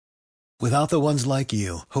Without the ones like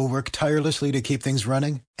you, who work tirelessly to keep things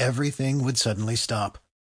running, everything would suddenly stop.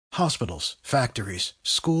 Hospitals, factories,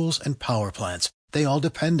 schools, and power plants, they all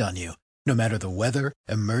depend on you. No matter the weather,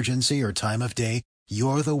 emergency, or time of day,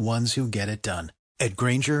 you're the ones who get it done. At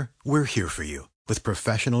Grainger, we're here for you with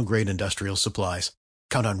professional-grade industrial supplies.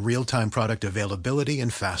 Count on real-time product availability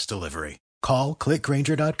and fast delivery. Call,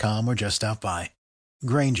 clickgrainger.com, or just stop by.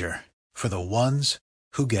 Grainger, for the ones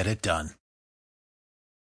who get it done.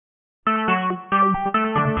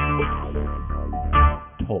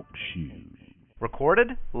 Talk shoes.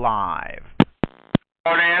 Recorded live.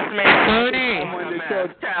 Don't ask me. I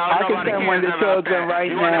can send one of the children right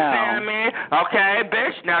now. You understand me? Okay,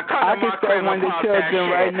 bitch. Now come I to my can crib send one and of the pop children that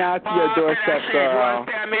right shit. now to your doorstep, You girl.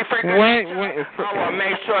 understand me? Freaking Wait. I will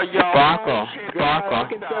make sure your Sparkle. I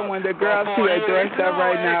can send one of the girls to your doorstep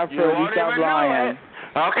right now, Fruity. Stop lying.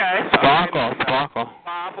 Okay. Sparkle. Pop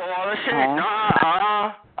all the shit.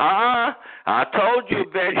 I told you,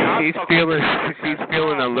 bitch. She's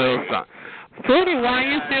feeling a little something. Fruity, why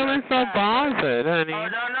are you feeling so bothered, honey?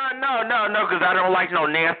 No, because I don't like no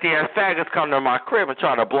nasty-ass faggots coming to my crib and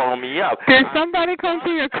trying to blow me up. Did somebody come to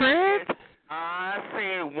your crib? I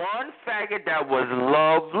seen one faggot that was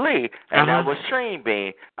lovely, and that was Stream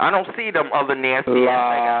Bean. I don't see them other nasty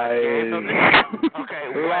ass faggots.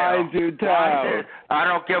 Okay, Lies you tell. I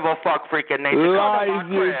don't give a fuck, freaking Nathan. Lies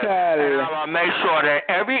you tell. And I'm gonna make sure that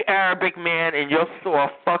every Arabic man in your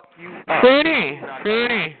store fuck you up. Fruity,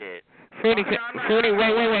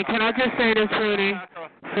 wait. Can I just say this, Fruity?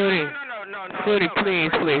 Fruity,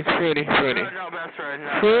 please, Fruity.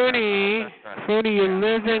 Fruity, you're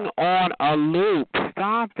living on a loop.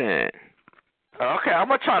 Stop it. Okay, I'm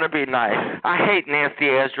gonna try to be nice. I hate nasty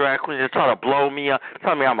ass drag queens that try to blow me up,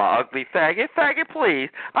 tell me I'm an ugly faggot. Faggot, please.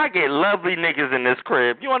 I get lovely niggas in this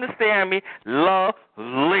crib. You understand me?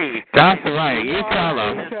 Lovely. That's right. You tell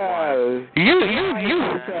them.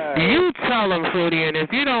 You tell them, Fruity, and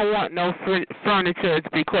if you don't want no furniture, it's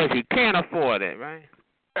because you can't afford it, right?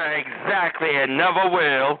 Exactly, and never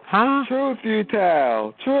will. Huh? Truth you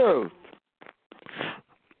tell. Truth.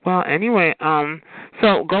 Well, anyway,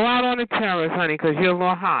 so go out on the terrace, honey, because you're a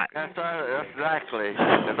little hot. That's right, exactly.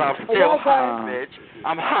 Because I'm still hot, bitch.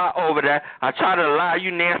 I'm hot over there. I try to allow you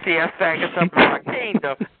nasty-ass faggots up in my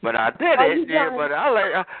kingdom, but I did it, but I'll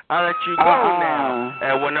let you go now.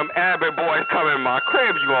 And when them Arabic boys come in my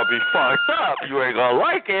crib, you going to be fucked up. You ain't going to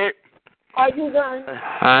like it. Are you done?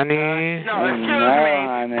 Honey. No, excuse me.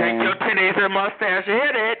 Honey. Take your titties and mustache and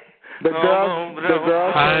hit it. The girl.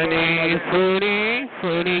 Honey,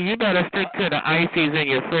 Fruity, you better stick to the ices in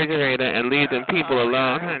your refrigerator and leave them people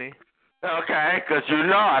alone, honey. Okay, because you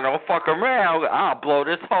know I don't fuck around. I'll blow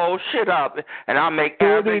this whole shit up, and I'll make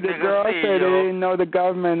every The nigga girl see said they you. didn't know the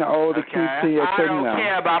government owed the keys to your I kingdom. don't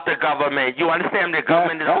care about the government. You understand? The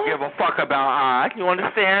government don't give a fuck about I. You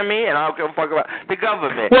understand me? And I don't give a fuck about the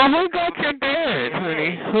government. Well, who got your bed,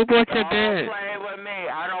 honey? Who brought your bed? Don't play with me.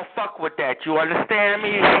 I don't fuck with that. You understand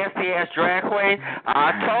me, you nasty-ass drag queen?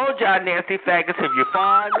 I told y'all nasty faggots, if you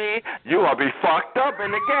find me, you will be fucked up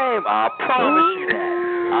in the game. I promise you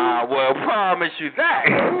that. I will promise you that.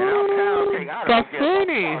 But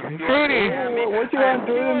Fruity. What you gonna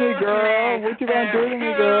do to me, girl?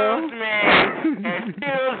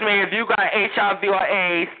 Excuse me, if you got HIV or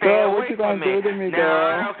AIDS, stay Girl, away what you from gonna do to me,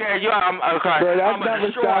 girl? Okay, Girl, that's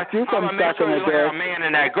never stopped you from sucking a dick. A man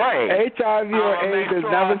in that grave. HIV or AIDS has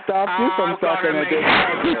never stopped you from sucking a dick.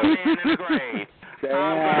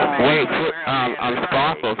 Damn. Wait,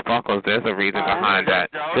 Sparkles, there's a reason behind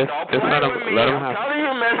that. Just let him have. I'm telling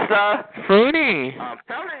you, mister. Fruity. I'm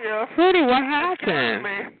telling you. Fruity, what happened?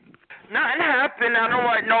 Nothing happened. I don't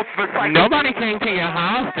want no psychic. Nobody came to your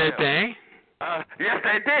house, did they? Yes,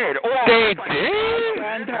 they did. They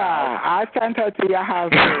did? I sent her to your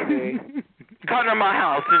house, baby. Come to my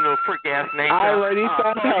house, you know, freak-ass nature. I already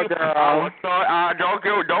sent her, girl.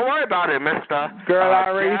 Don't worry about it, mister. Girl, I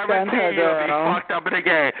already sent her, girl. You'll be fucked up in the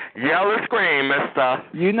game. Yell and scream, mister.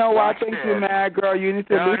 You know why I think you're mad, girl? You need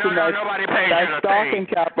to loosen that stocking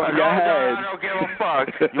cap on your head. I don't give a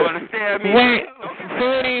fuck. You understand me? Wait,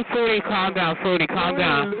 Fruity, calm down, Fruity.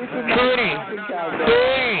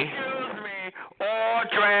 All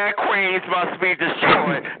drag queens must be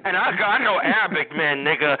destroyed. And I know Arabic men,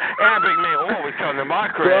 nigga. Arabic men always come to my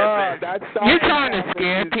crib. You're trying to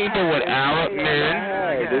scare people with Arab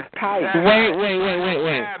men? It's tight. Wait.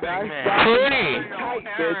 Fruity.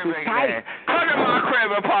 Come to my crib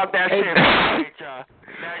and pop that shit.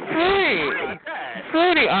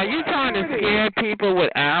 Fruity, are you trying to scare people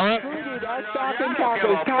with Arab? That's stocking cap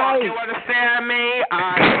is tight. You understand me?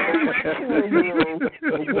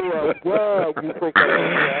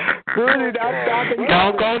 Fruity, that stocking cap.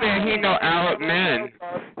 Don't go there. He know Arab men.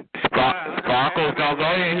 Sparkles, don't go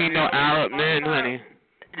there. He know Arab men, honey.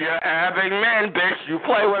 You're Arabic men, bitch. You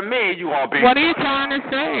play with me, you gonna be. What are you trying to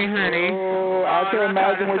say, honey? Oh, I can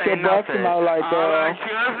imagine what your breath smell like, girl.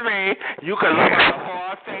 Excuse me. You can look like a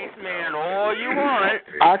hard-faced man all you want.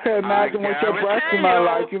 I can imagine what your breath smell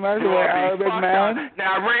like. You mess with an Arabic man?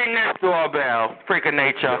 Now ring this doorbell, freak of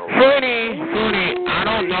nature. Fruity, I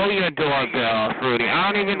don't know your doorbell, Fruity. I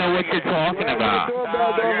don't even know what you're talking about. Your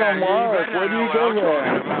doorbell doesn't work. What do you doing?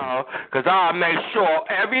 Because I'll make sure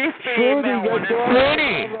every female...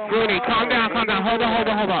 Fruity, calm down. Hold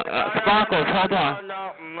on. Sparkles, hold on.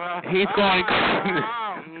 He's going...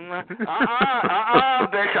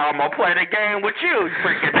 bitch, I'm going to play the game with you,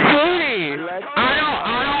 freaking... Fruity, I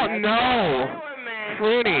don't know.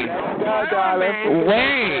 Fruity.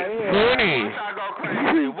 Wait, Fruity.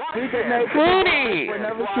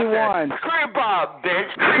 Whenever she wants. Creep up,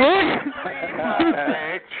 bitch.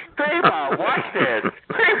 Creep up. Watch this.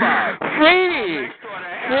 Creep up.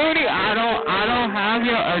 Fruity, I don't have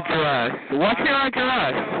your address. What's your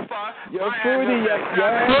address? Fruity,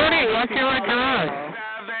 what's your address?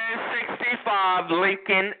 765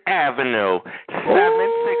 Lincoln Avenue.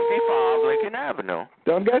 765 Lincoln Avenue.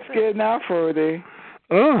 Don't get scared now, Fruity.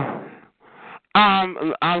 Oh.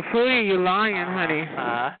 Fruity, you're lying, honey.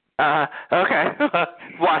 Okay.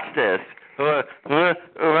 Watch this.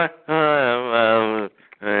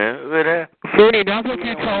 Fruity, that's what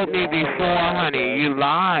you told me before, honey. You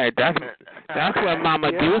lied. That's where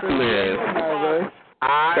Mama Duke lives.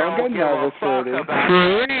 Don't get nervous, Fruity.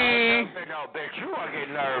 Fruity. No, bitch, you want to get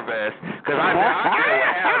nervous. Because I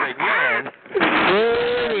can't have it again.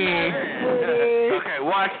 Fruity. Okay,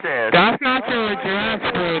 watch this. That's not your address,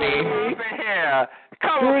 Fruity. Over here.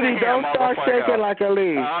 Come Fruity, over here, don't start shaking like a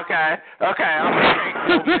leaf. Okay, I'm going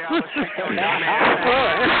to shake your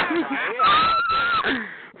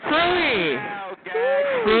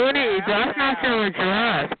Fruity, that's not your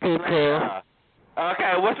address, poo-poo.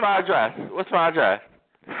 Okay, what's my address?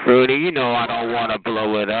 Fruity, you know I don't want to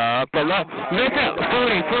blow it up. But look, listen,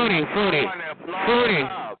 Fruity.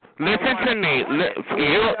 Listen to me.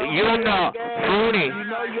 You know, Fruity.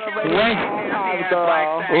 Wait.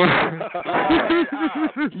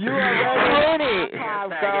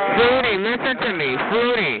 Fruity, listen to me.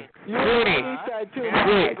 Fruity.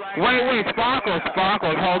 Wait, Sparkles,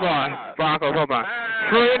 hold on.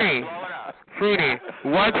 Fruity,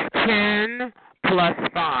 what's 10 plus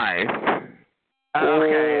 5?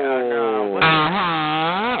 Okay, no.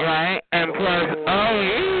 Right, and plus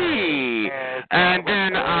OE. And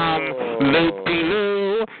then,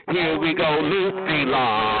 loop-de-loo. Here we go,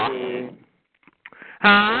 loop-de-law. Huh?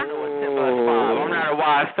 I'm not a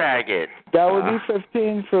wise faggot. That would be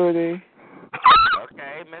 15, Fruity.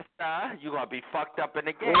 Okay, mister, you going to be fucked up in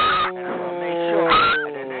the game. And I'm going to make sure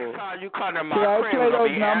the next time you come to my crib, should I play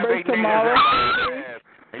those numbers tomorrow?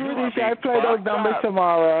 Fruity, should I play those numbers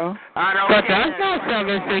tomorrow? But that's not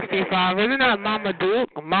 765. Isn't that Mama Duke?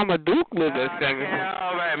 Mama Duke lives at 7.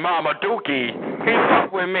 All right, Mama Dookie. He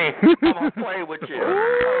fuck with me. I'm going to play with you.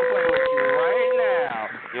 Right now.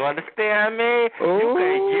 You understand me? You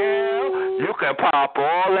can yell. You can pop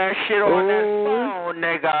all that shit on that phone,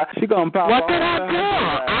 nigga. She gonna pop. What did I do?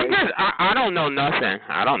 I don't know nothing.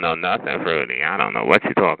 Fruity. I don't know what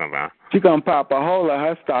you're talking about. She gonna pop a hole in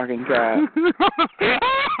her stocking cap.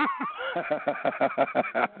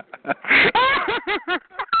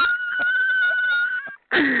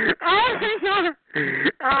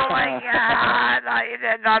 Oh my God! You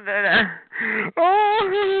did not do that. Oh,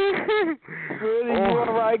 Fruity, you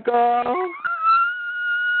alright, girl?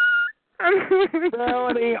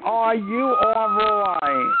 Fruity, are you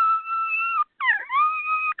alright?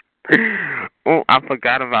 Oh, I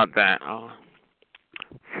forgot about that. Oh.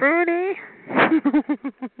 Fruity.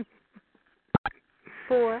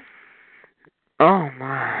 4. Oh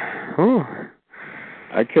my. Ooh.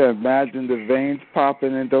 I can imagine the veins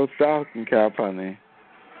popping in those stocking cap, honey.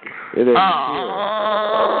 It is.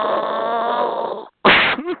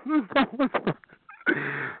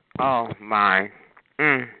 Oh my.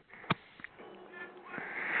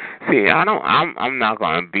 See, I'm not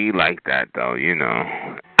gonna be like that though, you know.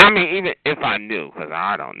 I mean, even if I knew, because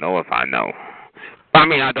I don't know if I know. I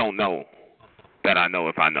mean, I don't know that I know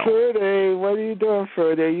if I know. Fruity, what are you doing,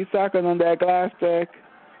 Fruity? You sucking on that glass stick?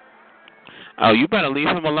 Oh, you better leave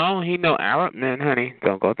him alone. He know Arab men, honey.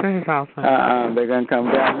 Don't go to his house. They're gonna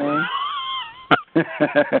come get me.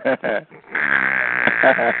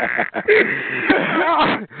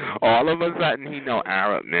 All of a sudden, he know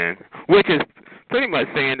Arab men, which is pretty much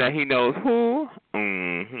saying that he knows who.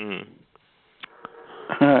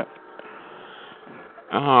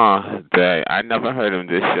 Oh, dang. I never heard him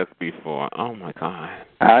this shook before. Oh, my God.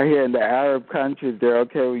 Out here in the Arab countries, they're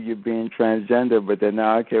okay with you being transgender, but they're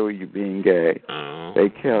not okay with you being gay. Oh. They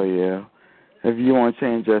kill you if you won't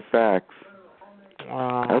change your sex.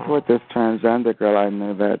 Oh. That's what this transgender girl I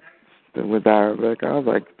knew that was Arabic. I was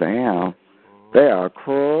like, damn, they are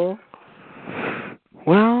cruel.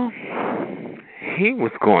 Well, he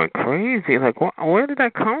was going crazy. Like, where did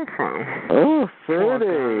that come from? Oh,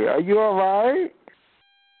 Fruity, are you all right?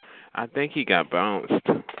 I think he got bounced.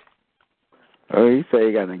 Oh, he said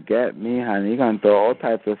he gonna get me, honey. He gonna throw all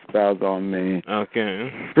types of spells on me. Okay.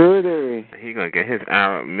 Fruity. He gonna get his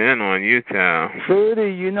Arab men on you, child.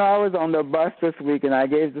 Fruity, you know I was on the bus this week, and I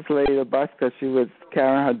gave this lady the bus because she was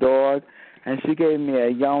carrying her dog, and she gave me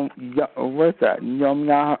a what's that?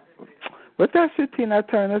 What's that shit Tina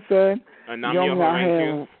Turner said? A Nam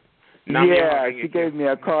Yeah, she gave me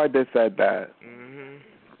a card that said that.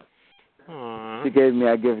 Aww. She gave me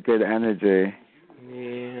a give good energy.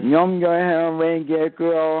 Yeah. Yum your hand reindeer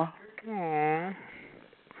girl. Aww.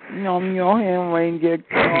 Yum your hand reindeer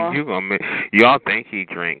girl. Y'all think he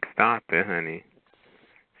drinks. Stop it, honey.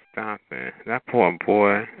 Stop it. That poor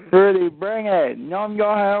boy. Fruity, bring it. Yum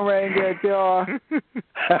your hand reindeer girl.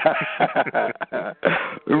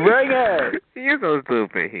 Bring it. You're so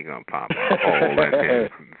stupid. He gonna pop a hole in his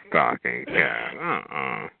stocking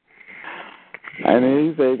cap. And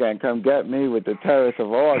he said he can come get me with the terrorist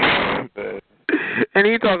of all. And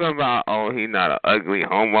he talking about, he's not an ugly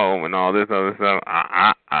homo and all this other stuff.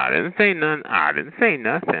 I didn't say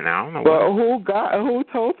nothing. I don't know. But who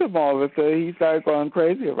told him all this? So he started going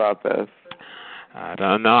crazy about this. I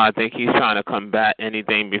don't know. I think he's trying to combat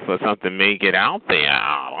anything before something may get out there.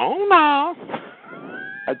 I don't know.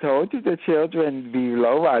 I told you the children be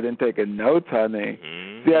low riding taking notes, honey.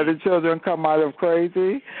 See how the children come out of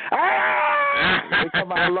crazy? They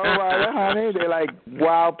come out low rider, honey. They like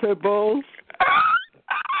wild pit bulls.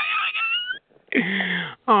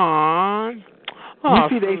 Aww. You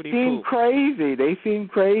see, they seem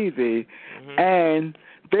crazy. And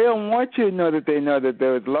they don't want you to know that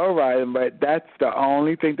there was low riding, but that's the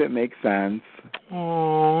only thing that makes sense.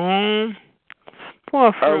 Aww.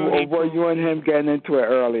 Poor Fruity. Or were you and him getting into it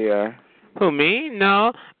earlier? Who, me?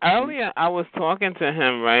 No. Earlier, I was talking to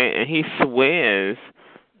him, right, and he swears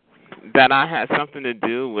that I had something to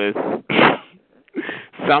do with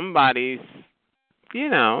somebody's,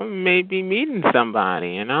 maybe meeting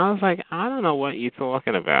somebody. And I was like, I don't know what you're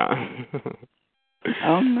talking about.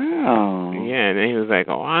 Oh, no. Yeah, and then he was like,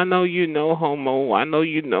 I know you know homo. I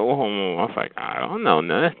was like, I don't know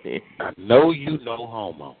nothing. I know you know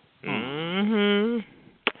homo. Yeah.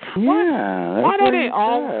 Why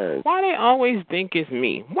they always think it's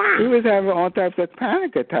me? Why? He was having all types of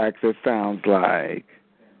panic attacks, it sounds like.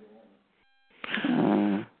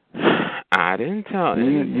 I didn't tell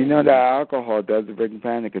him. You know that alcohol does bring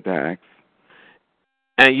panic attacks.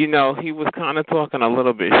 And, he was kind of talking a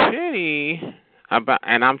little bit shitty about,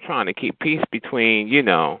 and I'm trying to keep peace between,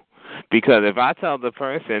 because if I tell the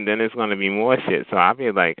person, then it's going to be more shit. So I'll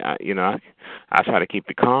be like, I try to keep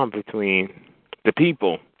it calm between the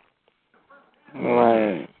people.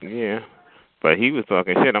 Right. Yeah. But he was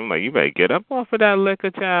talking shit. I'm like, you better get up off of that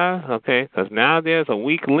liquor, child, okay? Because now there's a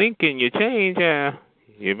weak link in your chain, child.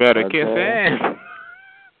 You better kiss ass.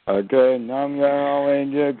 Okay, numb your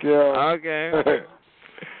own your girl. Okay.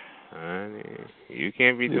 Honey, you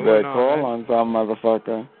can't be doing all that. You better all call on some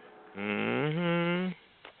motherfucker.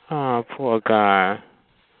 Oh, poor guy.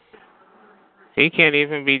 He can't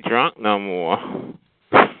even be drunk no more.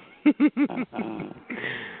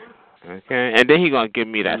 Okay, and then he gonna give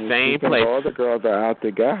me that same place. All the girls are out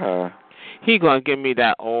to get her. He gonna give me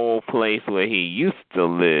that old place where he used to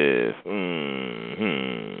live.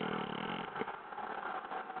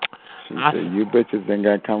 She said, "You bitches ain't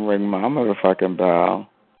gotta come ring my motherfucking bell."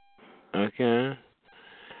 Okay.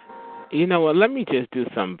 You know what? Let me just do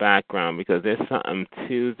some background because there's something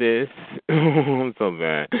to this. I'm so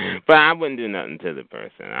bad, but I wouldn't do nothing to the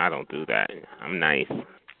person. I don't do that. I'm nice,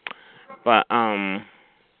 but I'm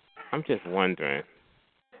just wondering.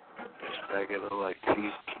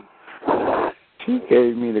 She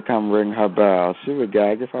gave me to come ring her bell. She would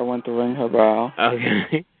gag if I went to ring her bell.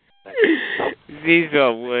 Okay. She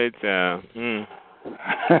sure would.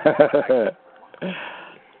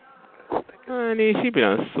 Honey, she be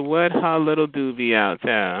done sweat her little doobie out,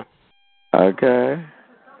 child. Okay.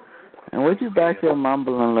 And what you back here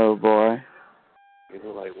mumbling, little boy? You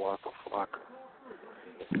look like Waka Flocka.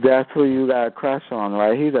 That's who you got a crush on,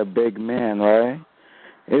 right? He's a big man, right?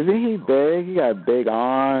 Isn't he big? He got big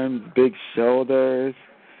arms, big shoulders.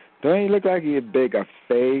 Don't he look like he had big a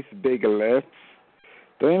face, big lips?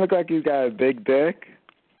 Don't he look like he's got a big dick?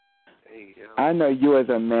 Hey, I know you as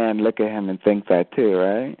a man look at him and think that too,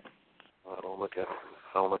 right? I don't look at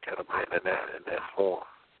a man in that form.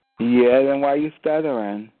 Yeah, then why you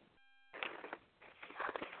stuttering?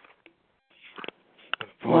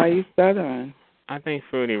 Why you stuttering? I think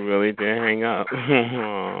Fruity really did hang up.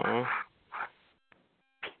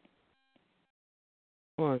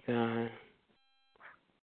 Poor guy.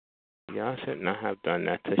 Y'all should not have done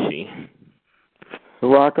that to she.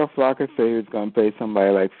 Waka Flocka said he was going to pay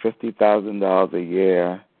somebody like $50,000 a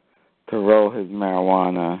year to roll his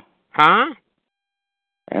marijuana. Huh?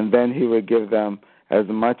 And then he would give them as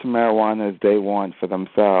much marijuana as they want for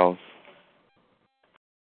themselves.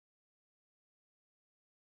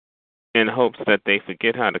 In hopes that they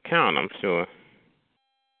forget how to count, I'm sure.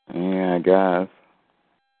 Yeah, I guess.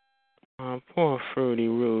 Oh, poor Fruity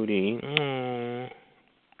Rudy.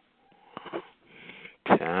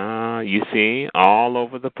 You see, all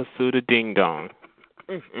over the pursuit of ding dong.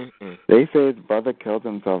 They say his brother killed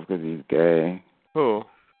himself because he's gay. Who?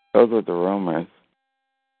 Those were the rumors.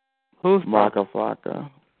 Who's Waka Flocka?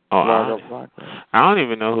 Oh, Waka Flocka. I don't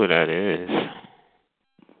even know who that is.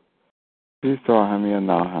 You saw him, you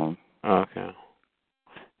know him. Okay.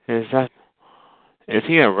 Is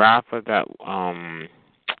he a rapper that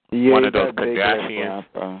Yeah, one of those Kardashians?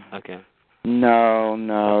 Okay. No.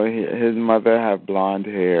 His mother had blonde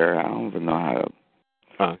hair. I don't even know how to.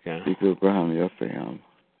 Okay. You Google him, you'll see him.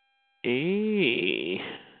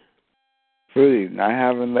 Fruity, not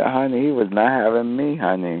having the honey. He was not having me,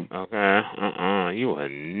 honey. Okay. You were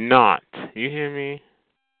not. You hear me?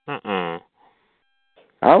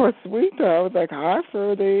 I was sweet though. I was like, hi,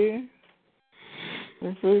 Fruity.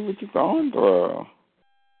 Hey, Fruity, what you going through?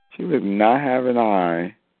 She was not having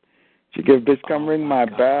I. She said, bitch, come ring my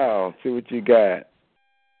bell. See what you got.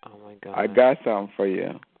 Oh, my God. I got something for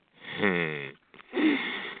you.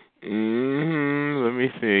 Let me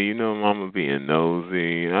see. You know, Mama being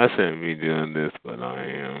nosy. I shouldn't be doing this, but I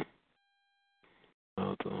am.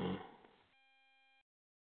 Hold on.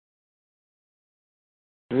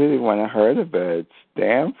 I really want to hurt a bitch.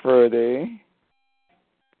 Damn, Fruity.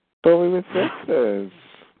 But we were sisters.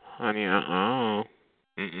 Honey,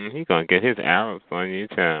 he gonna get his Arabs on you,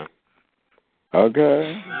 child.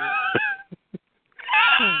 Okay.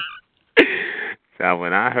 So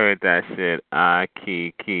when I heard that shit, I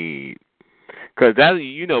keyed. Cause that,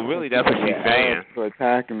 really that's what she's saying. To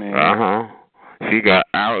attack me. She got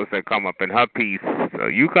arrows that come up in her piece. So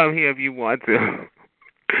you come here if you want to.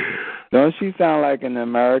 Don't she sound like an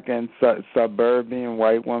American suburban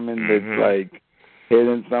white woman that's like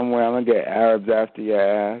hidden somewhere? I'm gonna get Arabs after your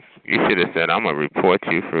ass. You should have said, I'm gonna report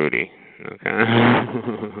you, Fruity.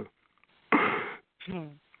 Okay.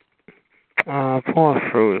 Oh, poor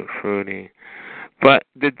Fruity. But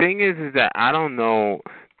the thing is that I don't know.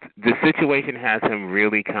 The situation has him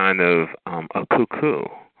really kind of a cuckoo.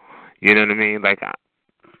 You know what I mean? Like,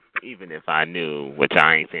 even if I knew, which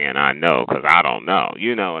I ain't saying I know, because I don't know.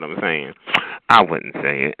 You know what I'm saying? I wouldn't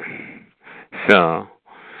say it. So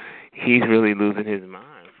he's really losing his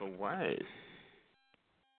mind for what?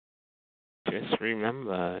 Just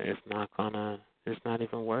remember, it's not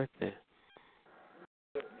even worth it.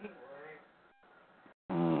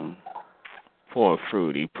 Poor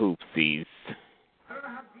Fruity Poopsies.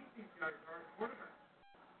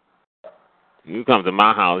 You come to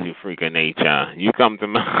my house, you freak of nature. You come to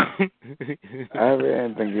my I really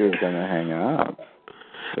didn't think he was going to hang up.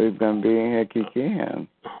 He's going to be in here kicking.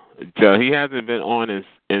 Joe, he hasn't been on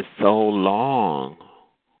in so long.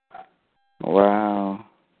 Wow.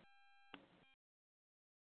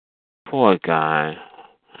 Poor guy.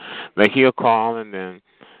 Like, he'll call and then,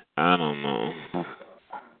 I don't know.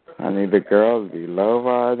 I need the girls be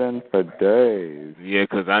low-riding for days. Yeah,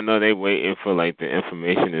 because I know they waiting for, like, the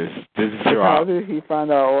information is How drop. did he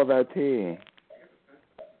find out all that tea?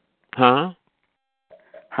 Huh?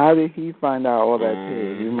 How did he find out all that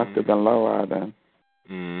tea? He must have been low-riding.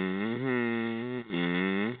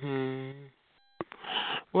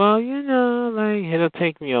 Well, like, it'll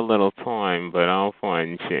take me a little time, but I'll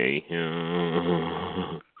find you.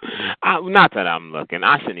 Not that I'm looking.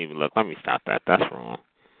 I shouldn't even look. Let me stop that. That's wrong.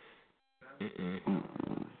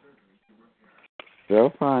 She'll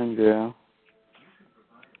find you.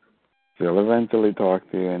 She'll eventually talk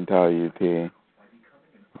to you and tell you tea.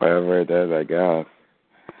 Whatever it is, I guess.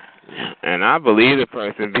 And I believe the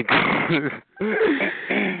person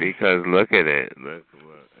because look at it. Look,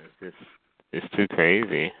 it's too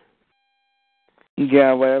crazy.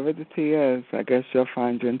 Yeah, whatever the tea is, I guess you'll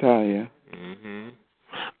find you and tell you.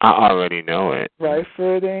 I already know it. Right,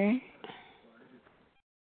 Fruity?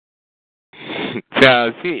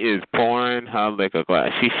 Child, she is pouring her liquor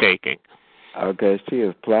glass. She's shaking. Okay, she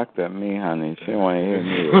is plucked at me, honey. She don't want to hear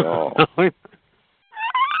me at all.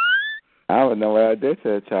 I don't know what I did to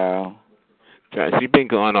the child. Child, she's been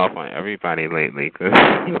going off on everybody lately. Cause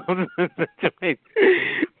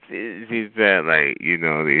she said, like, you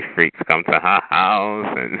know, these freaks come to her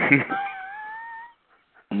house and...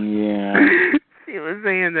 Yeah. She was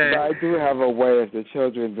saying that. But I do have a way, if the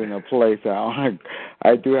children's in a place, I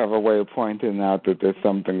do have a way of pointing out that there's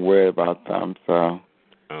something weird about them, so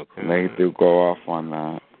okay. They do go off on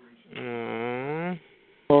that.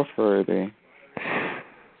 Poor Fruity.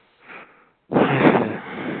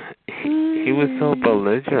 He was so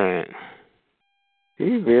belligerent.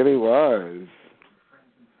 He really was.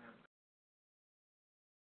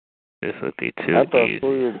 This would be too I thought easy.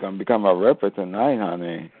 Fruity was going to become a ripper tonight,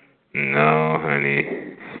 honey. No,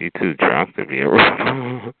 honey. She too drunk to be a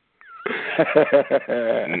ripper.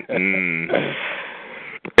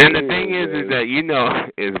 And the thing is that, you know,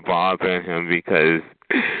 it's bothering him because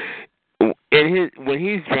when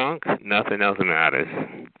he's drunk, nothing else matters.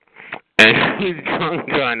 And he's drunk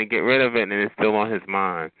trying to get rid of it, and it's still on his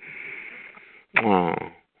mind. Oh,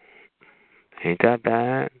 ain't that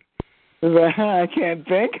bad? I can't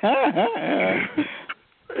think.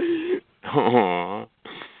 Oh.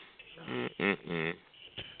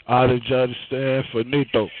 I the judge stand for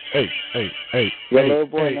Nito. Hey. Your little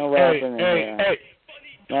boy, no rapping in there. Hey.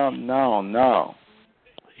 No.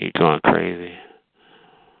 He's going crazy.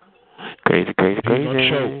 Crazy.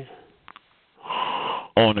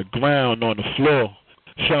 On the ground, on the floor.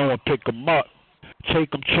 Someone pick him up.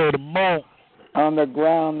 Take him to the moon. On the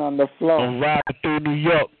ground, on the floor. I'm riding through New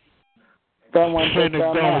York. Someone pick him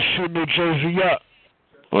gonna up. shoot New Jersey up.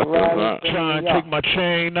 Trying to take my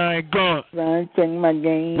chain, I ain't going. Trying to take my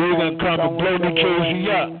game. We're gonna come and blow New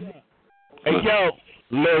Jersey up. Hey, yo,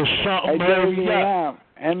 little something, hurry up.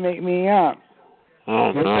 And make me up.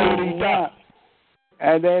 Oh, no.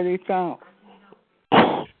 A dirty talk.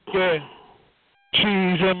 Yeah.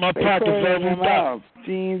 Cheese in my pocket, every dot.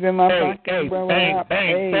 Cheese in my pocket.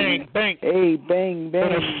 Hey, bang. Hey, bang. In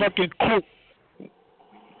a fucking coop.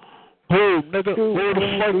 Who, nigga? Who the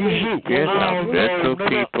fuck is you? There's some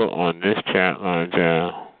people on this chat line,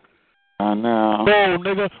 John. I know. Pole,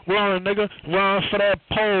 nigga. Run for that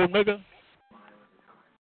pole, nigga.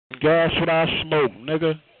 Gas what I smoke,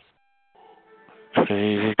 nigga.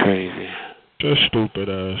 Crazy. Just stupid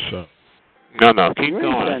ass up. No, keep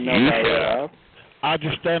going. You shut up. I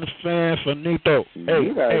just stand a fan for Nito.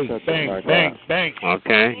 Hey, bang.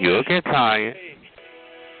 Okay, you'll get tired.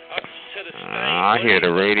 I hear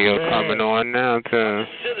the radio coming on now, too.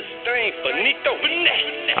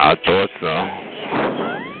 I thought so.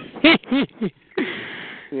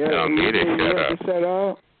 Tell me to shut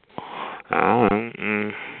up.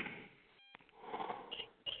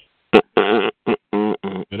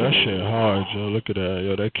 That shit hard, Joe. Look at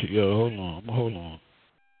that. Hold on.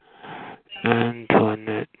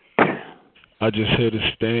 Antoinette. I just hit a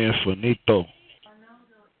stand for Nito.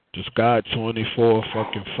 Just got 24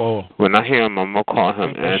 fucking 4. When I hear him, I'm gonna call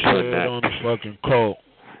him Antoinette. On the fucking call.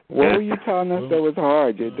 What were you telling us that was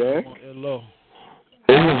hard, you dick? Hello.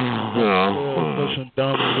 No.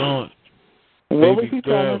 What was he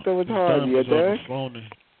telling us that was hard, you dick?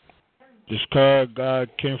 This car guy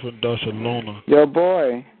came from Barcelona. Your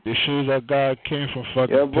boy. The shoes I got came from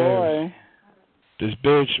fucking Your boy. Paris. This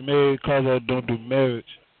bitch made cause I don't do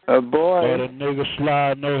marriage. A boy. But a nigga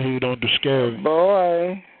slide, no, he don't do scary.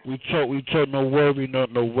 Boy. We talk, no worry, no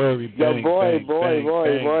worry. Bang, your boy,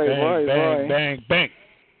 bang, bang.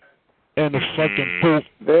 And the fucking poop.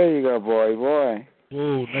 There you go, boy.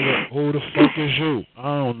 Ooh, nigga, who the fuck is you?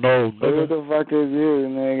 I don't know, nigga. Who the fuck is you,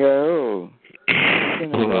 nigga? Who? You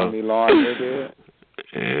can ignore me long, idiot.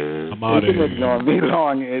 I'm out of here. You can ignore me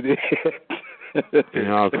long, idiot.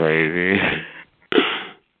 You're all crazy.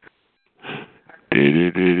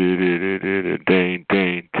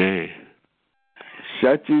 Dang.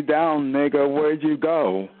 Shut you down, nigga. Where'd you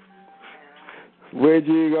go?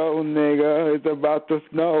 Nigga? It's about to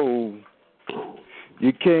snow.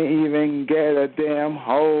 You can't even get a damn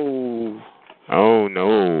hole. Oh,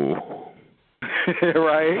 no.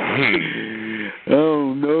 Right?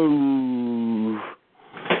 Oh, no.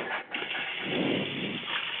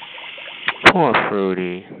 Poor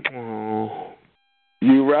Fruity. Oh.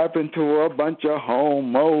 You rapping to a bunch of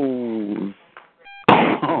homos.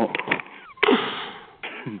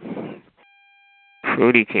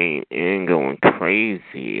 Fruity came in going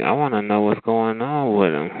crazy. I want to know what's going on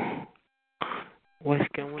with him. What's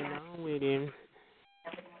going on with him?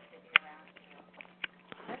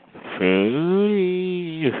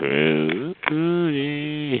 Fruity,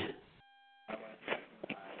 fruity.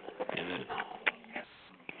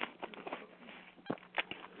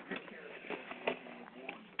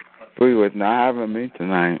 We was not having me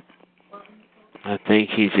tonight. I think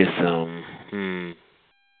he just,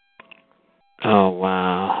 Oh,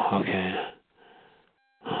 wow. Okay.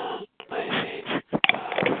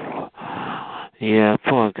 Yeah,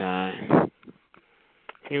 poor guy.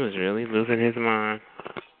 He was really losing his mind.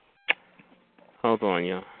 Hold on,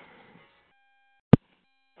 y'all.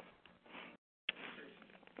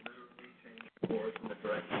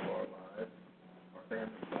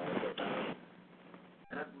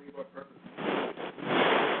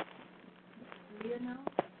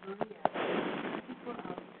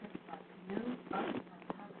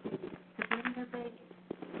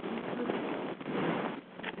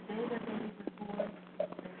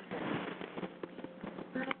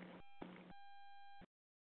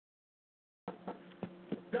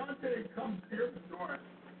 Dante comes here to the store.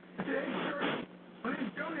 Hey, sir, my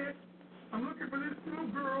name's Jonas. I'm looking for this little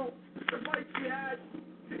girl. The bike she had.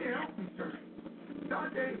 Can you help me, sir?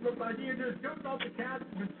 Dante looked like he had just jumped off the couch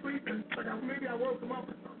and been sleeping. Like maybe I woke him up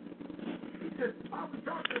or something. He said, I was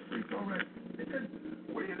talking to sleep already. He said,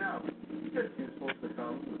 what do you know? He said, he was supposed to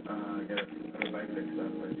come get a bike fixed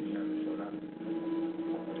up, but he never showed up.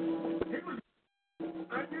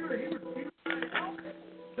 I knew that he was trying to help.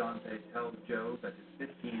 Dante tells Joe that his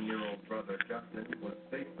 15-year-old brother Justin was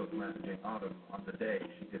Facebook messaging Autumn on the day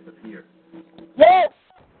she disappeared. Yes!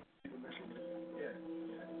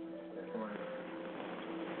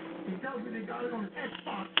 He tells me they got it on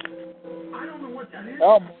Xbox. I don't know what that is.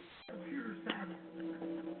 Oh. Computer savvy.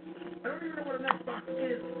 I don't even know what an Xbox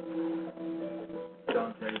is.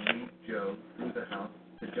 Dante leads Joe through the house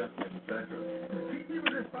to Justin's bedroom. The TV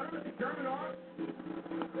was in front of us. He turned it on.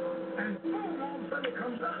 And boom, all of a sudden it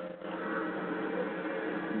comes up.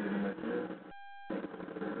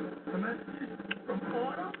 The message from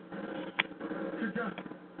Autumn to Justin.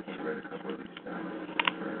 He read a couple of these times.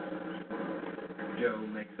 Joe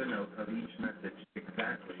makes a note of each message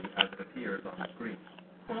exactly as it appears on the screen.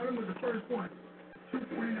 Autumn was the first one,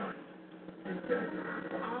 2:49. It says,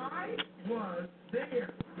 I was there.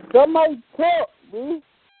 Somebody talk, me.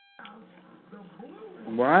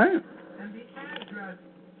 What? And the address,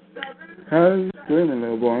 7. How's you screaming,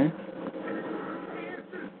 little boy?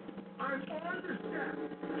 I'm on the step.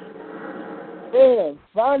 Man,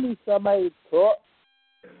 finally somebody talk.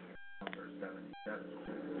 Number 77.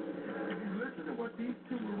 If you listen to what these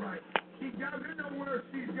two were writing, she doesn't know where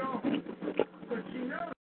she's going, but she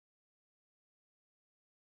knows.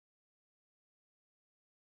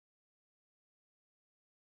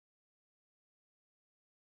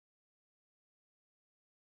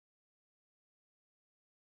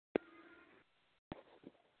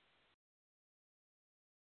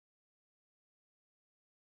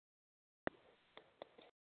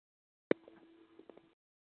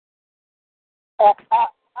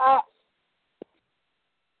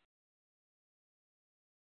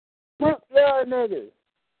 Look, y'all niggas.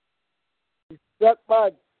 You suck my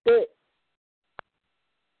dick.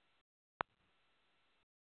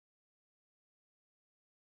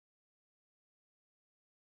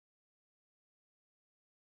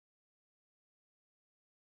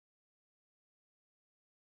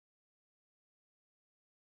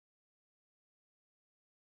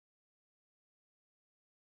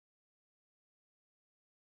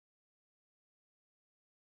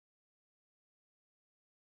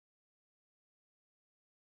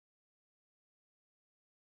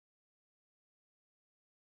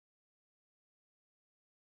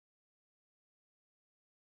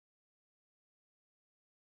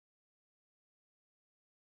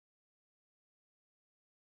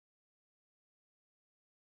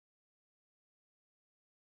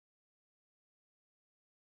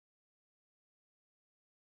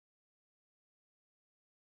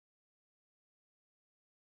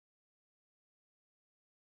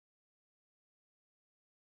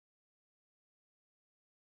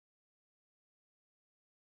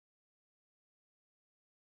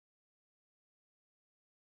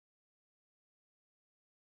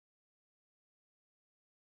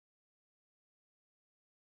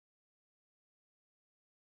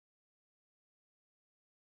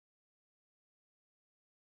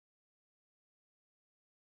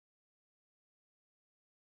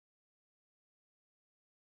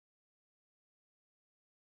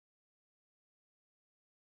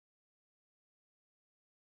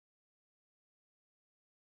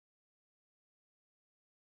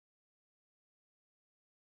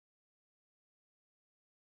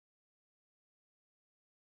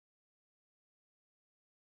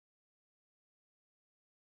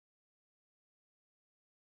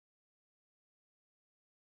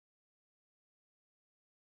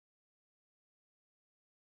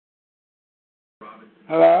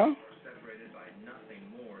 Hello?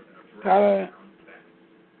 Tyler?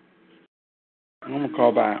 I'm going to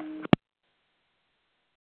call back.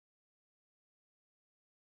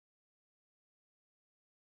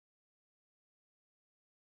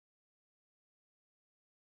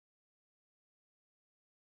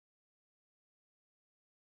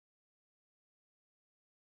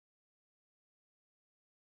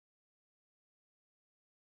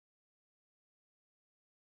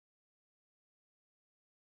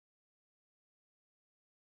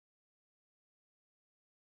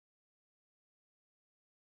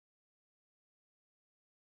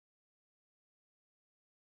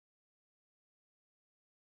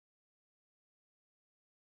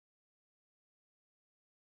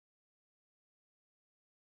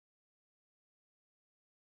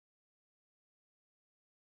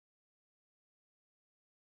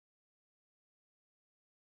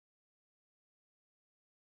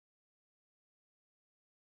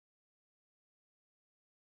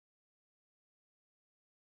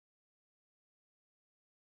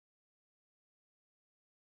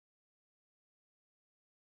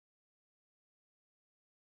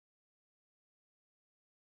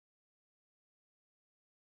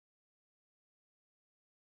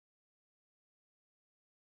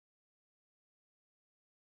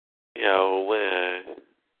 Yo, where?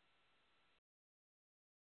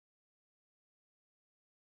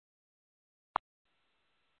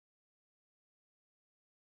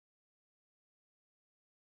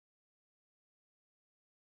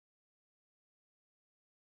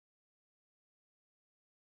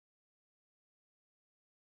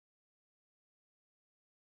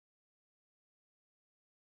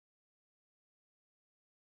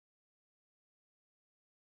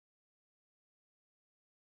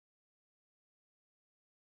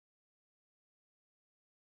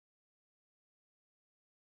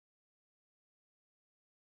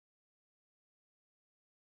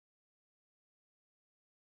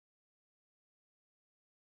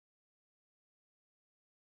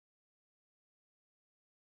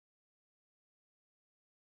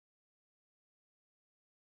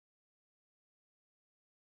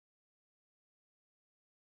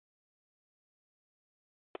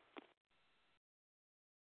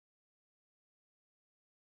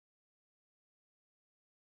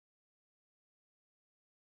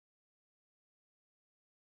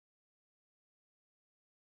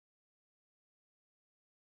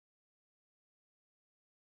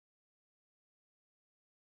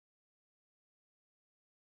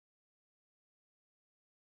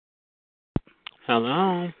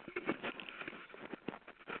 Hello.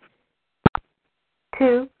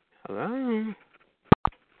 2. Hello.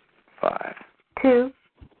 5. 2.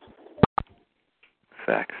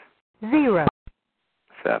 6. 0.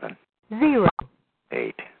 7. 0.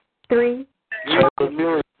 8. 3.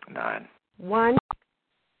 9. 1.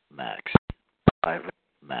 Max. 5.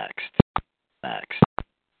 Max. Max.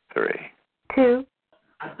 3. 2.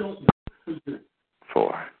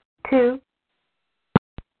 4. 2.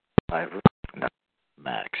 5. 9.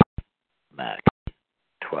 Max. Max.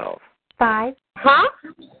 12. 5. Huh?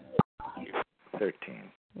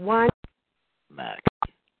 13. 1. Max.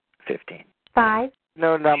 15. 5.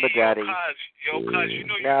 No number, Daddy. Yo, cuz, you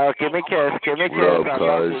know you. No, give me a kiss. Give me a kiss. I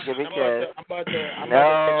love you. Give me a kiss.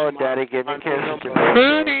 No, Daddy, give me a kiss.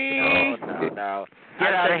 No.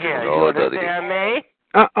 Get out of here. You understand me?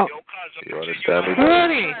 Uh-oh. You understand me?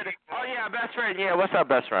 Honey. Oh, yeah, best friend. Yeah, what's up,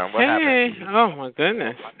 best friend? What Hey. happened? Oh, my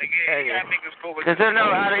goodness. Because,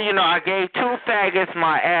 I gave 2 faggots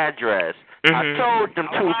my address. I told them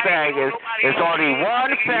 2 faggots, there's only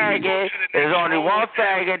one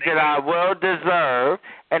faggot that I will deserve.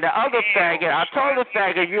 And the other faggot, I told the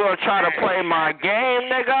faggot, you will try to play my game,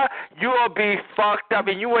 nigga, you will be fucked up,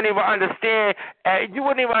 and you wouldn't even understand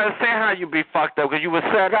how you be fucked up, because you were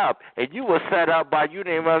set up. And you were set up by, you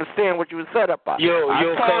didn't even understand what you were set up by. Yo, let's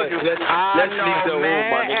leave the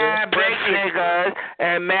room, my nigga.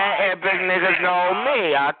 And big niggas know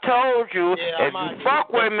me. I told you, if you fuck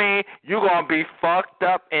with me, you gonna be fucked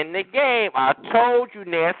up in the game. I told you,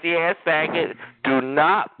 nasty ass faggot, do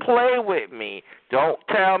not play with me. Don't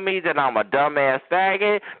tell me that I'm a dumbass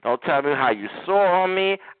faggot. Don't tell me how you saw on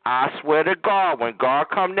me. I swear to God, when God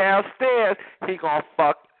come downstairs, he gonna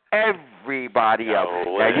fuck everybody up.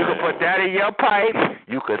 Now, you can put that in your pipe.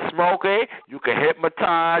 You can smoke it. You can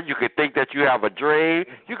hypnotize. You can think that you have a dream.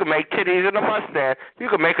 You can make titties in a mustache. You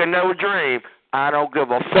can make a no dream. I don't give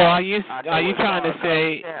a fuck. So are you trying to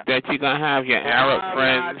say that you're going to have your Arab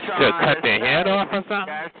friends to cut their head off or something?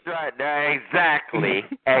 That's right. Exactly.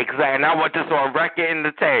 And I want this on record in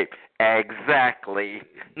the tape. Exactly.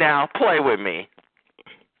 Now, play with me.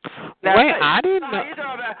 Now, wait, I didn't how know. you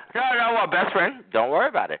doing, well, best friend, don't worry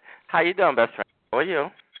about it. How you doing, best friend? How are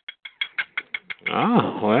you?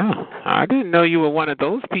 Oh, well, I didn't know you were one of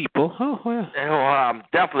those people. Oh, well. Well, I'm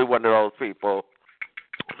definitely one of those people.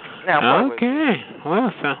 Now, okay.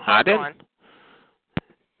 Well, so I didn't,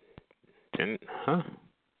 huh?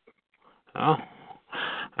 Oh,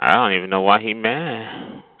 I don't even know why he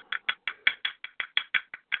mad.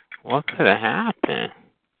 What could have happened?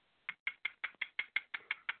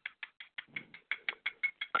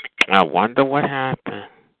 I wonder what happened.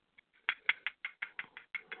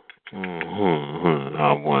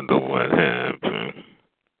 I wonder what happened.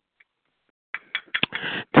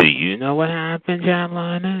 Do you know what happened, John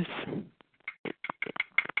Linus?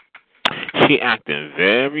 She acting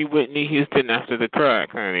very Whitney Houston after the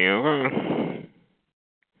crack, honey. Okay?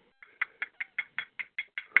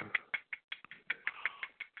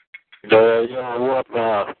 What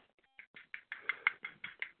now?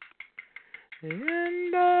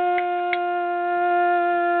 And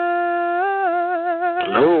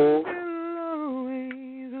Hello?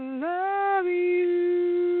 always love you.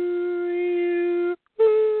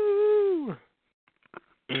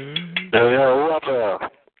 What now?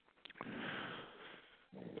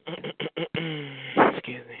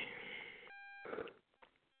 Excuse me.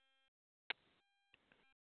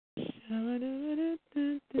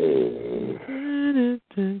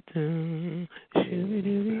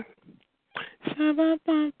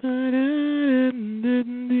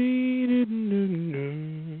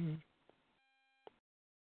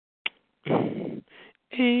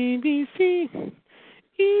 ABC,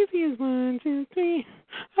 easy as 1, 2, 3.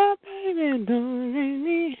 Oh, baby, don't hate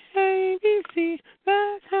me. ABC,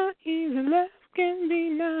 that's how easy love can be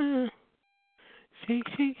now. Shake,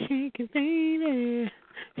 shake, shake it, baby.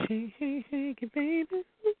 Shake, shake, shake it, baby.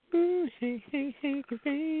 Ooh, shake, shake, shake it,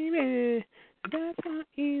 baby. That's how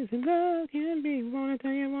easy love can be. Wanna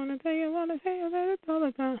tell you that it's all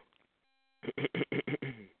the time.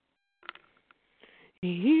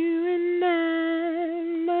 You and I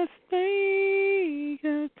must make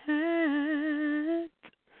a pact.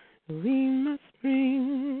 We must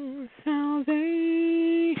bring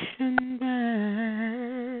salvation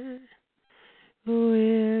back.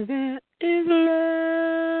 Where there is love,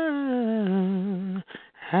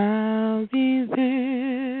 I'll be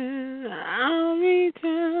there. I'll reach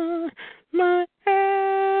out my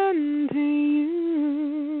hand to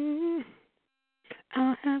you.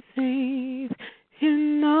 I'll have faith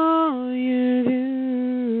in all you do.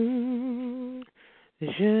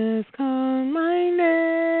 Just call my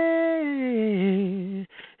name,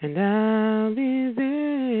 and I'll be there.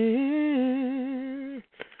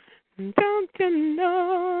 Don't you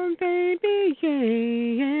know, baby,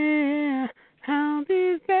 yeah, I'll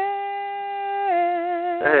be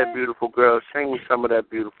there. Hey, beautiful girl, sing me some of that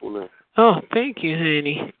beautifulness. Oh, thank you,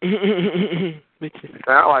 honey.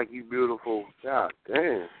 Sound like you beautiful. God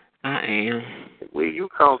damn. I am. Where you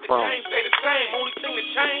come from? Stay the same. Only thing that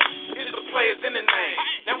changed is the players in the name.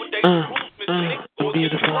 Nowadays, I'm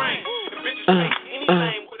beautiful.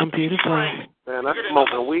 I'm beautiful. Man, that's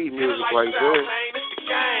smoking weed music right there.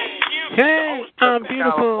 Hey, I'm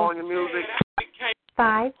beautiful. California music.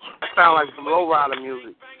 5. That sound like some lowrider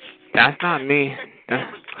music. That's not me.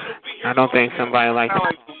 I don't think somebody like sound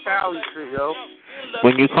like some Cali shit, yo.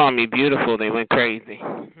 When you call me beautiful, they went crazy.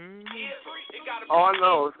 Oh, I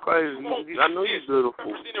know, it's crazy. I know you're beautiful.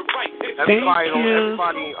 Thank you. Everybody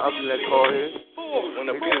up in that car here.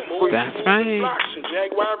 That's right.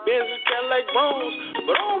 Jaguar, Benz, Cadillac, Bros.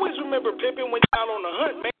 But always remember pimping when y'all on the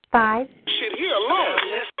hunt, man. 5. Shit here alone.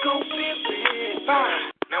 Let's go pimping. 5.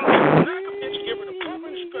 Now when you knock a bitch, give her the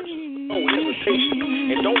proper instructions. No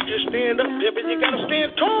hesitation. And don't just stand up pimping. You gotta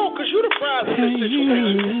stand tall, cause you the prize in this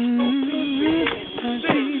situation.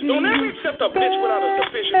 Don't ever accept a bitch without a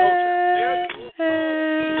sufficient hotel.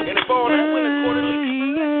 And if all that went accordingly,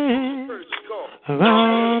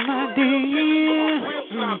 my dear,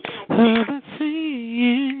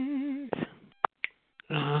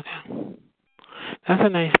 that's a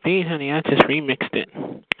nice beat, honey. I just remixed it.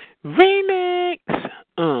 Remix.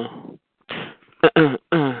 Oh,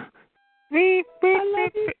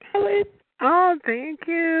 thank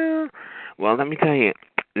you. Well, let me tell you,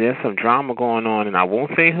 there's some drama going on, and I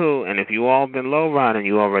won't say who. And if you all been low riding,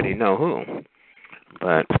 you already know who.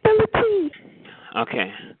 But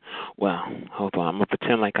okay. Well, hold on. I'm gonna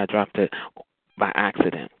pretend like I dropped it by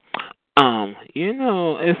accident.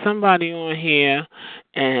 It's somebody on here,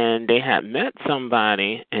 and they had met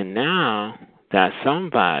somebody, and now that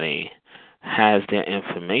somebody has their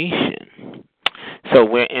information. So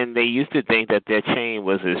they used to think that their chain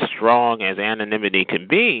was as strong as anonymity can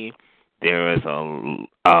be, there is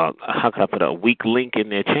how can I put a weak link in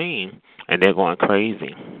their chain, and they're going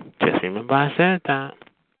crazy. Just remember I said that.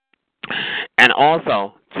 And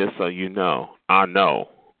also, just so you know, I know.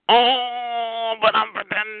 Oh, but I'm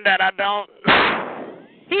pretending that I don't.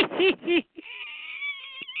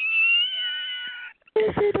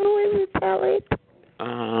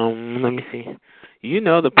 Let me see. You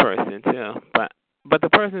know the person too, but the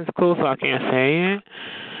person's cool, so I can't say it.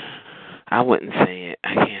 I wouldn't say it.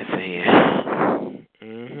 I can't say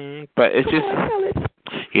it. But it's just,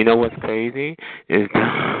 you know what's crazy is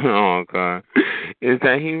that, oh God, is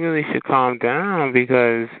that he really should calm down,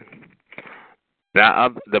 because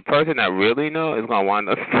that the person that really knows is gonna wind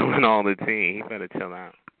up spilling all the tea. He better chill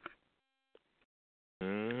out.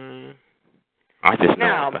 I just know.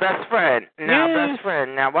 Now, best friend.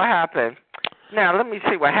 Now, what happened? Now, let me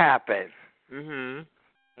see what happened.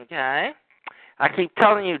 Okay? I keep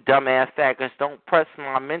telling you, dumbass faggots, don't press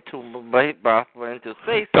my mental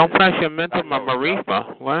space. Don't press your mental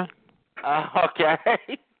marifa. What? Okay.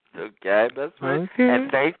 Okay, best friend. Okay. And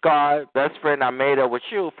thank God, best friend, I made up with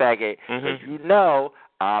you, faggot. If you know,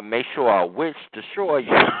 make sure I witch destroy you.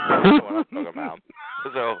 That's what I'm talking about.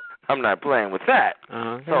 So I'm not playing with that.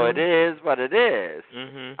 So it is what it is.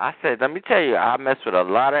 I said, let me tell you, I mess with a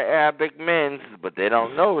lot of Arabic men, but they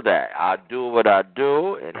don't know that. I do what I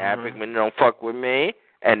do, and Arabic men don't fuck with me,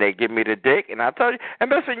 and they give me the dick. And I told you, and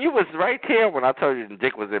best friend, you was right here when I told you the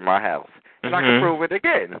dick was in my house. And I can prove it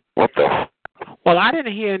again. What the? Well, I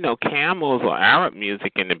didn't hear no camels or Arab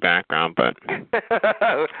music in the background, but...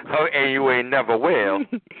 Oh, and you ain't never will.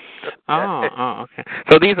 Okay.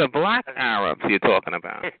 So these are black Arabs you're talking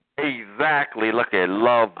about. Exactly. Look at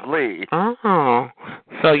lovely. Oh.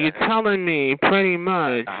 So you're telling me pretty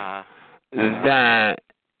much that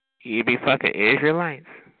you be fucking Israelites?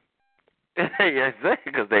 Yes,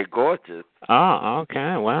 because they're gorgeous. Oh,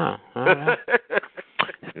 okay. Wow. Right.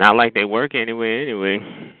 It's not like they work anyway.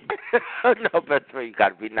 No, but you got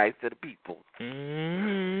to be nice to the people. Yeah,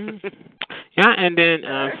 and then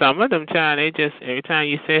some of them, child, they just, every time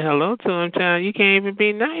you say hello to them, child, you can't even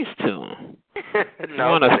be nice to them. You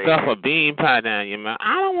want to stuff a bean pie down your mouth.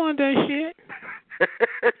 I don't want that shit.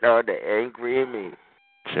 No, they're angry at me.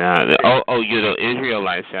 Child, you're the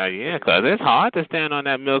Israelites, child, yeah, because it's hard to stand on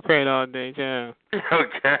that milk crate all day, child.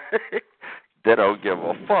 Okay. They don't give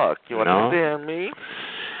a fuck. You understand me?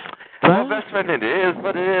 Well, best friend, it is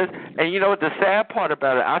what it is. And you know what the sad part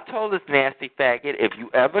about it? I told this nasty faggot, if you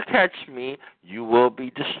ever catch me, you will be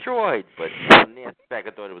destroyed. But the nasty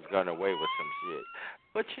faggot thought it was going away with some shit.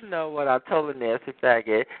 But you know what? I told the nasty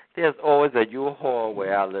faggot, there's always a U-Haul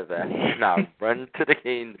where I live at. And I run to the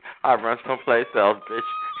king. I run someplace else, bitch.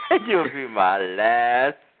 And you'll be my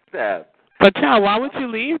last step. But, child, why would you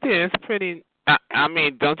leave there? It's pretty... I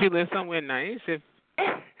mean, don't you live somewhere nice?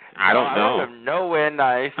 I don't know. I live nowhere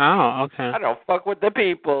nice. Oh, okay. I don't fuck with the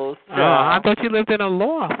people. So. Oh, I thought you lived in a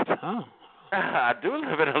loft. Oh. I do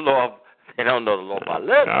live in a loft. They don't know the loft I live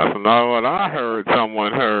in. That's not what I heard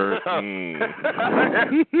someone heard.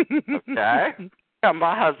 Okay. Yeah,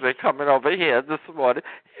 my husband coming over here this morning,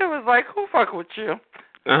 he was like, who fuck with you?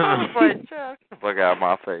 I was like, Jack, fuck out of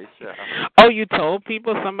my face, yeah. Oh, you told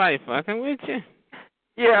people somebody fucking with you?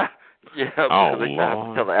 Yeah. Yeah, oh,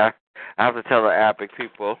 I have to tell the Arabic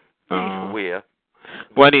people. Weird.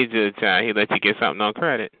 What did he do, child? He let you get something on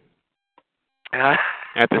credit at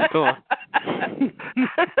the store.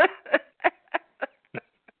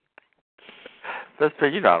 Let's say,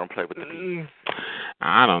 you know, I don't play with the people.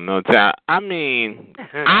 I don't know, child. I mean,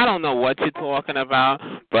 I don't know what you're talking about,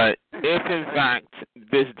 but if in fact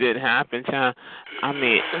this did happen, child, I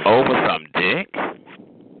mean, over some dick.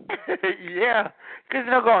 Yeah. Because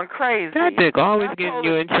they're going crazy. That dick always getting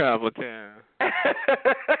you in trouble, child.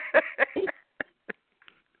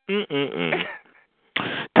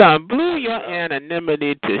 Tom blew your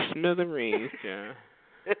anonymity to smithereens, child.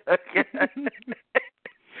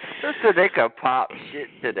 So they can pop shit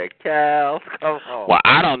to the cows. Come on. Well,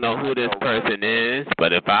 I don't know who this person is,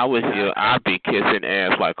 but if I was you, I'd be kissing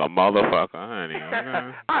ass like a motherfucker, honey.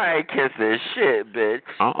 Okay? I ain't kissing shit, bitch.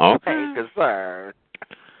 Okay. Ain't concerned.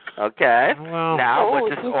 Okay? Well, now, I want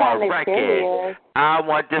this on record. I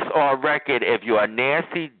want this on record. If you're a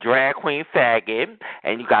nasty drag queen faggot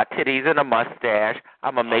and you got titties and a mustache,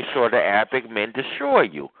 I'm going to make sure the Arabic men destroy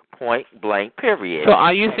you. Point blank, period. So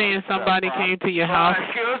are you saying somebody came to your house?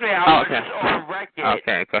 Excuse me, I want this on record.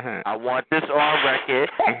 Okay, go ahead. I want this on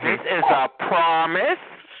record. This is a promise.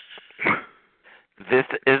 This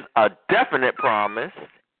is a definite promise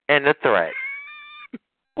and a threat.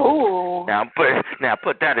 Ooh. Now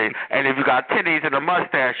put that in. And if you got titties and a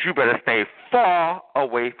mustache, you better stay far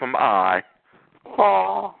away from I.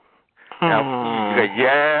 Far. You can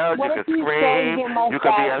yell, you can scream, you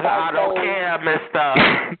can be I don't care, mister.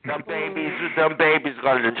 Them babies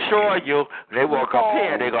gonna destroy you. They walk up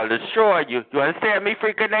here, they're gonna destroy you. You understand me,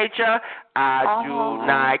 freak of nature? I do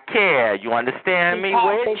not care. You understand me,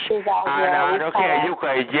 witch? I don't care. You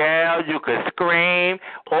can yell, you can scream.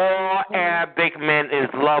 All Arabic men is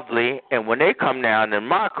lovely, and when they come down in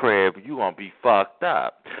my crib, you gonna be fucked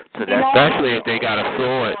up. So that's especially if they got a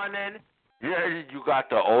sword. Yeah, you got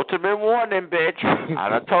the ultimate warning, bitch. I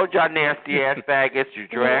done told y'all nasty ass faggots, you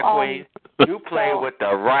drag queens. You play with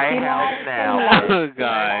the right house now. Oh,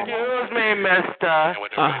 God. Excuse me, mister.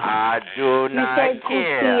 I do not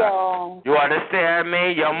care. You understand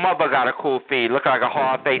me? Your mother got a cool feet. Look like a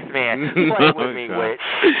hard-faced man. Play with me, witch.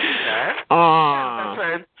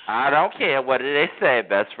 Okay? I don't care. What did they say,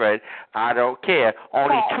 best friend? I don't care.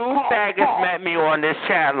 Only 2 faggots met me on this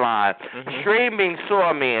chat line. Streaming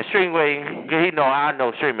saw me, and Streaming, I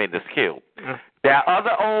know Streaming is cute. That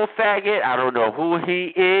other old faggot, I don't know who he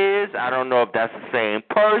is. I don't know if that's the same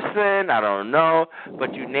person. I don't know.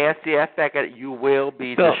 But you nasty ass faggot, you will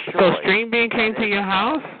be destroyed. So Streaming came to your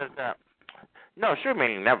house? No,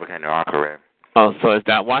 Streaming never came to our career. Oh, so is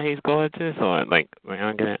that why he's going to? So, I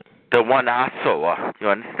don't get it. The one I saw. You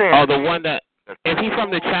understand? Oh, the one that... Is he from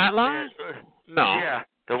the chat line? No. Yeah,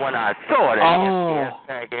 the one I saw. That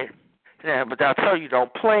faggot. Yeah, but I'll tell you,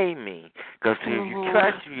 don't play me. Because if you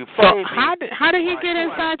trust me, you play me. So how did he get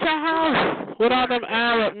inside your house with all them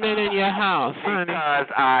Arab men in your house, honey? Because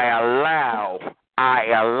I allow.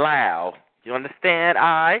 You understand?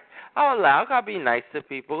 I allow. I gotta be nice to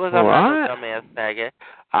people. Because I'm not a dumbass faggot.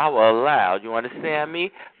 I will allow. You understand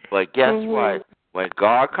me? But guess what? When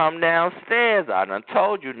God come downstairs, I done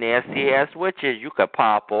told you, nasty-ass witches, you can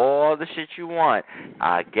pop all the shit you want.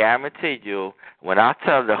 I guarantee you, when I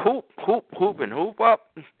tell the hoop, and hoop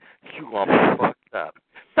up, you going to be fucked up.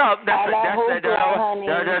 No,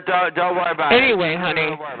 don't worry about it. Anyway,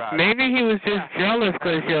 honey, maybe he was just jealous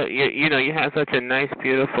because you have such a nice,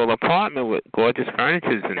 beautiful apartment with gorgeous furniture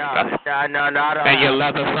and stuff. No, and your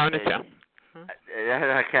leather furniture.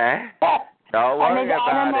 Okay. Don't worry about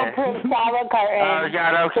it.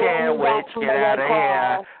 I don't care, witch. Get out of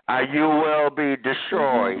here. You will be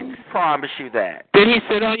destroyed. Promise you that. Did he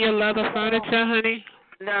sit on your leather furniture, honey?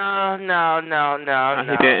 No.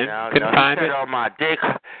 He didn't? Couldn't find it? On my dick.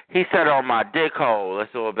 He sat on my dick hole.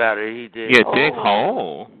 That's all about it. He did. Your dick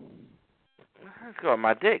hole? Let's go on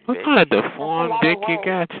my dick, What bitch. kind of deformed dick you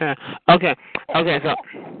got, child? Okay, so...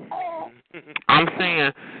 I'm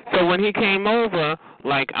saying, so when he came over,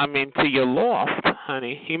 to your loft,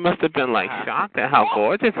 honey, he must have been, shocked at how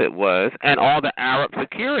gorgeous it was and all the Arab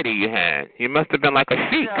security you had. You must have been like a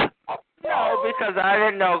sheik. No, because I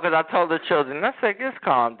didn't know, because I told the children, I said, just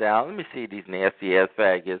calm down. Let me see these nasty-ass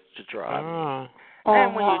faggots to try me.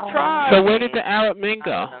 And when you try So where did the Arab men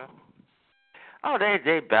go? Oh,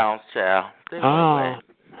 they bounced, child. They went away.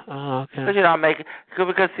 Oh, okay.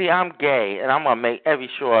 Because see, I'm gay, and I'm gonna make every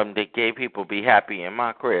sure that gay people be happy in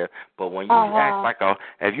my crib. But when you act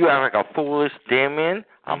if you act like a foolish demon,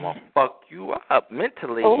 I'm gonna fuck you up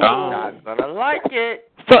mentally. You're not gonna like it.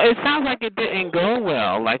 So it sounds like it didn't go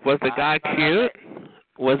well. Was the guy cute?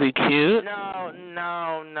 Was he cute? No.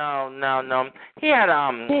 He had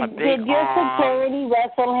a big Did your security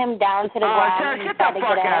wrestle him down to the ground? Get the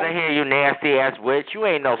fuck out of here, you nasty ass witch. You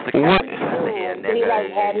ain't no security here, nigga. You got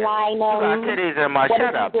titties in my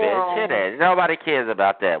shut up, bitch. Hit it. Nobody cares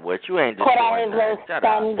about that, witch. You ain't destroying that. Shut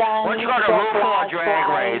up. Why don't you go to RuPaul Drag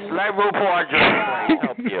Race? Let RuPaul Drag Race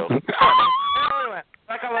help you. Anyway,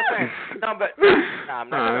 like I was saying, I'm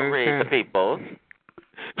not gonna read the people.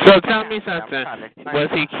 So tell me something. Was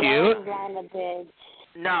he cute?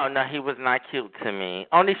 No, he was not cute to me.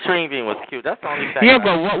 Only Streaming was cute. That's the only thing. Yeah,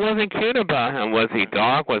 but what wasn't cute about him? Was he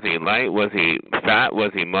dark? Was he light? Was he fat?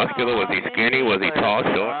 Was he muscular? Was he skinny? Was he tall,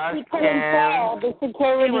 short? He couldn't tell. The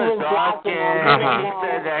security was blocking him. He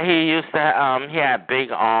said that he used to, he had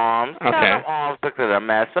big arms. Okay. Arms looked at a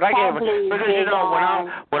mess. But I gave him, because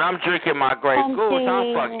when I'm drinking my Grey Goose,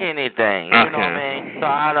 I'll fuck anything. You know what I mean?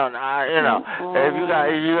 So if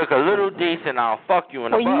you look a little decent, I'll fuck you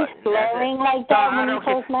in the butt. Were you slurring like that when you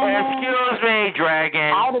first met him? Excuse me,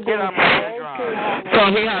 Dragon. Get on my head. So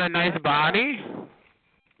he had a nice body?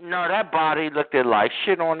 No, that body looked like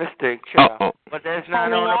shit on the stick, child. But that's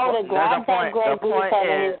not on the point.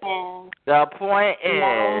 The point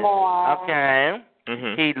is, okay,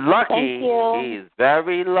 he's lucky. He's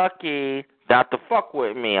very lucky not to fuck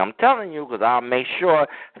with me. I'm telling you, because I'll make sure.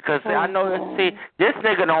 Because I know that. See, this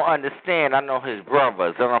nigga don't understand. I know his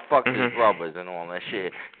brothers. I don't fuck his brothers and all that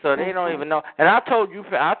shit. So they don't even know. And I told you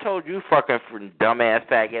fucking dumbass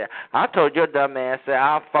faggot. I told your dumbass that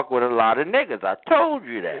I'll fuck with a lot of niggas. I told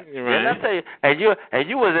you that. Right. And I tell you, and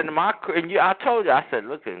you was in my. I told you. I said,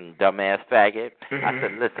 look, dumbass faggot. I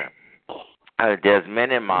said, listen. There's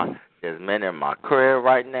men in my crib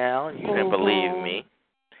right now. You didn't believe me.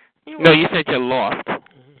 No, you said you're lost.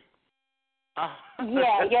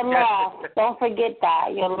 Yeah, you're lost. Don't forget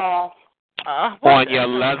that. You're lost. On your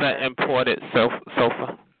leather imported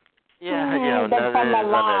sofa. Yeah, from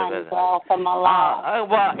Milan, from Milan.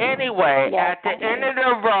 Well, anyway, at the end of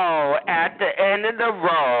the road,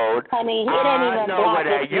 honey, I know where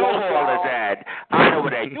that U-Haul is at. I know where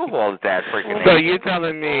that U-Haul is at, freaking. So you're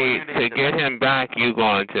telling me to get him back, you're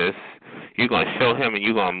gonna show him and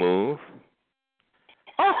you're gonna move?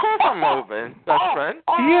 Of course I'm moving, best friend.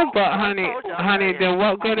 Yeah, but honey, then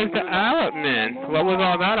what good is the Arab men? What was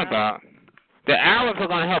all that about? The Arabs are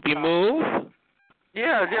gonna help you move?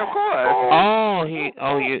 Yeah, of course.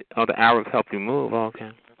 The Arabs help you move. Okay.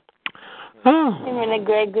 Oh. Him and the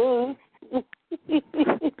Grey Goose.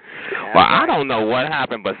 Well, I don't know what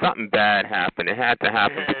happened, but something bad happened. It had to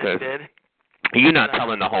happen because you're not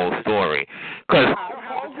telling the whole story. Because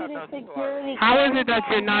how is it that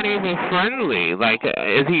you're not even friendly? Like,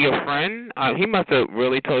 is he your friend? He must have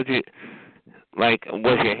really told you. Like,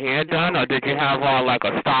 was your hair done, or did you have on like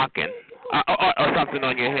a stocking? Or something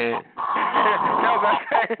on your head. No, best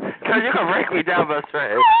friend. So you can break me down, best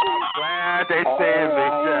friend. I'm glad they said me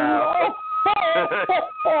down.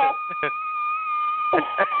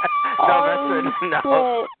 No, best friend,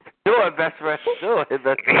 no. Do it, best friend. Do it,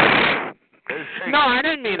 best friend. No, I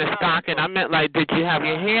didn't mean a stocking. I meant, like, did you have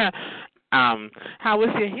your hair? How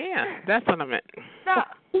was your hair? That's what I meant.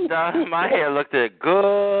 No, my hair looked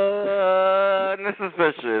good and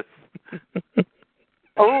suspicious.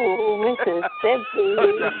 Oh, Mississippi.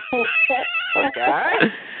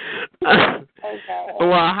 Okay.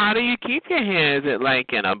 Well, how do you keep your hair? Is it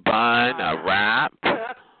like in a bun, a wrap?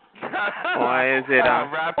 Or is it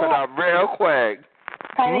wrap it up real quick?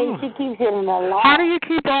 Honey, she keeps it in a lot. How do you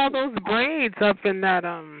keep all those braids up in that,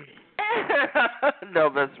 No,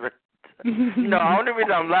 best friend. No, the only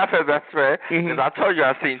reason I'm laughing, best friend, is I told you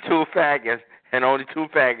I seen 2 faggots, and only 2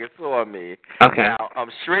 faggots saw me. Okay. Now,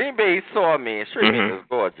 Stream B saw me, and Stream B is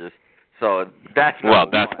gorgeous. So that's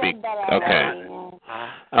big. Okay.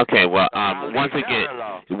 Okay. Well, once again,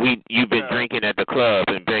 you've been drinking at the club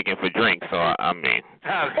and begging for drinks. So I mean,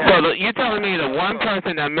 so you're telling me the one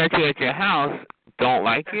person that met you at your house don't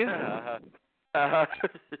like you?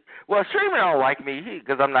 Well, Streamer don't like me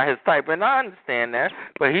because I'm not his type, and I understand that.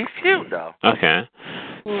 But he's cute though. Okay.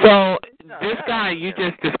 So this guy you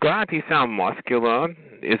just described, he sounds muscular.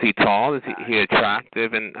 Is he tall? Is he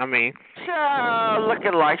attractive? And I mean,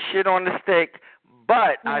 looking like shit on the stick.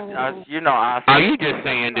 But Are you just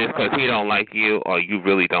saying this because he don't like you, or you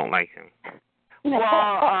really don't like him?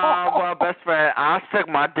 Well, best friend, I stuck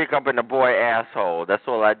my dick up in the boy asshole. That's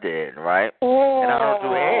all I did, right? And I don't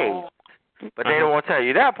do AIDS. But they don't want to tell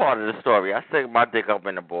you that part of the story. I stuck my dick up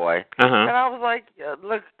in the boy, and I was like,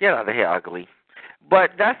 "Look, get out of here, ugly."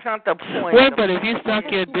 But that's not the point. Wait, but if you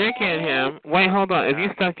stuck your dick in him, hold on. If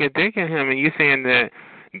you stuck your dick in him and you're saying that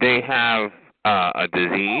they have a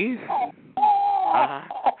disease?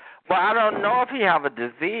 Well, I don't know if he have a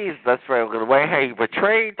disease. That's right. The way he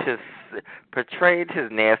portrayed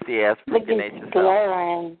his nasty ass freaking nature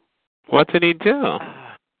self. What did he do?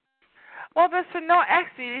 Well, listen, no,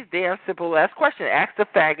 actually, these damn simple ass question. Ask the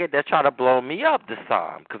faggot that tried to blow me up this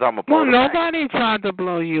time, because I'm a Well, nobody tried to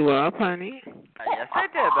blow you up, honey. Yes, they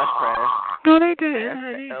did, best friend. No, they didn't,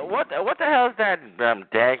 honey. What the hell is that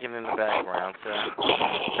dagging in the background, sir?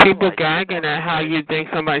 People gagging at how you think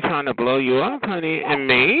somebody's trying to blow you up, honey, and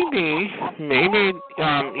maybe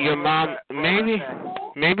your mom,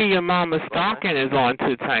 maybe your mama's stocking is on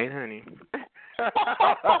too tight, honey.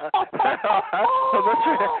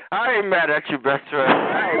 I ain't mad at you, best friend.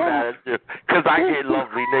 I ain't mad at you, because I get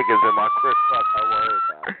lovely niggas in my crib. I'm not worried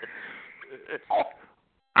about it.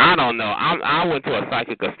 I don't know. I went to a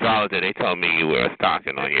psychic astrologer. They told me you wear a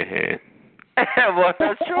stocking on your head. Well,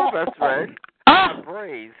 that's true, best friend.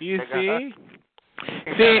 You see?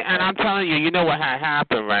 See, and I'm telling you, you know what had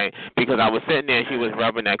happened, right? Because I was sitting there, she was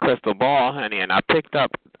rubbing that crystal ball, honey, and I picked up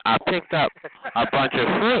a bunch of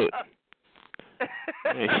fruit.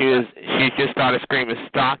 And she just started screaming,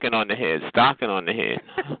 stocking on the head.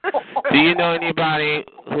 Do you know anybody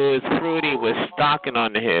who is fruity with stocking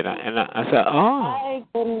on the head? And I said, oh. My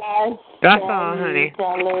goodness. That's all, honey.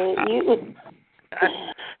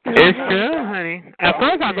 It's true, honey. At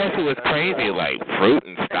first I thought she was crazy, like fruit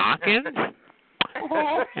and stockings.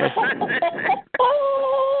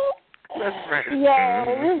 Best friend. Yeah.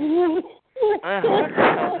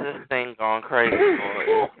 This thing going crazy for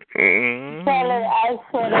you. Tell her I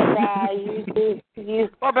swear to God, you.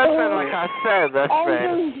 Well, best friend, like I said, best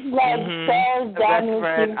friend. Best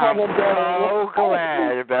friend, I'm so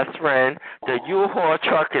glad, best friend, the U-Haul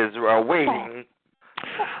truck is waiting.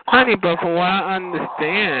 Honey, but from what I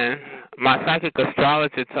understand, my psychic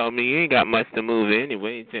astrologer told me you ain't got much to move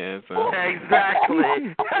anyway, Jazz. Exactly.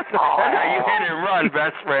 You hit and run,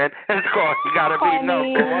 best friend. It's called, you gotta be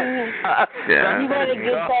number one. You better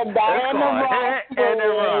get that Diana hit and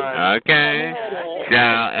run. Okay.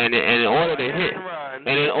 Now, and in order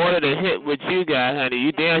to hit what you got, honey,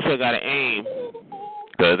 you damn sure gotta aim.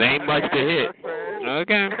 Cause there ain't much to hit.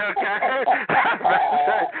 Okay.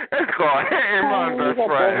 It's called hit and run, best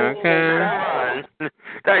friend.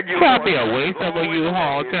 Okay. Probably a waste of a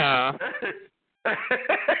U-Haul, child.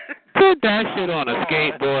 Put that shit on a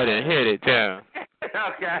skateboard and hit it, child.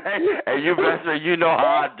 Okay. And you best friend, you know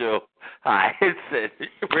how I do. I hit it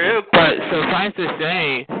real quick. But suffice to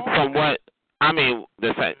say, from what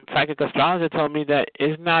the psychic astrologer told me that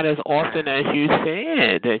it's not as often as you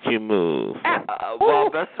said that you move. Well,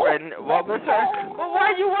 best friend, well, why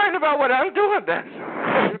are you worried about what I'm doing, best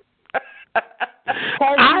friend?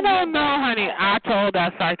 I don't know, honey. I told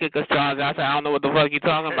that psychic astrologer, I said, I don't know what the fuck you're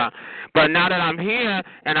talking about. But now that I'm here,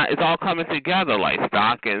 and it's all coming together, like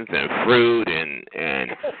stockings and fruit, and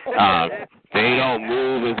they don't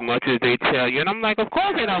move as much as they tell you. And I'm like, of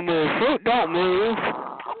course they don't move. Fruit don't move.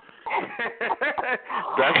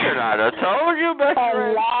 Best friend, I told you, best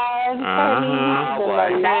friend. I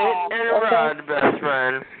was hit and run, best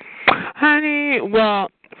friend. Honey, well,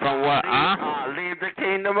 from what leave the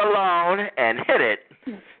kingdom alone and hit it.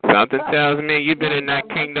 Something tells me you've been in that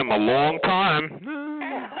kingdom a long time.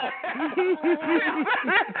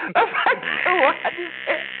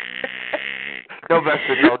 No, best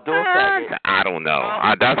friend, no, do it. I don't know.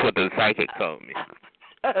 That's what the psychic told me.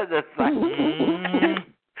 The psychic.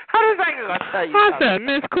 How does that going to tell you? I said,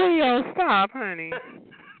 Miss Cleo, stop, honey.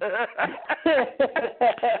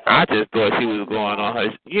 I just thought she was going on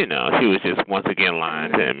her, she was just once again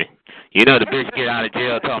lying to me. The bitch get out of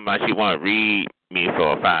jail talking about she want to read me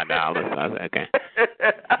for $5. I said, okay.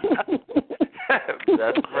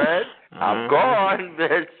 That's Fred. I'm gone,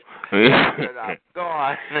 bitch. I'm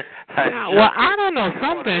gone. Well, I don't know.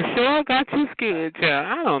 Something sure got you scared, child.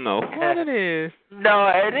 I don't know what it is. No,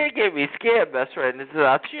 it didn't get me scared, best friend. It's,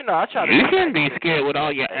 I try to. You shouldn't be scared with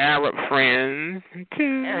all your Arab friends,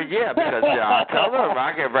 too. Yeah, because I tell them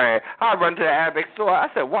I run to the Arabic store. I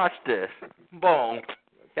said, watch this. Boom.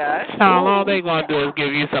 Okay. Child, all they gonna do is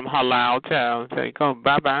give you some halal, child. Say, come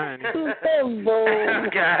bye-bye.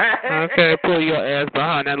 Okay, pull your ass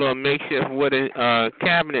behind that little makeshift wooden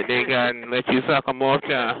cabinet they got and let you suck them off,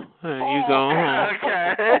 child. And you go home.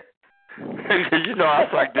 Okay. I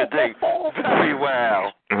suck the dick very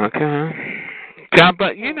well. Okay. Yeah,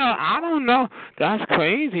 but I don't know. That's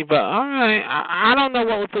crazy. But all right, I don't know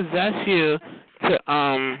what would possess you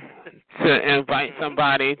to invite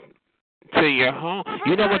somebody to your home.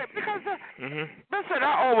 You know what? Listen,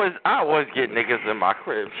 I always get niggas in my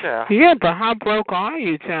crib, child. Yeah, but how broke are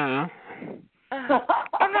you, child?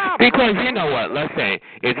 Because you know what? Let's say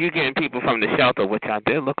if you're getting people from the shelter, which I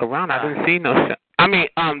did look around, I didn't see no shelter.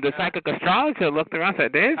 The psychic astrologer looked around and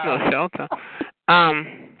said, "There's no shelter."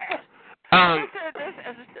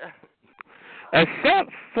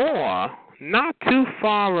 Except for not too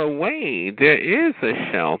far away, there is a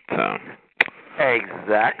shelter.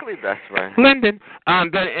 Exactly, best friend. Linden,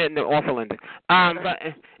 off of Linden. But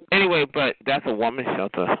anyway, but that's a woman's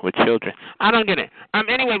shelter with children. I don't get it.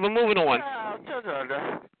 Anyway, we're moving on.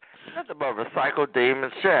 That's about recycled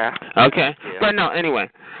demons, yeah. Okay, yeah.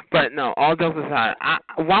 But no. All jokes aside,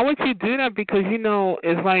 why would you do that? Because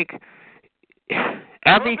it's like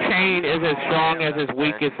every chain is as strong as its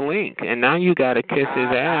weakest link, and now you gotta kiss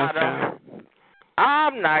his ass.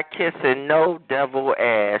 I'm not kissing no devil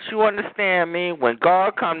ass. You understand me? When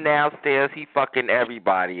God come downstairs, he fucking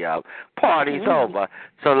everybody up. Party's over.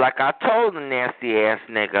 So like I told the nasty ass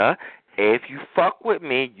nigga, if you fuck with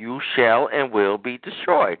me, you shall and will be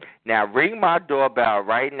destroyed. Now ring my doorbell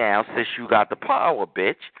right now since you got the power,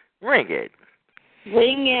 bitch. Ring it.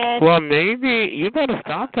 Ring it. Well, maybe you better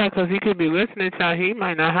stop that because he could be listening to he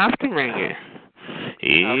might not have to ring it.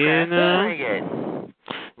 Ring it.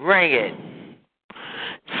 Ring it.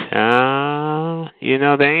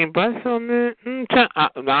 They ain't bust on it. I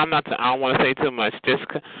don't want to say too much. Just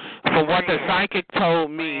from what the psychic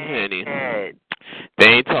told me, honey.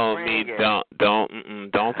 They told me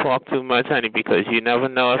don't talk too much, honey, because you never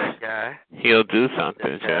know if he'll do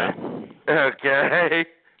something, child. Okay.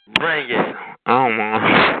 Bring it. Oh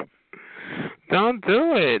my. Don't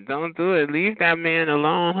do it. Don't do it. Leave that man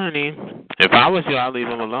alone, honey. If I was you, I'd leave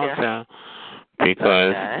him alone, child.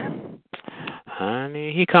 Because,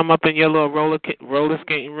 honey, he come up in your little roller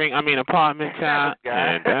skating ring. I mean, apartment, child,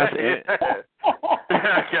 and that's it.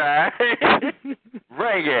 Okay.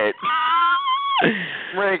 Bring it.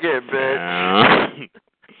 Bring it, bitch.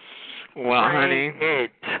 Well, Bring honey.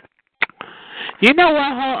 it. You know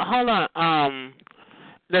what? Hold on.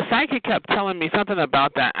 The psychic kept telling me something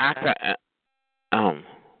about that actor.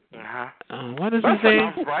 What is his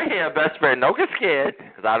name? I'm right here, best friend. Don't get scared.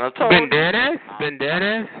 Cause I don't told Bendettes.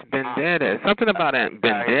 Something about it.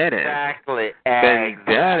 Bendettes. Exactly.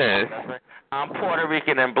 Bendettes. I'm Puerto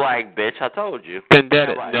Rican and black, bitch. I told you.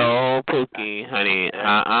 Bendettes. No, Pookie, honey.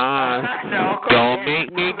 No, don't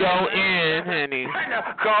make me go in, honey.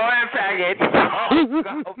 Go in, faggot.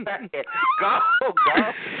 Go, faggot. Go.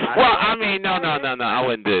 Well, I mean, no. I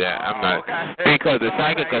wouldn't do that. I'm not. Because the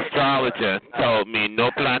psychic astrologer told me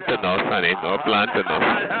no plantanos, honey. No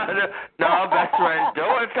plantanos. No, best friend. Do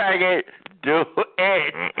it, faggot. Do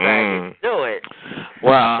it, faggot. Do it.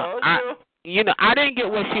 Well, I didn't get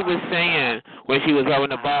what she was saying when she was over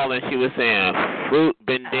the ball and she was saying fruit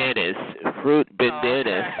bendettes.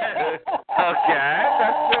 Okay,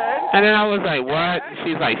 that's good. And then I was like, what?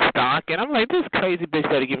 She's like, stock. And I'm like, this crazy bitch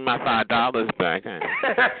better give me my $5 back, honey.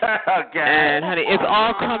 Okay. And, honey, it's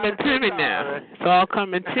all coming to me now. It's all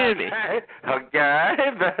coming to me. Okay,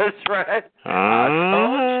 that's right. I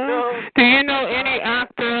told you. Do you know any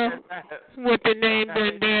actor with the name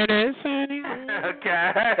Bendettes, honey?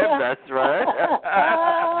 Okay, that's right.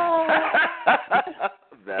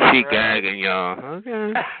 She gagging, y'all.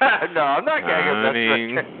 Okay. No, I'm not gagging.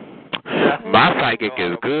 Honey. My psychic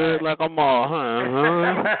is good like a mall,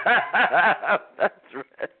 huh? That's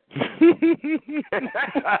right.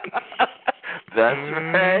 That's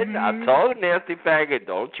right. I told Nancy Faggot,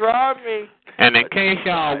 don't try me. And in case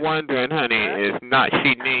y'all wondering, honey, it's not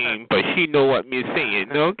she name, but she know what me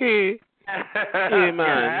saying, okay? Yeah,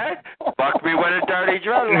 man. Fuck me with a dirty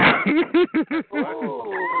dreadlock.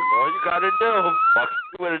 All you gotta do, fuck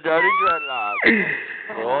me with a dirty dreadlock.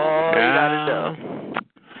 All you gotta do.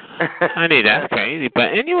 Honey, that's crazy.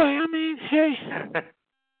 But anyway, I mean, hey.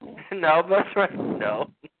 No, that's right.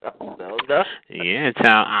 No. Yeah,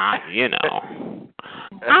 child, you know.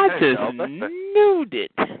 I just knew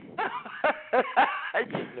it.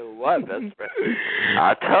 You knew what, best friend?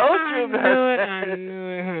 I told you, best friend. I knew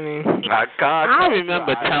it, honey. I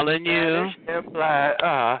remember telling you.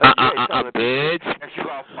 Bitch.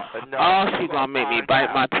 Oh, she gonna make me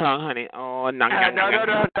bite my tongue, honey. Oh, no.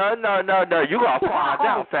 You gonna find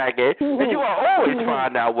out, faggot. And you will always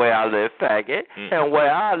find out where I live, faggot. And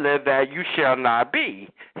where I live at, you shall not be.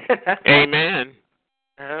 Amen.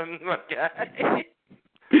 Okay.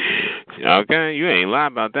 Okay, you ain't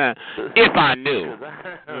lying about that. If I knew.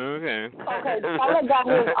 Okay. Okay, Tyler got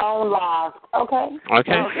his own lives. Okay.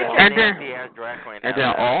 And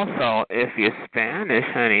then also, if you're Spanish,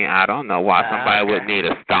 honey, I don't know why somebody would need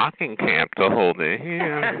a stocking cap to hold it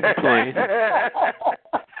here. Please.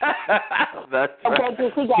 Okay,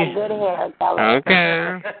 because he got good hair.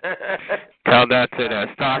 Okay. Tell that to that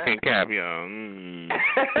stocking cap, yo.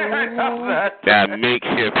 That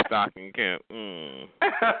makeshift stocking cap.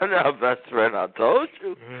 No, best friend, I told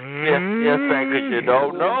you. Yes, because you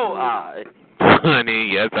don't know I.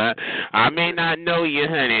 Honey, yes, I may not know you,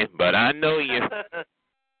 honey, but I know you.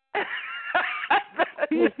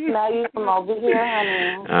 You smell you from over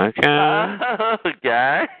here, honey.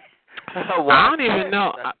 Okay. I don't even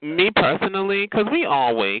know, me personally, because we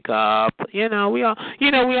all wake up. We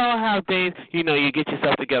all have days. You get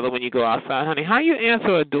yourself together when you go outside, honey. How you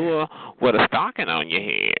answer a door with a stocking on your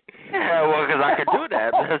head? Yeah, well, because I can do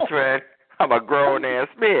that, best friend. I'm a grown-ass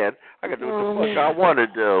man. I can do what the fuck I want to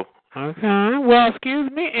do. Okay. Well, excuse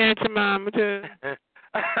me, Aunt Jemima, too.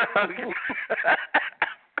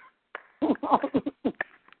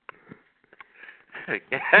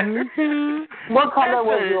 What color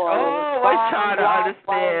was yours? Oh, I'm trying to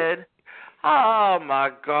understand. Oh, my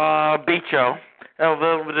God. Bicho.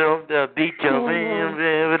 Bicho.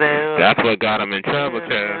 That's what got him in trouble,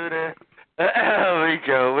 too. That's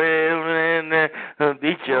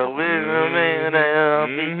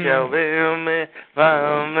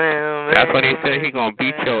what he said. He gonna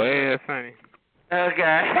beat your ass, honey.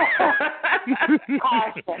 Okay.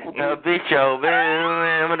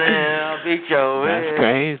 That's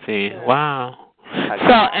crazy. Wow.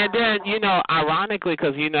 So, and then, ironically,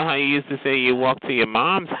 because you know how you used to say you walk to your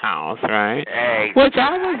mom's house, right? Exactly. Which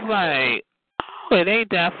I was like, oh, it ain't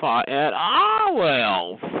that far at all,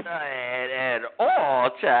 well. At all,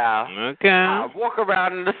 child. Okay. I walk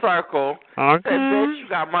around in the circle. Okay. Say, bitch, you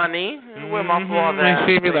got money? Where my father at? And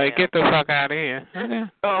she'd be like, get the fuck out of here.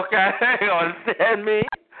 Okay. You understand me?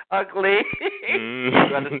 Ugly. You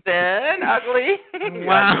understand? Ugly.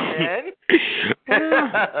 Wow.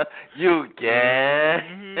 You gay.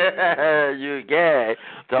 You gay.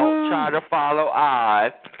 Don't try to follow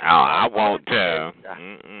I. Oh, I won't tell.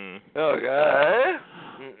 Okay.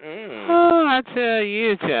 Oh, I tell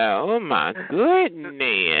you, child. Oh, my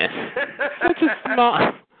goodness. Such a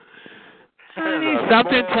small... Honey,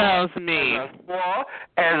 something tells me...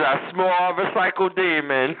 As a small recycled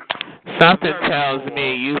demon. Something tells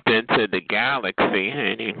me you've been to the galaxy,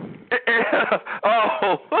 honey.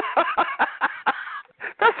 Oh.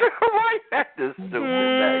 That's right. That's stupid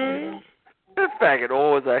faggot. This faggot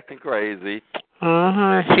always acting crazy.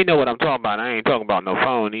 Uh-huh. She know what I'm talking about. I ain't talking about no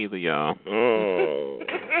phone either, y'all. Oh.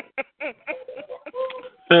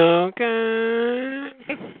 Okay.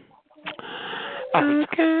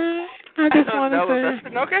 Okay. I just want to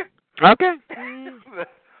say... Okay. Okay.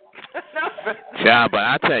 Child, but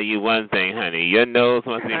I tell you one thing, honey. Your nose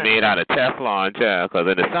must be made out of Teflon, child, because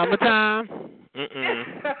in the summertime,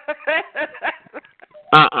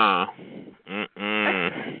 I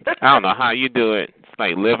don't know how you do it. It's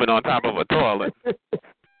like living on top of a toilet.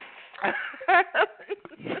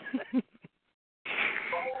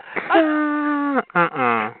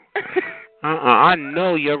 I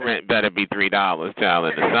know your rent better be $3, child,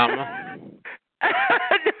 in the summer.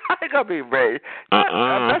 I gonna be ready.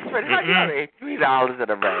 Best friend, how you gonna eat $3 in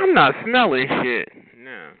a rent? I'm not smelling shit.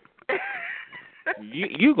 No.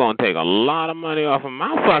 You gonna take a lot of money off of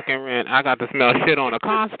my fucking rent. I got to smell shit on a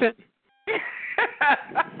constant.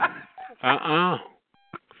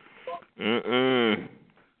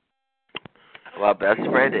 Well, best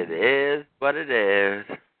friend, it is what it is.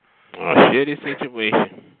 A shitty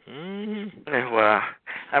situation. Well,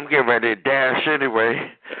 I'm getting ready to dash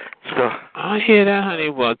anyway. So I hear that, honey.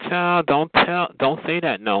 Well, child, don't say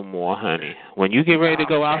that no more, honey. When you get ready to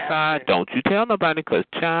go outside, don't you tell nobody, 'cause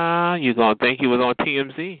child, you gonna think you was on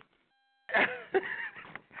TMZ.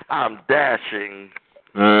 I'm dashing.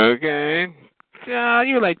 Okay. Child,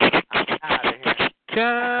 you like child.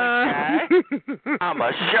 Okay.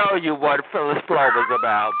 I'ma show you what Phyllis Flow was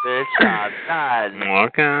about, bitch. I'm done.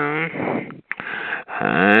 Okay.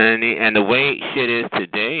 Honey, and the way shit is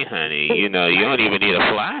today, honey, you don't even need a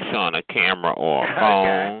flash on a camera or a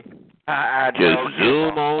phone. I just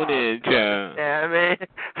zoom on in, child. Yeah, man.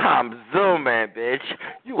 I'm zooming, bitch.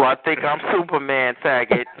 You want to think I'm Superman,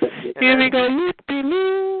 faggot. Here we go,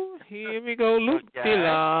 loop-de-loop. Here we go,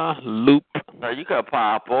 loop-de-la, loop. So you can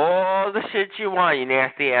pop all the shit you want, you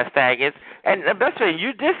nasty ass faggots. And the best thing,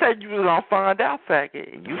 you just said you was gonna find out,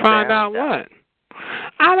 faggot. You find out what?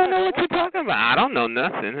 I don't know what you're talking about. I don't know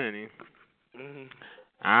nothing, honey.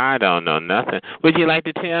 I don't know nothing. Would you like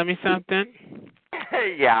to tell me something?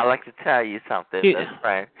 Yeah, I'd like to tell you something, best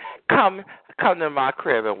friend. Come to my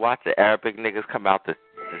crib and watch the Arabic niggas come out the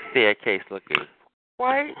staircase looking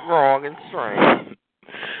quite wrong and strange.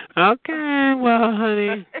 Okay, well,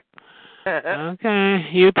 honey.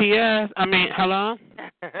 Okay, UPS. I mean, hello?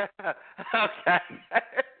 Okay.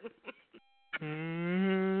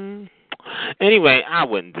 Anyway, I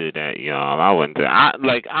wouldn't do that, y'all. I wouldn't do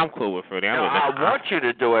it. I'm cool with Fruity. I want you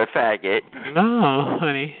to do it, faggot. No,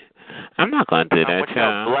 honey. I'm not going to do that,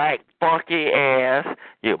 child. Your black, funky ass,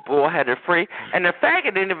 your bullheaded freak. And the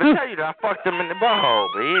faggot didn't even tell you that I fucked him in the butthole,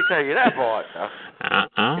 but he didn't tell you that part, though.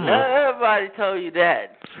 Everybody told you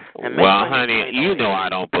that. Well, honey, you know I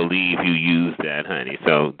don't believe you used that, honey,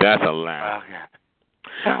 so that's a lie.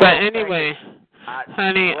 Okay. But anyway...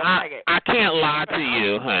 Honey, I can't lie to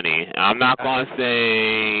you, honey. I'm not going to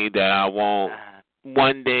say that I won't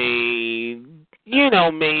one day,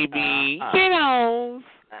 maybe,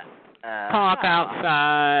 park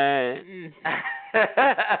outside,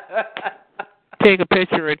 take a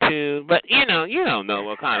picture or two. But, you don't know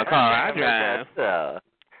what kind of car I drive.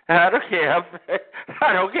 I don't care.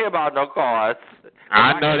 I don't care about no cars.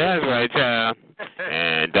 I know that's right, child.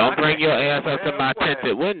 And don't bring your ass up to my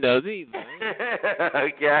tinted windows either.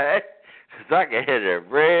 Okay? Because I can hit it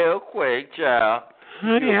real quick, child.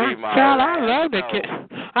 Honey, child,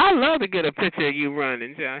 I love to get a picture of you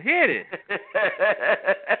running, child. Hit it.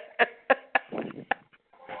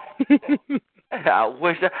 I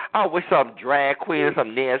wish some drag queen or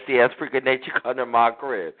some nasty ass freaking nature come to my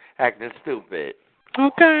crib acting stupid.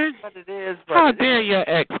 Okay. But it is. How dare your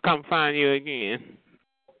ex come find you again?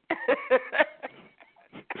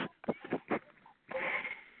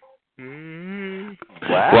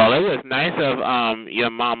 What? Well, it was nice of your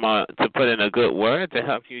mama to put in a good word to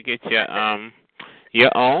help you get your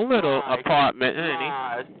own little apartment, honey.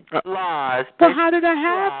 Lies. Well, how did that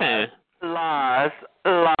happen? Lies,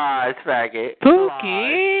 faggot.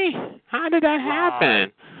 Pookie, how did that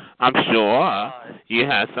happen? I'm sure you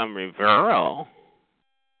had some referral.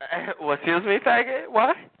 Well, excuse me, faggot?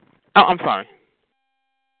 What? Oh, I'm sorry.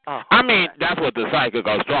 Oh, I mean, that's what the psychic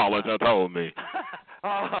astrologer told me.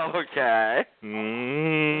 Oh, okay.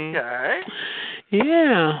 Okay.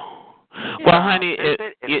 Yeah. Well, honey,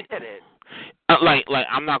 like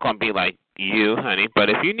I'm not gonna be like you, honey. But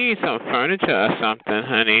if you need some furniture or something,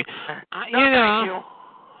 honey, Thank you.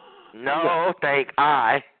 No, thank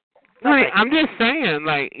I. Honey, I'm just saying,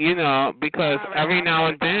 like, because every now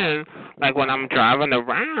and then, like when I'm driving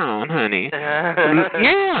around, honey.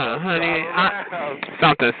 Yeah, honey.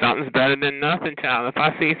 Something's better than nothing, child. If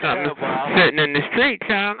I see something sitting in the street,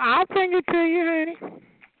 child, I'll bring it to you, honey.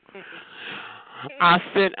 I'll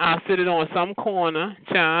sit it on some corner,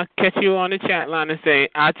 child, catch you on the chat line and say,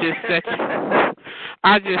 I just set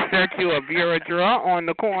you a bureau drawer on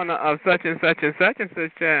the corner of such and such and such and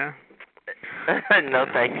such, child. No,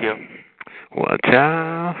 thank you. Well,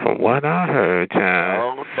 child, from what I heard,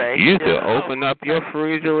 child, you could open up your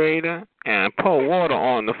refrigerator and pour water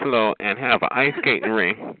on the floor and have an ice skating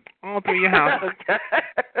rink all through your house.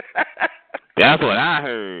 That's what I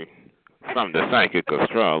heard from the psychic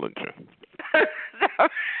astrologer.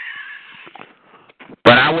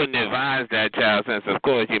 But I wouldn't advise that, child, since, of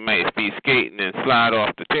course, you might be skating and slide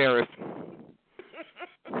off the terrace.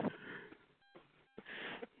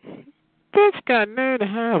 Bitch got nerve to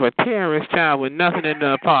have a terrace, child, with nothing in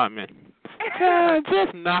the apartment. Child,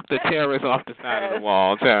 just knock the terrace off the side of the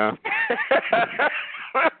wall, child.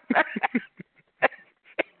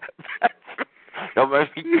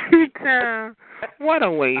 Child, what a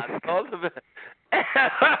waste. Put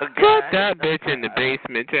that bitch in the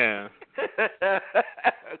basement, child.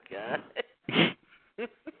 Okay.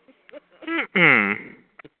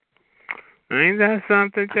 Ain't that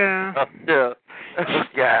something, child? Yeah.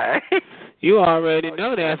 Okay. You already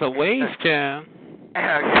know that's a waste, child.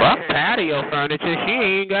 Fuck patio furniture. She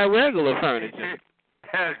ain't got regular furniture.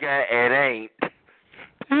 Okay, it ain't.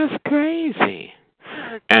 That's crazy.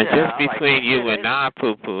 And just between you and I,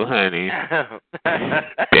 poo-poo, honey, there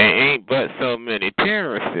ain't but so many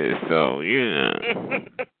terraces, so,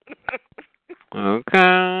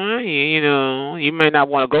 Okay, you may not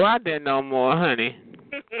want to go out there no more, honey.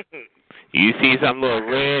 You see a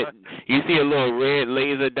little red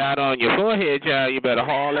laser dot on your forehead, child, you better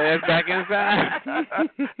haul ass back inside.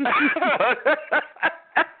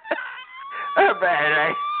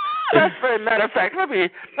 Matter of fact, let me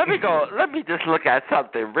just look at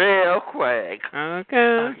something real quick.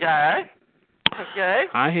 Okay.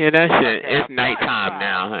 I hear that shit. It's nighttime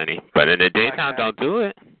now, honey. But in the daytime, don't do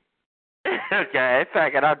it. Okay,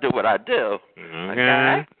 faggot, I'll do what I do.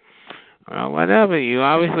 Okay. Well, whatever. You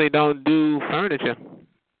obviously don't do furniture.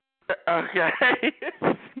 Okay.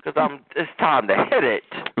 Because it's time to hit it.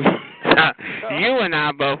 You and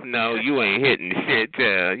I both know you ain't hitting shit,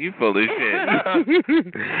 child. You full of shit.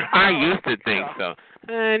 I used to think so.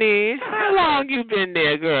 Honey, how long you been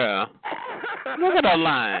there, girl? Look at the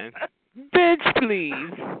line. Bitch,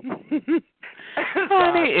 please.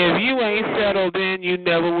 Honey, if you ain't settled in, you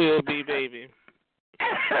never will be, baby.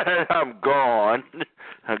 I'm gone.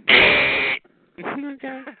 Okay.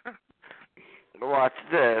 Watch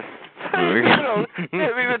this. Even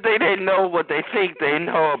they know what they think they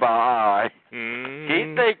know about I.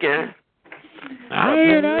 Keep thinking. I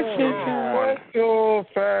hear that shit. What your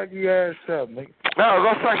faggy ass up, nigga? No,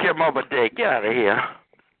 go suck your mama dick. Get out of here.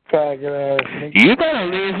 Faggot ass nigga. You better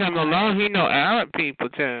leave him alone. He know Arab people,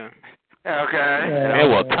 child. Okay. They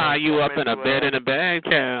will tie you up in a bed in a bag,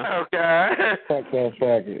 child. Okay. Fuck that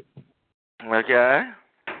faggot. Okay.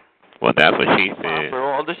 Well, that's what she said. For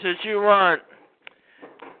all the shit you want.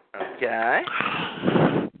 Okay.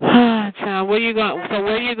 Child, where you going? So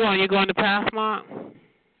where you going? You going to Pathmark?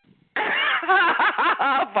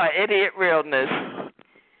 For idiot realness.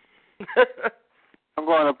 I'm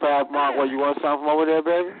going to Pathmark. What, you want something over there,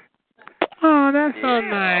 baby? Oh, that's so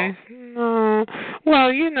nice. No.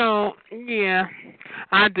 Well, yeah,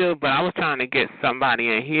 I do, but I was trying to get somebody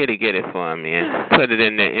in here to get it for me and put it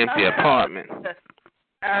in their empty apartment.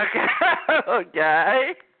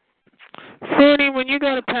 Okay. Fruity, when you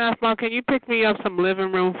go to Pathmark, can you pick me up some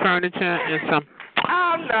living room furniture and some...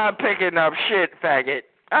 I'm not picking up shit, faggot.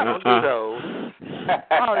 I don't do those.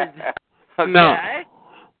 Okay. No.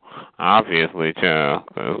 Obviously, child.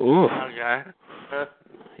 Ooh. Okay.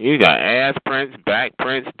 You got ass prints, back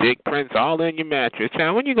prints, dick prints, all in your mattress.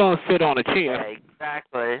 Child, when you gonna sit on a chair?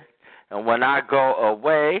 Exactly. And when I go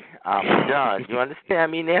away, I'm done. You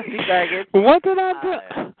understand me, Nancy faggot? What did I do?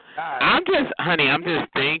 I'm just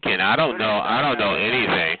thinking. I don't know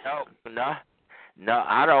anything. No,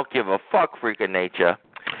 I don't give a fuck, freak of nature.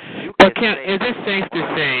 But is it safe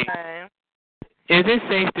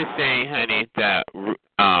to say, honey, that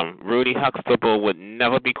Rudy Huxtable would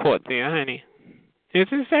never be caught there, honey? Is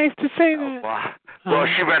it safe to say that? Well,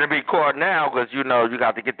 she better be caught now, because you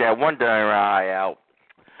got to get that one darn eye out.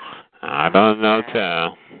 I don't know,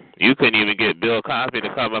 child. You couldn't even get Bill Cosby to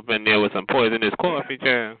come up in there with some poisonous coffee,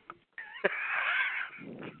 child.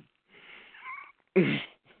 You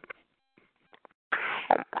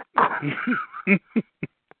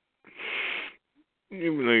be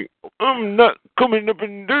like, I'm not coming up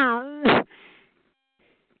in there.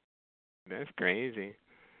 That's crazy.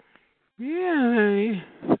 Yeah.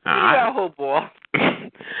 Oh, boy.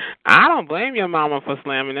 I don't blame your mama for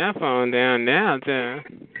slamming that phone down now, child.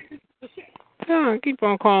 Keep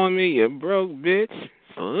on calling me you broke bitch.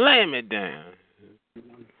 Slam it down.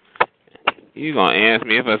 You gonna ask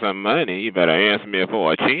me for some money, you better ask me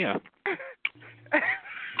for a chair.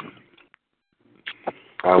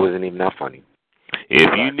 I wasn't even that funny.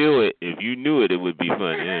 If you knew it, it would be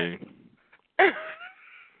funny.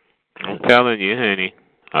 I'm telling you, honey,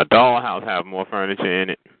 a dollhouse have more furniture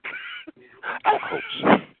in it.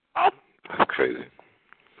 That's crazy.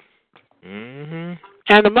 And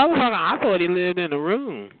the motherfucker, I thought he lived in a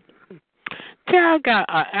room. Child got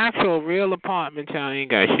an actual real apartment. Child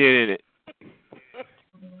ain't got shit in it.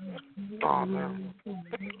 Oh man.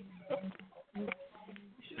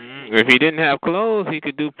 If he didn't have clothes, he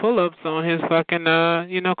could do pull-ups on his fucking,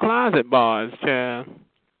 closet bars, child.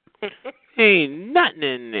 Ain't nothing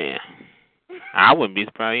in there. I wouldn't be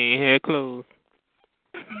surprised he ain't had clothes.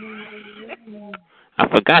 I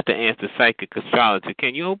forgot to answer psychic astrology.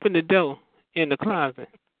 Can you open the door in the closet?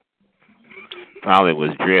 Probably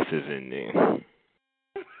was dresses in there.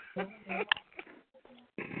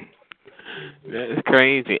 That's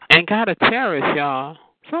crazy. And got a terrace, y'all.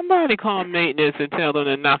 Somebody call maintenance and tell them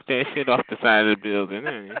to knock that shit off the side of the building,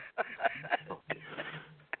 ain't it?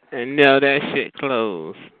 And know that shit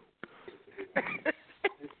closed.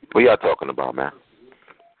 What y'all talking about, man?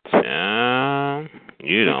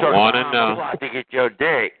 You don't want to know. Plot to get your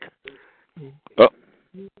dick. Oh.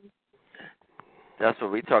 That's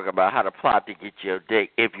what we talk about, how to plot to get your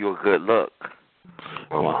dick if you're a good look.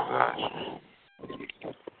 Oh, my gosh.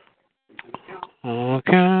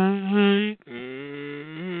 Okay.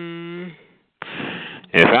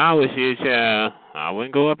 If I was you, child, I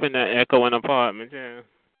wouldn't go up in that echoing apartment, child.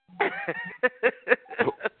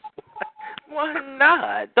 Why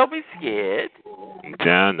not? Don't be scared.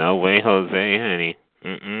 Child, no way, Jose, honey.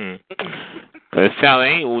 Because, child,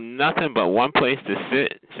 ain't nothing but one place to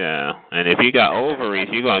sit, child. And if you got ovaries,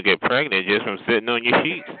 you're going to get pregnant just from sitting on your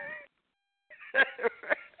sheets.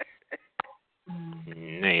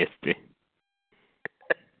 Nasty.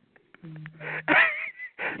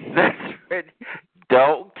 That's right.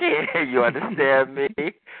 Don't care, you understand me?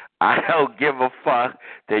 I don't give a fuck.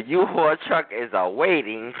 The U-Haul truck is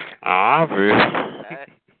awaiting. Obviously.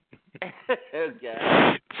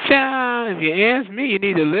 Okay. Child, if you ask me, you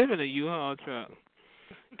need to live in a U-Haul truck.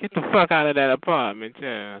 Get the fuck out of that apartment,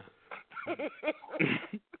 child.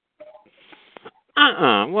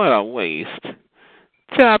 What a waste.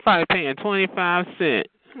 Child probably paying 25 cents.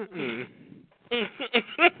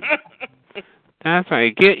 That's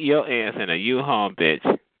right. Get your ass in a U-Haul, bitch.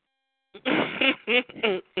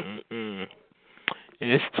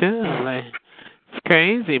 It's true. Like, it's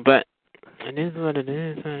crazy, but it is what it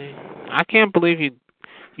is. I can't believe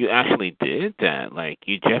you actually did that. Like,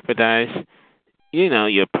 you jeopardized,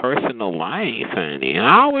 your personal life, honey. And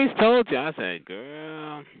I always told you, I said,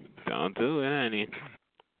 girl, don't do it, honey.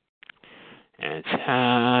 And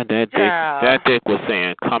child, that dick was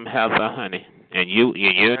saying, come Heather, honey. And your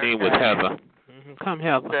name was Heather. Come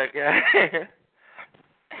Heather. Okay.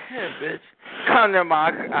 Bitch, come to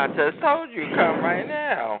my. I just told you, come right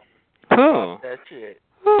now. Who? That shit.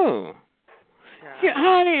 Who? Yeah,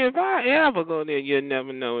 honey, if I ever go there, you'll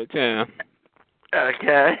never know it, child.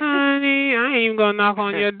 Okay. Honey, I ain't even gonna knock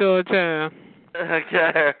on your door, child.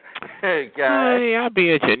 Okay. Okay. Honey, I'll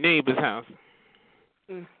be at your neighbor's house.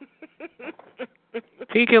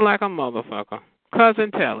 Peeking like a motherfucker.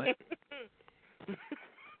 Cousin, tell it.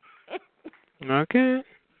 Okay.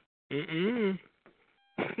 You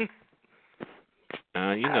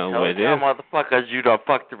know what it is. Motherfuckers, you done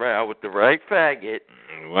fucked around with the right faggot.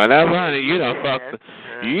 Whatever, honey. You done fucked.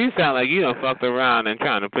 You sound like you done fucked around and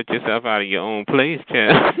trying to put yourself out of your own place,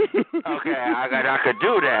 child. Okay, I could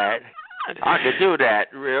do that. I could do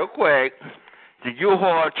that real quick. The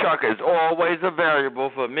U-Haul truck is always available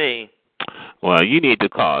for me. Well, you need to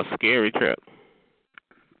call Scary Trip.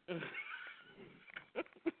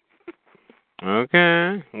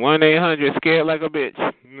 Okay. 1-800 scared like a bitch.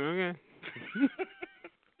 Okay.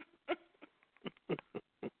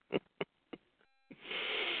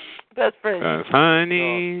 That's pretty. 'Cause,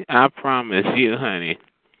 honey, I promise you, honey,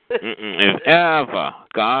 if ever,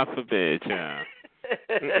 God forbid, child,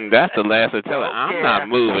 that's the last of tell it. I'm not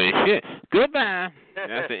moving shit. Goodbye.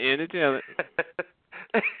 That's the end of tell it.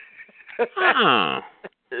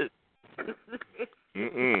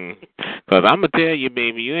 Because I'm going to tell you,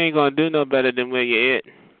 baby, you ain't going to do no better than where you're at.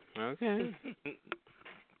 Okay.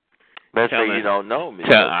 Best thing you don't know me.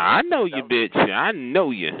 I know you, bitch. I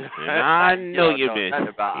know you. And I know you, bitch.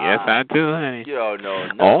 Yes, I do, honey. You don't know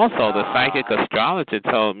nothing. Also, the psychic astrologer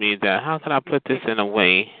told me that, how can I put this in a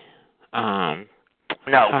way?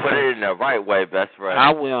 No, put it in the right way, best friend.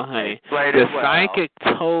 I will, honey. The psychic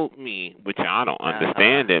told me, which I don't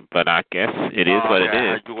understand it, but I guess it is what it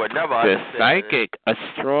is. The psychic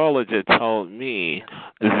astrologer told me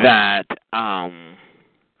that, how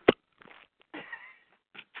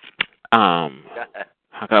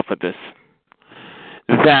can I put this?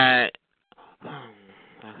 That, how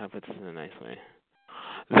can I put this in a nice way?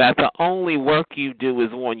 That the only work you do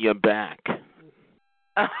is on your back.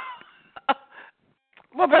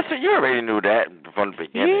 Well, Bester, you already knew that from the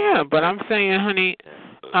beginning. Yeah, but I'm saying, honey,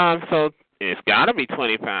 so it's got to be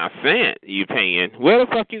 25 cents you paying. Where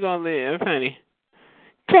the fuck you going to live, honey?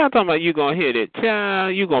 Child talking about you going to hit it.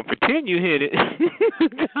 Child, you going to pretend you hit it.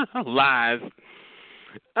 Lies.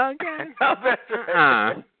 Okay.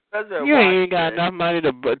 You ain't got enough money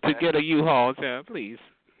to get a U-Haul, child, please.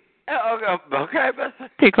 Okay, Bester.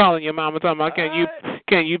 He calling your mama talking about,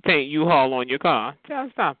 can you paint U-Haul on your car?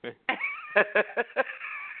 Child, stop it.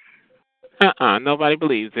 Nobody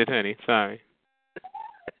believes it, honey. Sorry.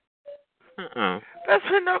 That's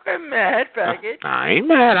when don't get mad, faggot. I ain't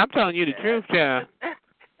mad. I'm telling you the truth, child.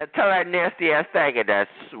 And tell that nasty ass faggot that's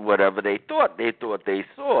whatever they thought they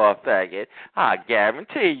saw, faggot. I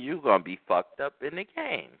guarantee you're gonna be fucked up in the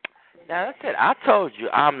game. Now that's it. I told you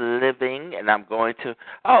I'm living and I'm going to.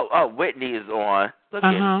 Oh, Whitney is on.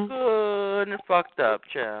 Looking good and fucked up,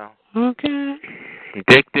 child. Okay.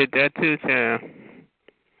 Dick did that too, child.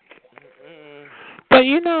 But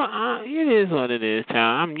you know, it is what it is,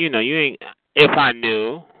 child. You ain't. If I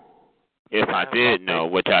did know,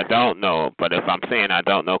 which I don't know, but if I'm saying I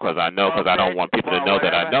don't know because I know, because I don't want people to know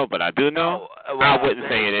that I know, but I do know, I wouldn't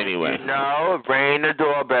say it anyway. No, ring the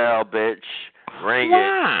doorbell, bitch. Ring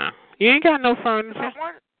it. You ain't got no furniture.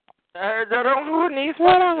 Who needs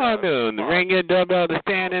what I'm gonna do? Ring your doorbell to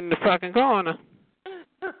stand in the fucking corner.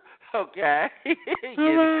 Okay.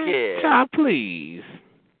 Child, please.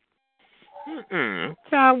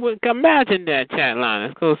 Child, imagine that, chat line.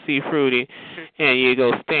 Let's go see Fruity, and you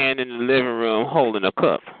go stand in the living room holding a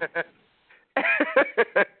cup.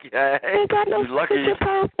 Okay. You're lucky you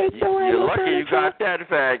got that,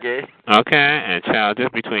 faggot. Okay, and child,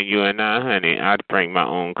 just between you and I, honey, I'd bring my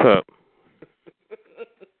own cup.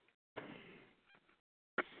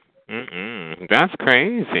 That's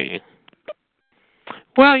crazy.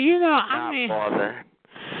 Well, I mean,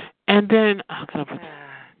 and then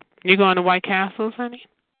you going to White Castles, honey?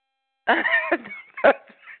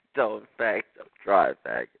 Don't try,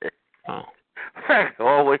 faggot. Oh. Faggot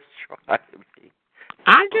always try me.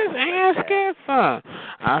 I'm just asking for.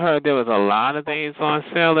 I heard there was a lot of things on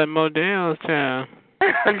sale at Modell's, child.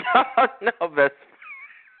 No,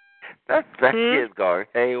 that kid's going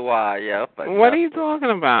haywire. What are you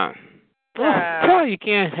talking about? Tell you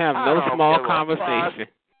can't have no small conversation.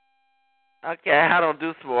 Okay, I don't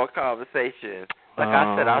do small conversations. Like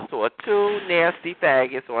I said, I saw two nasty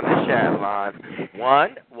faggots on the chat line.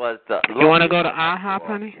 One was the... You want to go to IHOP,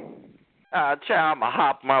 honey? Child, I'm going to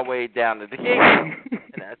hop my way down to the kingdom. And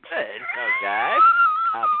that's it. Okay?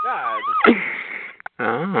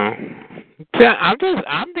 I'm done.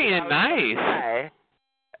 I'm being nice.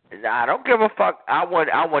 I don't give a fuck. I want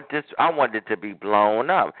it to be blown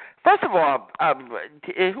up. First of all,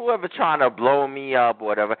 whoever trying to blow me up or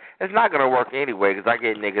whatever, it's not gonna work anyway because I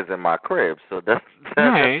get niggas in my crib. So that's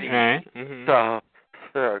right. So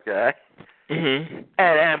okay.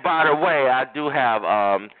 And by the way, I do have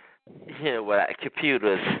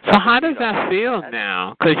computers. So how does that feel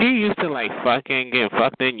now? Because you used to like fucking get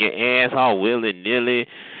fucked in your ass all willy nilly.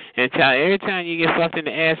 And child, every time you get fucked in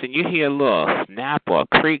the ass and you hear a little snap or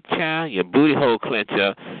creak, child, your booty hole clench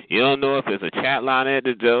up. You don't know if there's a chat line at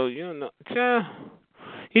the door. You don't know, child.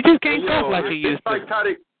 You just can't talk like you used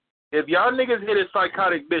to. If y'all niggas hit a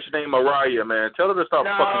psychotic bitch named Mariah, man, tell her to stop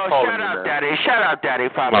fucking calling me, man. Daddy. Shut up, Daddy.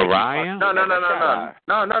 Mariah? No,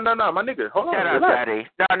 my nigga. Hold on. Shut up, Daddy.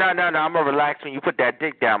 No. I'm gonna relax when you put that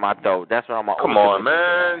dick down my throat. That's what I'm gonna. Come on,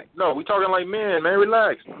 man. No, we talking like men, man.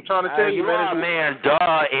 Relax. I'm trying to tell you, man. Man,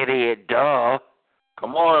 duh, idiot, duh.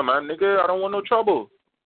 Come on, man, nigga. I don't want no trouble.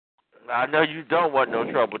 I know you don't want no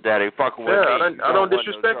trouble, Daddy. Fucking with me. I don't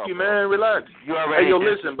disrespect you, man. Relax. You already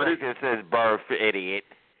listen, but it says birth, idiot.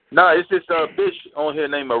 Nah, it's this bitch on here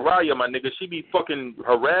named Mariah, my nigga. She be fucking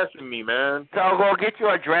harassing me, man. So go get you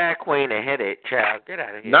a drag queen and hit it, child. Get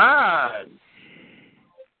out of here. Nah.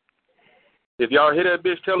 If y'all hit that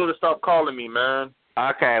bitch, tell her to stop calling me, man.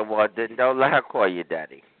 Okay, well, then don't let her call you,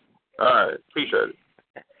 Daddy. All right. Appreciate it.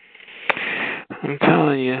 I'm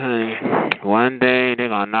telling you, honey, one day they're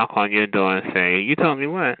going to knock on your door and say, you told me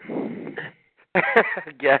what?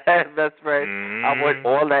 Yeah, best friend. I want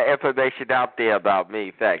all that information out there about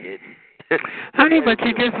me, faggot. Honey, but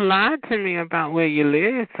you just lied to me about where you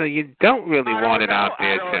live, so you don't really want it out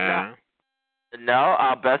there, child. No,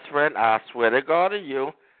 our best friend, I swear to God to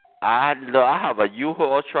you, I have a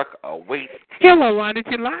U-Haul truck awaiting. Yeah, well, why did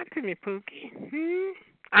you lie to me, Pookie?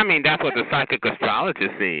 I mean, that's what the psychic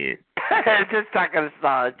astrologist said. The psychic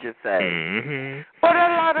astrologist said. Mm-hmm. But a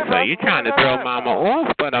lot of so you're trying to throw Mama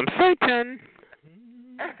off, but I'm certain.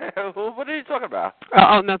 What are you talking about?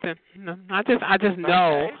 Oh, nothing. No, I just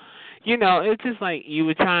know. Okay. You know, it's just like you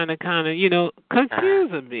were trying to kind of,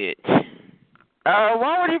 confuse a bitch.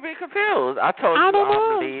 Why would you be confused? I told you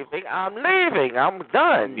I'm leaving. I'm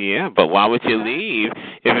done. Yeah, but why would you leave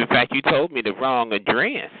if, in fact, you told me the wrong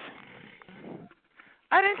address?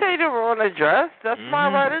 I didn't tell you the wrong address. That's my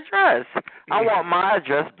right address. I want my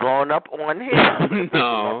address blown up on here.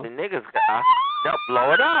 No. The niggas got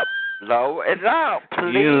blow it up. Blow it up,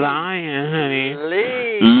 please. You lying, honey.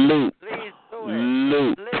 Please. Loop. Please do it.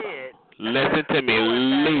 Loop. Listen to me.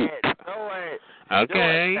 Loop. Do it.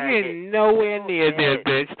 Okay, you're nowhere near there,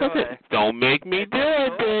 bitch. Don't make me do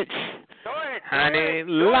it, bitch. Do it. Honey,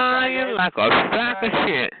 lying like a sack of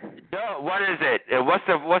shit. What is it? What's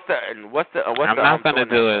the? I'm not gonna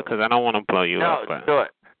do it because I don't want to blow you up. No, do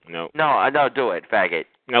it. Nope. No, do it, faggot.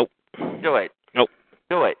 Nope. Do it. Nope.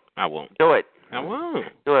 Do it. I won't. Do it. I won't.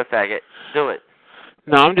 Do it, faggot. Do it.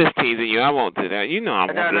 No, I'm just teasing you. I won't do that. You know I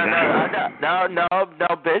won't do that.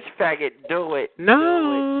 No, bitch, faggot. Do it.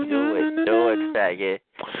 No. Do it, faggot.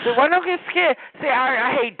 So why don't get scared? See,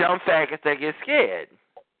 I hate dumb faggots that get scared.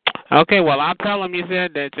 Okay, well, I'll tell them you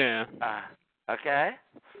said that, yeah. Okay?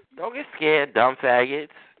 Don't get scared, dumb faggots.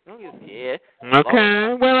 Don't get scared.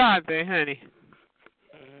 Okay, where are they, honey?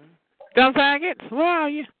 Dumb faggots? Where are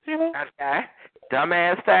you? Okay.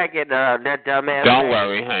 Dumbass faggot, that dumbass. Don't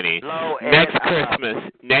worry, honey.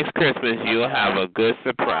 Next Christmas, you'll have a good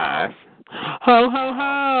surprise. Ho, ho,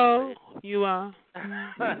 ho. You are.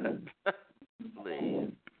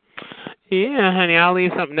 Please. Yeah, honey, I'll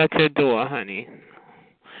leave something at your door, honey.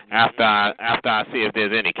 After I see if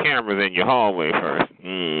there's any cameras in your hallway first.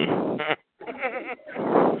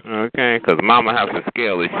 Okay, because Mama has to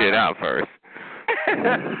scale this shit out first.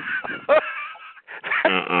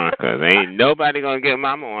 Because ain't nobody going to get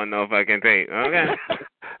Mama on no fucking tape. Okay?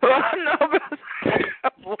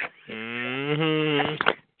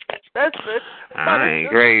 That's it. I ain't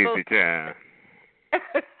crazy, child.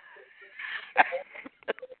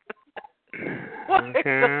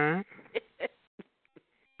 Okay.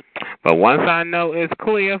 But once I know it's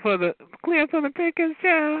clear for the pickers,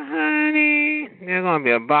 child, honey, there's gonna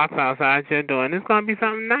be a box outside your door, and it's gonna be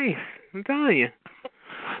something nice. I'm telling you,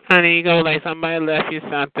 honey. You go like somebody left you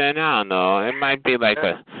something. I don't know. It might be like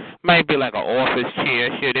an office chair.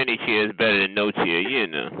 Shit, any chair is better than no chair, you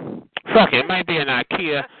know. Fuck it. It might be an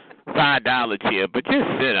IKEA $5 chair, but just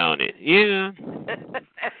sit on it, you know.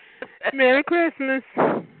 Merry Christmas.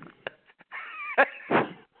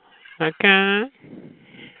 Okay.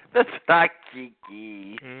 That's not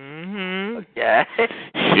Kiki. Okay.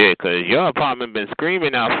 Shit, 'cause your apartment been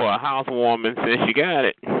screaming out for a housewarming since you got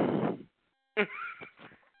it.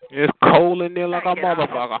 It's cold in there like a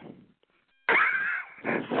motherfucker.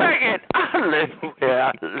 Second, I live where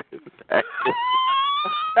I live.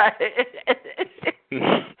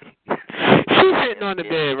 She's sitting on the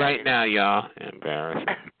bed right now, y'all. Embarrassed.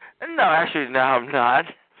 No, actually, no, I'm not.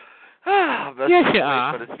 Yes, you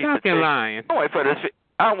are. Stop your lying.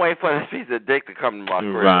 I'm waiting for this piece of dick to come to my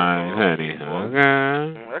crib. Right, honey.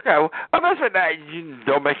 Okay. Okay. Well, that's for that. You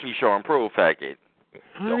don't make me show and prove, faggot.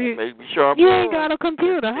 Don't make me sure I'm You ain't got a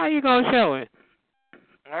computer. How you gonna show it?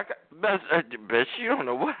 Bitch, you don't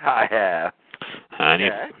know what I have. Honey,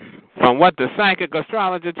 from what the psychic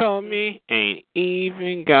astrologer told me, ain't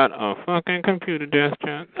even got a fucking computer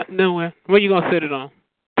desktop. Nowhere. Where you gonna sit it on?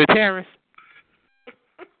 The terrace?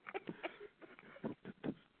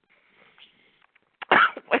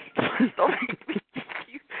 Wait, don't make me.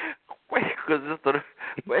 Wait, because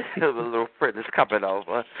a little friend is coming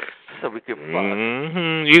over, so we can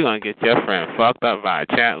fuck. You gonna get your friend fucked up by a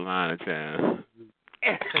chat line, child.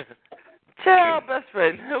 Child, best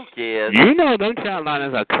friend, who cares? You know them chat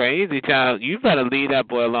liners are crazy, child. You better leave that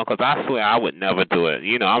boy alone, because I swear I would never do it.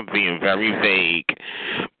 You know, I'm being very vague.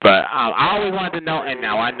 But I always wanted to know, and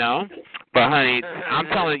now I know. But, honey, I'm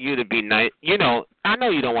telling you to be nice. You know, I know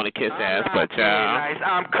you don't want to kiss ass, but, child. Nice.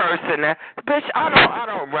 I'm cursing that. Bitch, I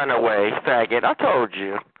don't run away, faggot. I told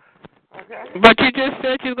you. Okay. But you just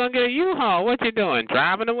said you was going to get a U-Haul. What you doing,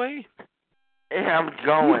 driving away? Yeah, I'm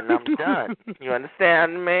going. I'm done. You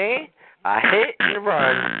understand me? I hit and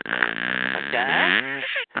run. Okay?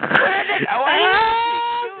 The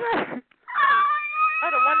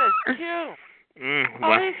one that's cute.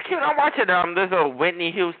 He's cute. I'm watching this old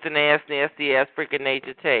Whitney Houston ass, nasty ass, freaking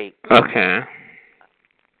nature tape. Okay.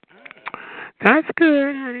 That's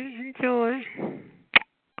good, honey. Enjoy.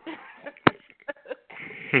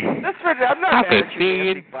 That's right. I'm not mad at you,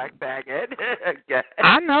 nasty black faggot. Okay.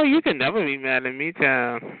 I know you can never be mad at me,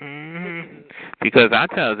 child. Because I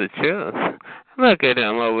tell the truth. Look at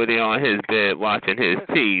him over there on his bed watching his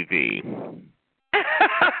TV.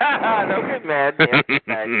 Don't get mad, nasty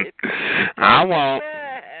faggot. I won't.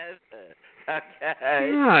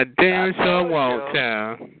 Okay. I damn sure won't,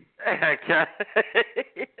 child. Okay.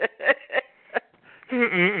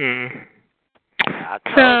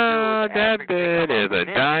 That bed is a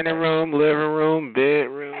dining room, living room,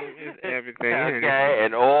 bedroom, it's everything. Okay,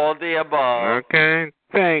 and all the above. Okay.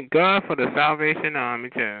 Thank God for the Salvation Army,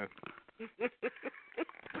 child.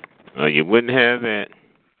 Oh, you wouldn't have that.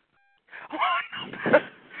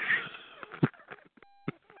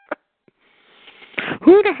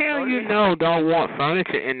 Who the hell you know don't want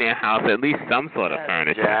furniture in their house, at least some sort of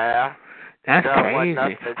furniture? Yeah. That's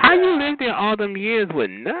crazy. How you lived there all them years with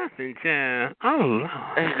nothing, child? Oh,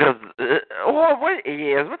 Lord. What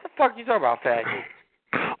years? What the fuck you talking about, faggot?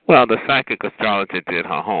 Well, the psychic astrologer did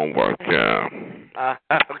her homework, child.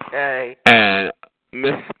 Okay. And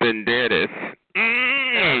Miss Bendetis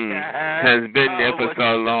has been there for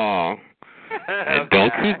so long. And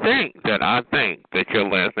don't you think that I think that your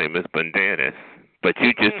last name is Bendetis, but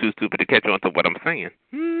you just too stupid to catch on to what I'm saying.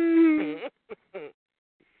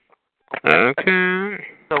 Okay.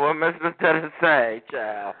 So what Miss Bendetis say,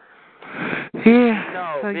 child? Yeah.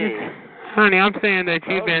 No, honey, I'm saying that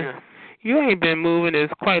you ain't been moving as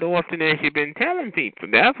quite often as you've been telling people.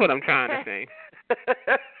 That's what I'm trying to say.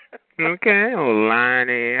 Okay, old lying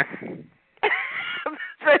ass.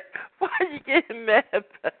 Why are you getting mad, best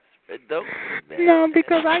friend? Don't get mad. No,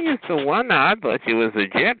 because I used to wonder. I thought she was a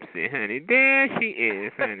gypsy, honey. There she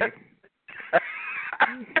is, honey.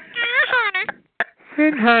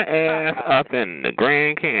 Sitting her ass up in the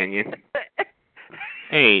Grand Canyon.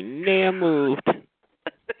 Ain't near moved.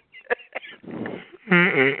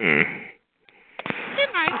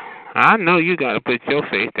 I know you got to put your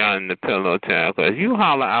face down in the pillow, child, because you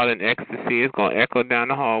holler out in ecstasy, it's going to echo down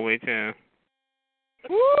the hallway, child.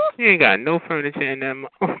 You ain't got no furniture in that.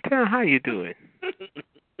 Oh, tell how you do it.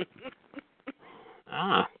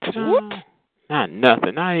 Child. Not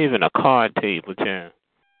nothing. Not even a card table, child.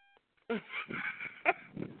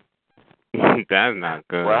 That's not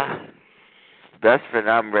good. Well, best friend,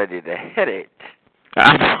 I'm ready to hit it.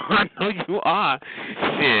 I know you are.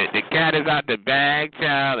 Shit, the cat is out the bag,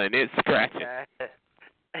 child, and it's scratching.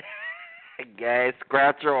 Okay,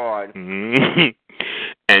 scratch on.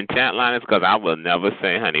 And chat line is because I will never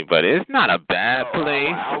say, honey, but it's not a bad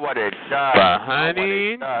place. I want it done. But,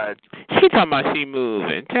 honey, she talking about she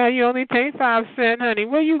moving. Tell you only pay 5 cents, honey.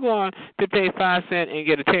 Where you going to pay 5 cents and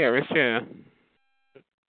get a terrace chair?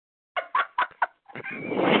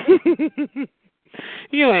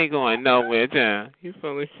 You ain't going nowhere, child. You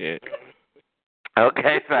full of shit.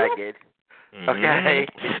 Okay, faggot. Okay.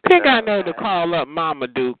 Think I know to call up Mama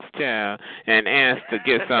Duke's, child, and ask to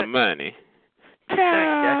get some money.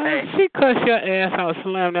 Child, she cuss your ass out,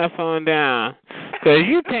 slam that phone down. Because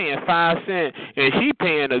you paying 5 cents and she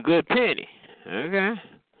paying a good penny. Okay?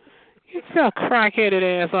 Get your crack-headed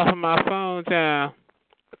ass off of my phone, child.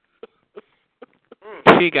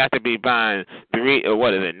 She got to be buying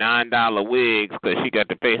 $9 wigs because she got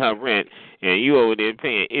to pay her rent, and you over there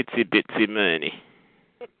paying itsy-bitsy money.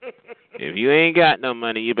 If you ain't got no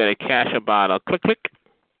money, you better cash a bottle. Click, click.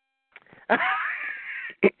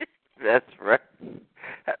 That's right.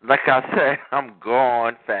 Like I said, I'm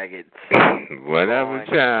gone, faggots. Whatever,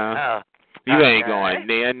 child. You ain't going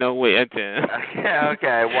there nowhere.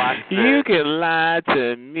 Okay, watch this. You can lie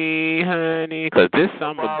to me, honey, 'cause this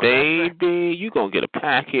summer, baby, you going to get a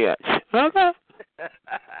package. Okay?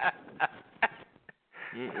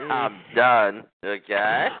 I'm done,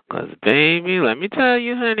 okay? 'Cause, baby, let me tell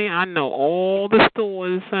you, honey, I know all the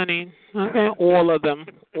stores, honey. Okay? All of them.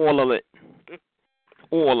 All of it.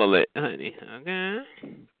 All of it, honey. Okay?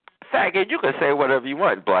 Faggot, you can say whatever you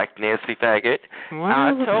want, black nasty faggot.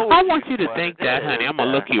 I want you to think that, honey. I'm going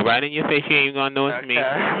to look you right in your face. You ain't going to know it's me.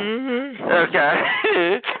 Mm-hmm.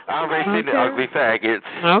 Okay. I already seen the ugly faggots.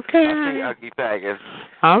 Okay. I see ugly faggots.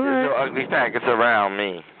 All right. There's no ugly faggots around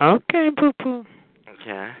me. Okay, boo-boo.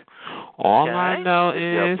 Okay. All I know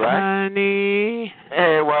is, honey.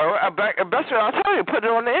 Hey, well, best way I'll tell you, put it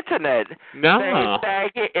on the internet. No. Say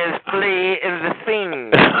faggot is flea in the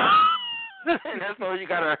scene. That's all you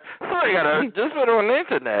gotta. Just put it on the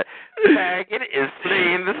internet. Faggot is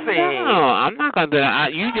fleeing the scene. No, I'm not gonna do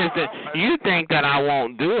that. You think that I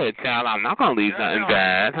won't do it, child? I'm not gonna leave nothing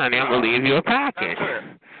bad, honey. I'm gonna leave you a package.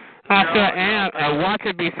 I sure am. And watch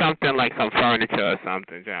it be something like some furniture or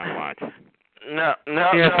something, child. Watch. No.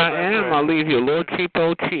 Yes, I am. I'll leave you a little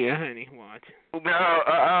cheapo chair, honey. Watch. No.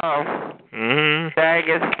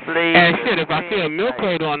 Faggots, please. And shit, if I see a milk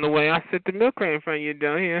crate on the way, I sit the milk crate in front of you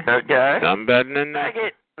down here. Okay. Something better than that.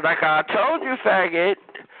 Faggot, like I told you, faggot.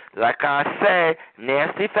 Like I said,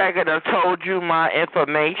 nasty faggot, I told you my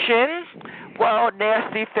information. Well,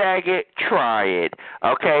 nasty faggot, try it.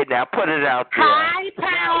 Okay, now put it out there. Hi,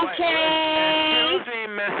 Pound Cake. Excuse me,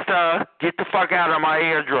 mister. Get the fuck out of my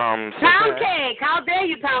eardrums. Pound Cake. How dare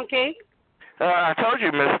you, Pound Cake? I told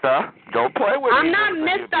you, mister. Don't play with me. I'm not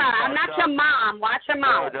mister. I'm not your mom. Watch your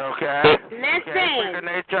mouth. Okay. Listen. Okay,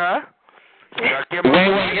 nature. Wait,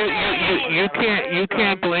 you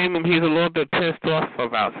can't blame him. He's a little bit pissed off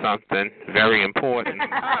about something very important. No,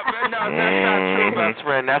 that's not true, best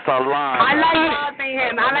friend. That's a lie. I like bothering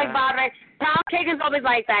him. I like bothering. Pound Cake is always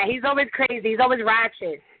like that. He's always crazy. He's always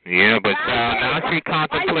ratchet. Yeah, but now she's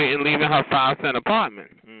contemplating leaving her 5-cent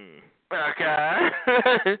apartment.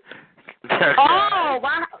 Okay. Oh,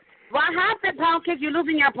 what happened, Pound Cake? You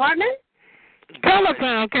losing your apartment? Tell her,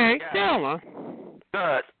 Pound Cake. Tell her.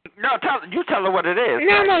 Good. No, tell her what it is.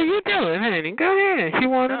 No, you do it, honey. Go ahead. She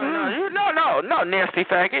wanted to know. No, nasty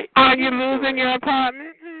faggot. Are you losing your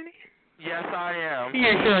apartment, honey? Yes, I am.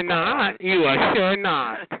 You sure not. You are sure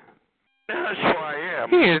not. Sure I am.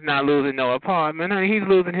 He is not losing no apartment, honey. He's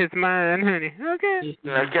losing his mind, honey. Okay.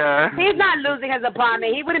 Okay. He's not losing his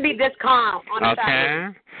apartment. He wouldn't be this calm on the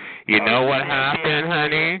side. You know what happened,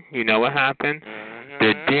 honey? You know what happened?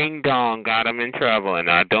 The ding-dong got him in trouble, and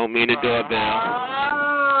I don't mean the doorbell. Oh.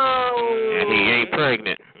 And he ain't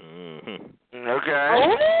pregnant. Okay.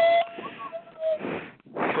 Oh.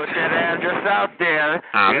 Put that address out there.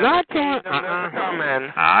 I'm not doing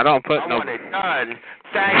I don't put no... I want it done.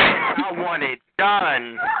 I want it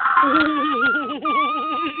done.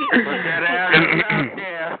 Put that address out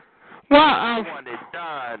there. Well, I want it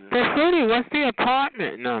done. Fruity, what's the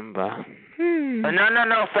apartment number?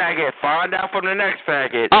 No, faggot. Find out from the next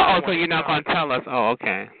faggot. So you're not going to tell us? Oh,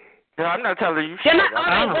 okay. No, I'm not telling you shit.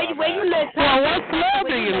 Where you live? Well, what floor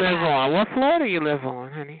do you live on? What floor do you live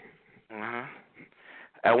on, honey?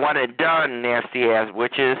 I want it done, nasty ass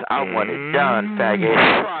witches. I want it done,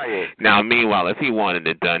 faggot. Try it. Now, meanwhile, if he wanted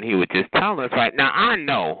it done, he would just tell us right now. I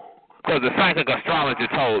know, because the psychic astrologer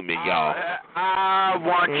told me, y'all. I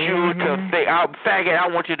want you to think, faggot. I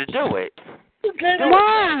want you to do it.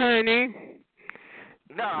 Why, honey?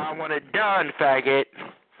 No, I want it done, faggot.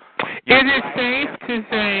 Is it safe to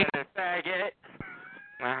say? Faggot.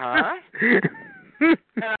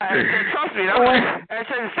 Trust me, that's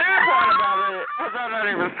the sad part about it. I'm not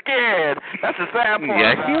even scared. That's the sad part.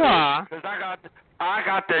 Yes, about you are. Because I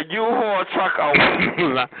got the U-Haul truck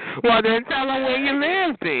away. Well, then tell her where you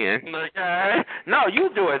live, then. Okay. No, you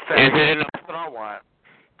do it, faggot. That's what I want.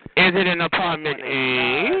 Is it an apartment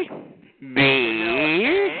A, B,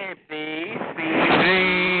 C, Z?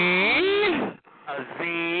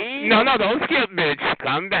 No, don't skip, bitch.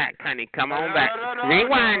 Come back, honey. Come on back.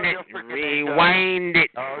 Rewind it. Rewind it.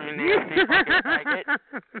 Oh, you need to faggot.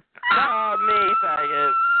 Oh, me,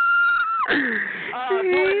 faggot. Do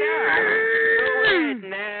it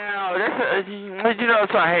now. You know,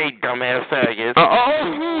 so I hate dumbass faggots. I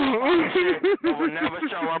will never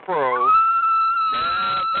show my proof.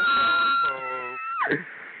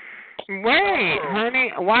 Wait, honey.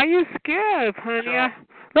 Why you scared, honey?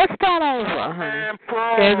 Let's start over, honey.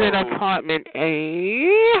 Is it apartment A,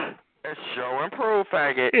 Show and prove,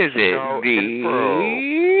 faggot. Is it Show D? and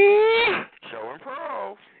prove. Show and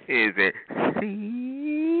prove. Is it C?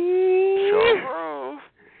 Show and prove.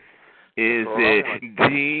 Is it D?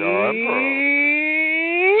 Show and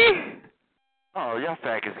prove. Oh, y'all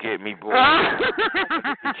faggots get me, boy.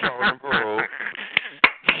 Show and prove.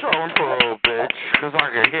 Show and prove, bitch. Because I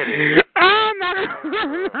can hit it.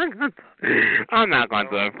 I'm not going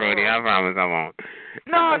to do it, Fruity. I promise I won't.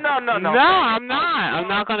 No. No, I'm not. I'm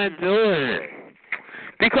not going to do it.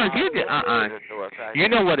 Because you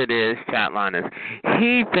know what it is, chatliners.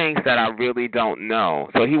 He thinks that I really don't know.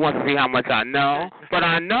 So he wants to see how much I know. But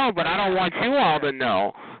I know, but I don't want you all to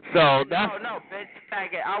know. So that's... No, bitch,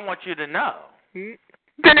 faggot, I want you to know.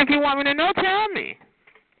 Then if you want me to know, tell me.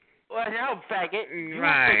 Well, no, faggot. You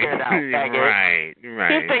Right. figure it out, faggot. Right.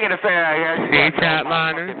 He's thinking of figuring out. See,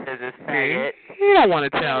 chatliners? He don't want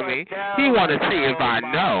to tell me. He want to see if I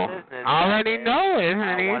know. I already know it,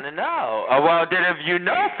 honey. I want to know. Oh, well, then if you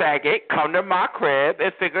know, faggot, come to my crib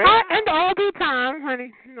and figure it out. And all the time,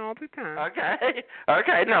 honey. All the time.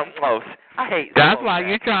 Okay, no, close. I hate That's why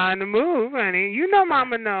you're trying to move, honey. You know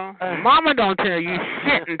Mama know. Mama don't tell you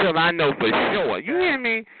shit until I know for sure. You hear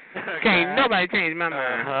me? Can't nobody change my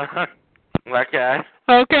mind. Okay.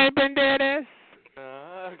 Okay, Banderas.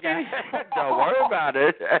 Okay. Don't worry about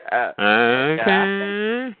it.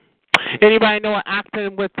 Okay. Anybody know an actor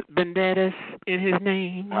with Banderas in his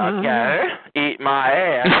name? Okay. Eat my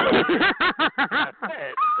ass.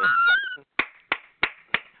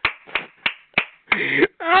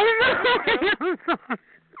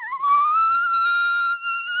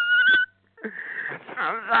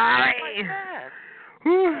 I'm sorry.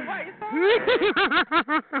 Why you sorry?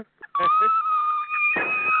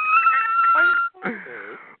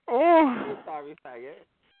 Oh. I'm sorry, faggot.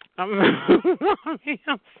 I'm sorry.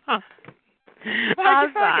 I'm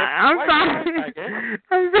sorry. I'm sorry.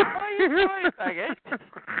 Faggot?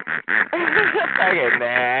 Faggot,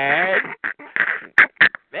 man.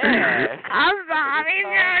 I'm sorry,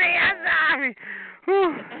 Johnny. I'm sorry.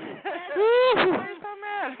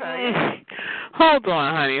 Hold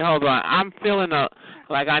on, honey. Hold on. I'm feeling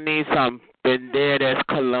like I need some Banderas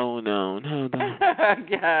cologne on. Hold on.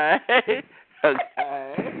 Okay.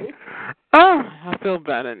 Oh, I feel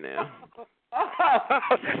better now.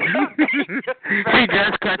 She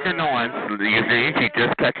just catching on. You see, she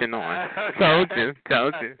just catching on. Told you.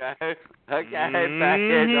 Okay,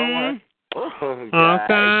 faggot. Don't worry.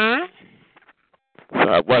 Okay.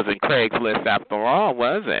 So it wasn't Craigslist after all,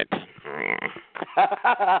 was it?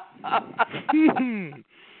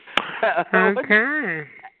 Okay.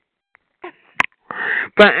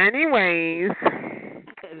 But anyways,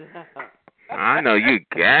 I know you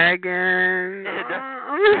gagging.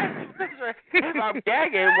 If I'm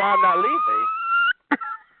gagging, why I'm not leaving?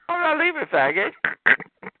 I'm not leaving, faggot.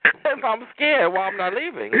 If I'm scared, why I'm not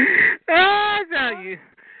leaving? I tell you.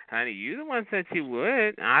 Honey, you the one said you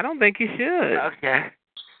would. I don't think you should. Okay.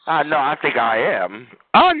 No, I think I am.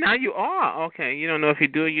 Oh, now you are. Okay, you don't know if you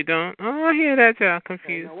do or you don't. Oh, I hear that, y'all.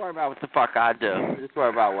 Confused. Don't worry about what the fuck I do. Just worry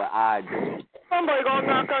about what I do. Somebody gonna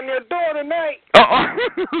knock on your door tonight.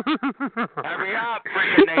 Hurry up,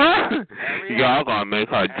 freaking nigga. Y'all gonna make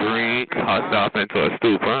her drink herself into a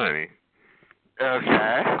stupor, honey.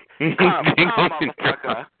 Okay. Come,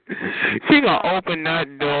 motherfucker. She gonna open that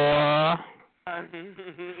door,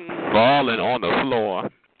 falling on the floor,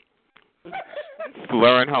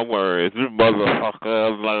 slurring her words.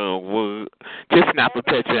 Motherfucker, just snap a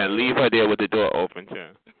picture and leave her there with the door open,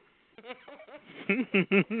 too.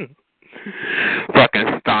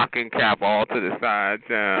 Fucking stocking cap all to the side,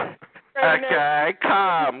 too. Okay,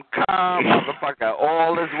 come, motherfucker.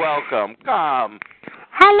 All is welcome. Come.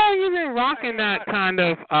 How long you been rocking that kind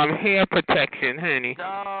of hair protection, honey?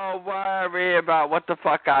 Don't worry about what the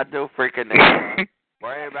fuck I do, freaking nigga.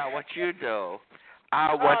 Worry about what you do.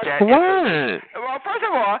 I want that. What? Well,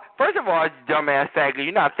 first of all, you dumbass faggot.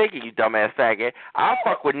 You're not thinking, you dumbass faggot. I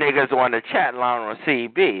fuck with niggas on the chat line on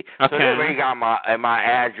CB. Okay. So they already got my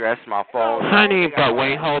address, my phone. Honey, but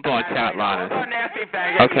wait, hold on, chat line. Hold on, nasty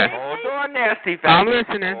faggot. Okay. Hold on, nasty faggot. I'm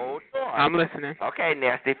listening. Hold on. I'm listening. Okay,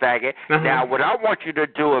 nasty faggot. Now, what I want you to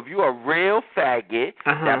do, if you're a real faggot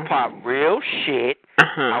that pop real shit,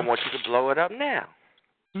 I want you to blow it up now.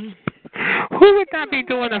 Who would that be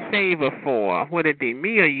doing a favor for? Would it be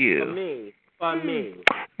me or you? For me.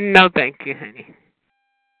 No, thank you, honey.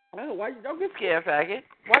 Oh, why don't get scared, faggot?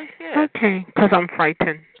 Why you scared? Okay, because I'm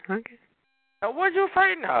frightened. Okay. What you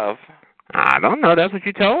frightened of? I don't know. That's what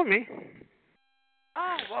you told me.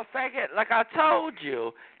 Oh, well, faggot, like I told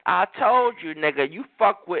you, nigga, you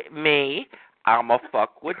fuck with me, I'ma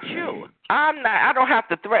fuck with you. I don't have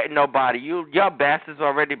to threaten nobody. Your bastard's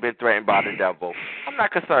already been threatened by the devil. I'm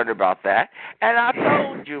not concerned about that. And I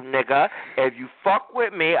told you, nigga, if you fuck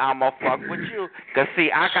with me, I'ma fuck with you. Cause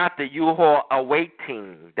see, I got the U-Haul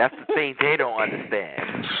awaiting. That's the thing they don't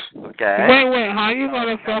understand. Okay? Wait, how you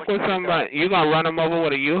gonna fuck with somebody? You gonna run them over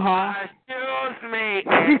with a U-Haul?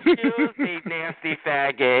 Excuse me, nasty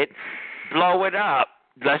faggot. Blow it up.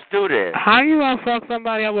 Let's do this. How you gonna fuck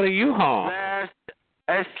somebody up with a U-Haul?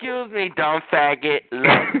 Excuse me, dumb faggot.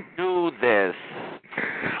 Let's do this.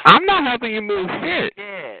 I'm not helping you move shit.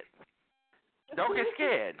 Scared. Don't get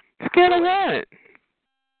scared. Scared of what?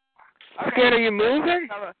 Okay. Scared of you moving?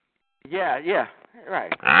 Yeah,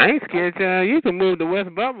 right. I ain't scared, child. You can move the West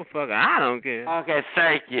Bubblefucker. I don't care. Okay,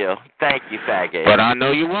 thank you, faggot. But I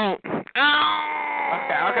know you won't. Okay.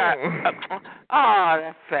 Oh,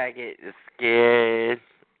 that faggot is scared.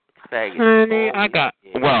 Faggot. Honey,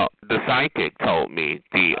 well, the psychic told me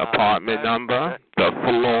the apartment number, the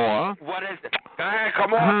floor. What is it? Go ahead,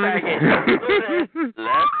 come on, faggot. Let's do this. Let's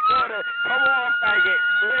do this. Come on, faggot.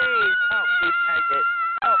 Please help me, faggot.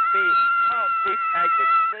 Help me, faggot.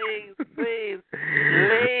 Please,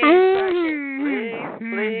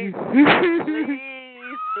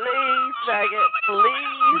 faggot.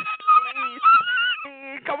 Please.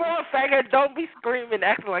 Come on, faggot. Don't be screaming,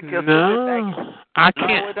 acting like you're stupid, faggot. I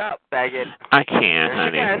can't. Blow it up, faggot. I can't,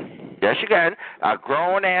 honey. Yes, you can. A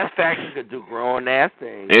grown-ass faggot can do grown-ass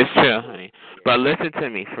things. It's true, honey. But listen to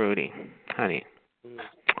me, Fruity. Honey.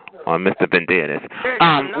 Or Mr. Benditas.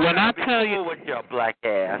 When I tell you with your black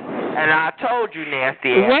ass, and I told you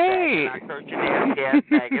nasty ass. Wait. I told you nasty ass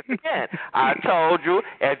faggots again. I told you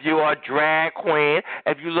if you are a drag queen,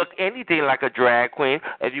 if you look anything like a drag queen,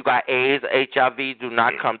 if you got AIDS, HIV, do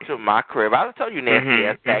not come to my crib. I told you nasty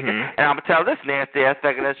ass faggot, and I'm gonna tell this nasty ass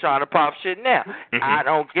faggot that's trying to pop shit now. I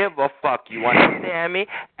don't give a fuck. You understand me?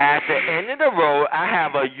 At the end of the road, I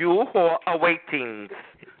have a U-Haul awaiting.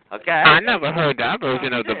 Okay. I never heard that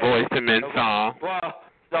version of the Boyz II Men song. Well,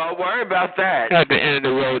 don't worry about that. At the end of the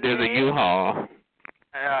road, there's a U-Haul.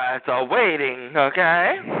 It's a waiting,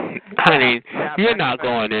 okay? Honey, you're not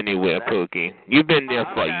going anywhere, Pookie. You've been there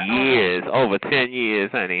for years, over 10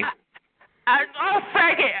 years, honey.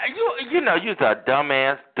 Faggot, you know, you're a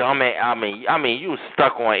dumbass. I mean, you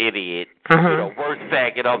stuck on idiot. You're the worst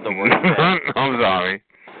faggot of the worst faggot. I'm sorry.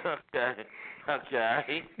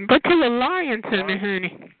 Okay. But you were lying to me,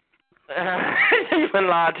 honey. You've been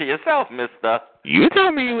lying to yourself, mister. You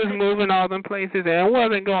told me you was moving all them places and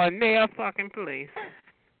wasn't going near a fucking place.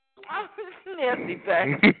 Nasty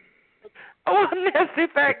faggot. Nasty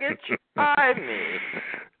faggot, you find me.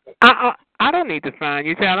 I don't need to find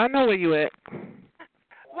you, child. I know where you at.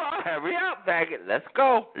 Well, hurry up, faggot. Let's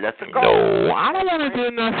go. No, I don't want to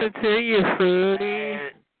do nothing to you, Fruity.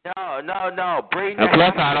 No. Bring and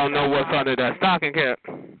plus, I don't know what's under that stocking cap.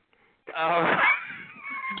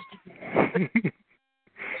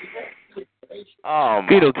 Oh,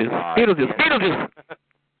 Beetlejuice.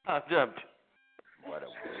 What a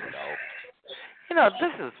weirdo. You know,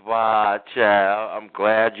 this is why, child, I'm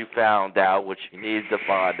glad you found out what you needed to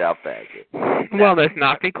find out, faggot. Well, it's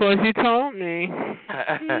not because you told me.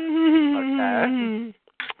 Okay.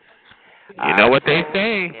 You know what they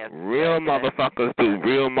say? Real motherfuckers do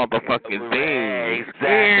real motherfucking things. Exactly.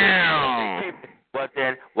 Yeah. But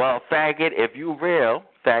then, faggot, if you real,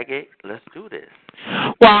 faggot, let's do this.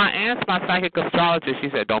 Well, I asked my psychic astrologist. She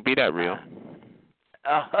said, don't be that real.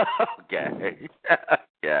 Okay.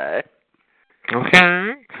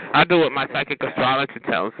 I do what my psychic astrologer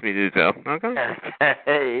tells me to do. Okay.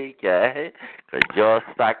 Because your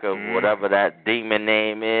psychic, whatever that demon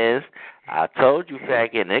name is, I told you,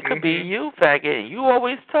 faggot, and it could be you, faggot. You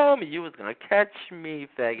always told me you was going to catch me,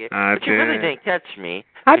 faggot. But you really didn't catch me.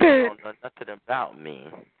 I did. You don't know nothing about me.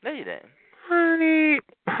 No, you didn't.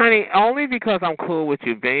 Honey, only because I'm cool with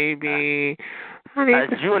you, baby. Honey,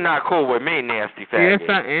 you're not cool with me, nasty faggot. Yes,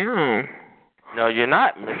 I am. No, you're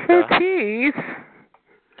not, mister. Please.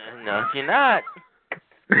 No, you're not.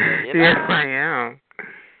 Yes, I am.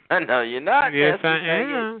 No, you're not. Yes, I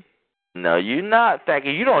am. No, you're not,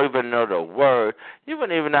 faggot. You don't even know the word. You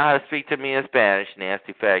wouldn't even know how to speak to me in Spanish,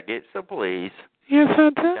 nasty faggot. So please. Yes, I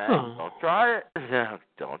do. Okay? Don't try it.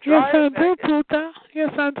 Don't try it. Yes, I do, puta.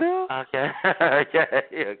 Yes, I do.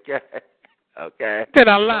 Okay. Did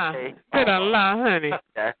I lie? Okay. Did I lie, honey?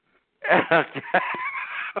 Okay. That's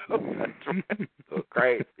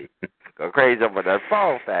right. Go crazy over that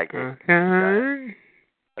phone, faggot.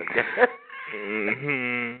 Okay.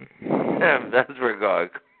 That's where we're going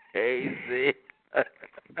crazy.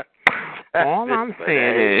 All I'm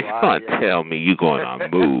saying is, you're going to tell me you're going to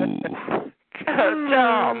move.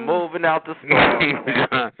 I'm moving. moving out the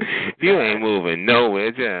store. You ain't moving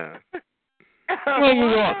nowhere, John. Where you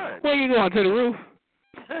going? Where you going, to the roof?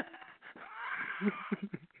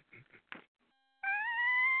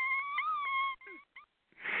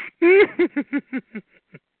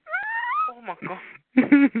 Oh my God.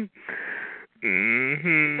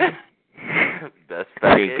 Best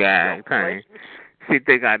Big guy, honey. She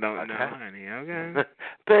think I don't know, honey. Okay.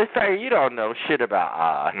 Best thing, you don't know shit about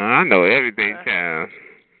Oz. I know everything, child.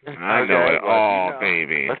 I know it all,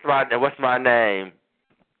 baby. What's my name?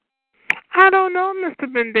 I don't know, Mr.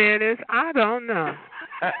 Bendettes. I don't know.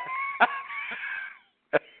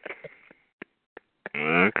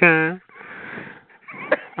 Okay.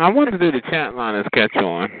 I want to do the chat line as catch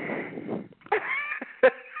on.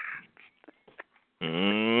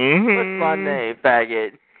 What's my name,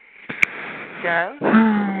 faggot? Yeah?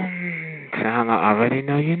 Child, I already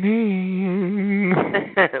know your name.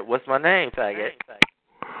 What's my name, faggot?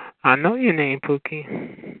 I know your name,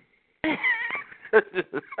 Pookie.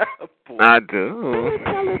 I do.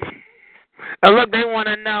 Look, they want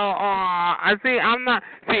to know. I see. I'm not.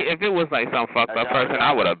 See, if it was like some fucked up person,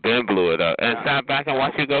 I would have been blew it up and sat back and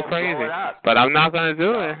watched you go crazy. But I'm not gonna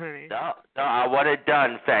do it, honey. No, I want it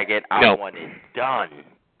done, faggot. I want it done.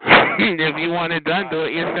 If you want it done, do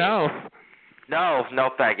it yourself. No,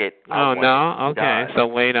 faggot. Oh, no? Okay, so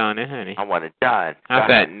wait on it, honey. I want it done. I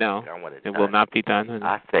said no. I want it will not be done, honey.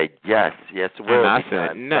 I said yes. Yes, it will I be said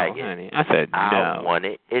done, no, faggot. honey. I said no. I want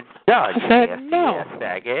it. It's done. I said no. Yes,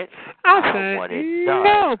 faggot. I said want it done.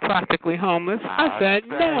 no, practically homeless. I said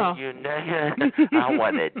no. I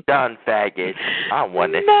want it done, faggot. I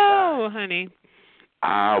want it no, honey.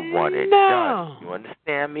 I want it done. You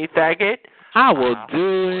understand me, faggot? I will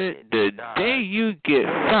do it the day you get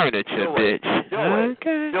furniture, bitch.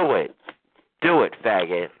 Okay. Do it,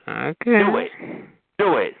 faggot. Okay.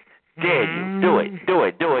 Do it. Dare you. Do it.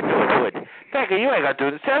 Faggot, you ain't gonna do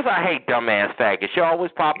it. Says I hate dumbass faggots. You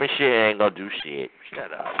always popping shit and ain't gonna do shit.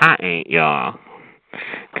 Shut up. I ain't, y'all.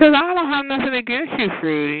 Because I don't have nothing against you,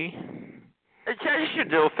 Fruity. You should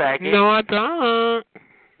do, faggot. No, I don't.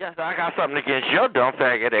 Yes, I got something against your dumb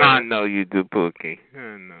faggot. I know you do, Pookie.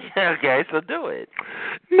 I know. Okay, so do it.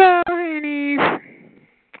 No, honey.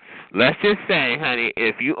 Let's just say, honey,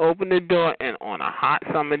 if you open the door and on a hot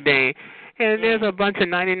summer day and there's a bunch of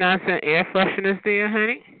 99-cent air fresheners there,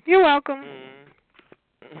 honey, you're welcome.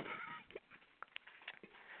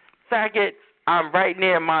 Faggot, I'm right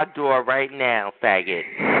near my door right now, faggot.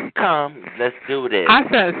 Come, let's do this. I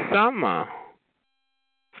said summer.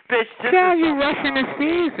 Bitch, Child, you rushing the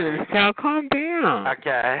seasons. Child, calm down.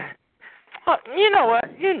 Okay. You know what?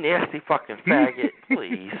 You nasty fucking faggot.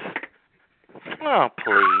 Please. Oh,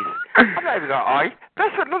 please. I'm not even going to argue.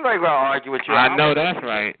 I'm not even going to argue with you. I know that's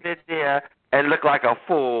right. Sit there and look like a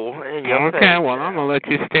fool in your face. Okay, well, I'm going to let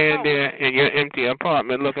you stand there in your empty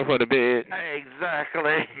apartment looking for the bed. Exactly.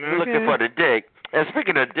 Okay. Looking for the dick. And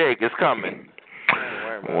speaking of dick, it's coming.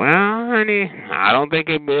 Well, honey, I don't think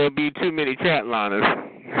it will be too many chat liners.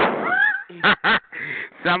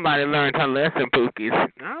 Somebody learned her lesson, Pookies.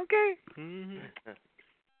 Okay. Mm-hmm.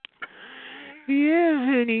 Yeah,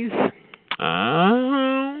 honeys.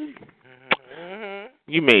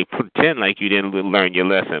 You may pretend like you didn't learn your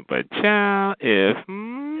lesson, but child, if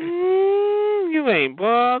you ain't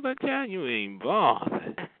bothered, child, you ain't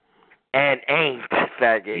bothered. And ain't,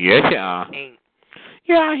 faggot. Yes, you are. Ain't.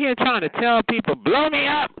 You're out here trying to tell people, blow me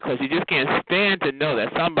up, because you just can't stand to know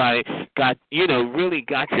that somebody got, really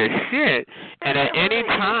got your shit. And at any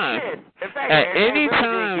time,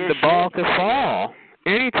 the ball could fall.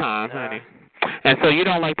 Anytime, honey. And so you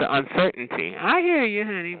don't like the uncertainty. I hear you,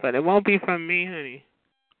 honey, but it won't be from me, honey.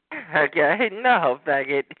 Okay, no,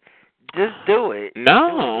 faggot. Just do it. No.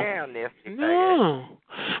 Do it down there, no.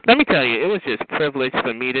 Let me tell you, it was just privilege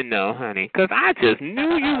for me to know, honey, because I just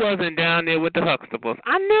knew you wasn't down there with the Huxtables.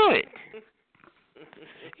 I knew it.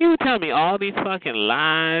 You would tell me all these fucking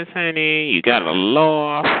lies, honey. You got a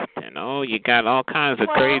loft, you got all kinds of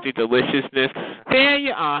crazy deliciousness. There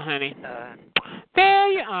you are, honey. There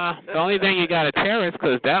you are. The only thing you got a terrace,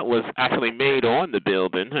 because that was actually made on the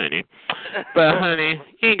building, honey. But, honey,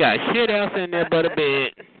 you ain't got shit else in there but a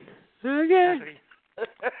bed. Okay.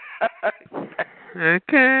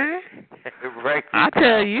 Okay. I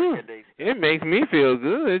tell you, it makes me feel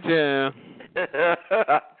good, yeah.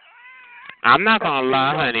 I'm not gonna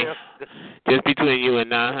lie, honey. Just between you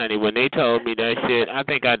and I, honey, when they told me that shit, I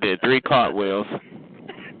think I did 3 cartwheels.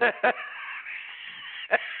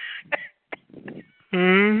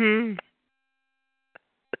 Mm-hmm.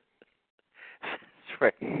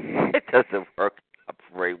 It doesn't work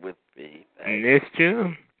operate with me. It's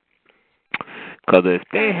true. Because if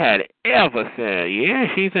they had ever said, yeah,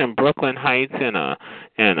 she's in Brooklyn Heights in a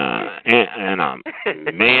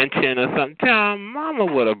mansion or something, child, Mama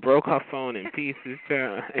would have broke her phone in pieces,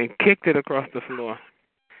 child, and kicked it across the floor.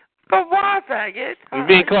 But why, faggot?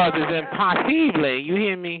 Because it's impossible. You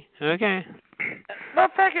hear me? Okay.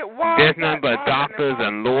 But faggot, why? There's nothing but doctors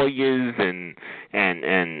and lawyers and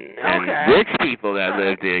rich people that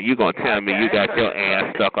live there. You gonna tell me you got your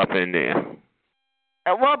ass stuck up in there?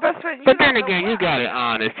 Well, best friend, but then again, you got it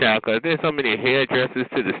honest, child, because there's so many hairdressers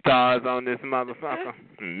to the stars on this motherfucker.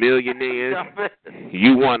 Millionaires.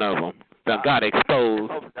 You one of them that got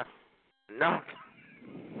exposed. No.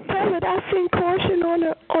 Tell it I seen Caution on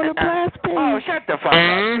a blast page. Oh, shut the fuck up.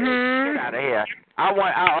 Get out of here.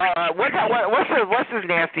 What's his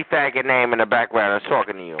nasty faggot name in the background that's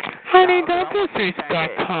talking to you? Honey, don't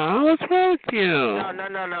disrespect her. What's wrong with you?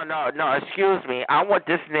 No, excuse me. I want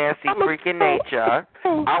this nasty freaking nature.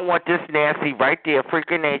 I want this nasty right there,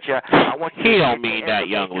 freaking nature. I want you he don't mean that,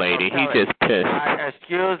 young lady. He just pissed.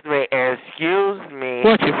 Excuse me.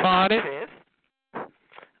 What, you farted?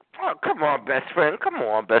 Oh, come on, best friend. I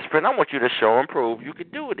want you to show and prove you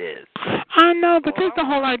can do this. I know, but just the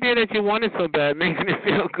whole idea that you want it so bad makes me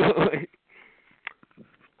feel good.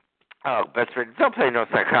 Oh, best friend, don't play no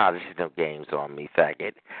psychology, no games on me,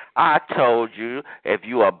 faggot. I told you, if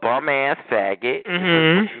you a bum-ass faggot, that's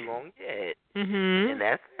what you gonna get. And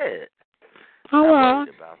that's it. Oh, well.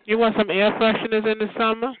 You want some air fresheners in the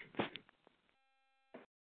summer?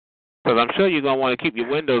 Because I'm sure you're going to want to keep your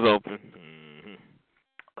windows open.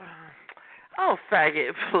 Oh,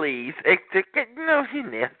 faggot, please. No, you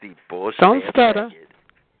nasty bullshit. Don't stutter. Faggot.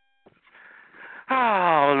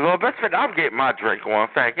 Oh, Lord, best friend, I'm getting my drink on,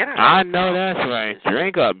 faggot. I know that's right.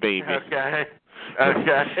 Drink up, baby. Okay.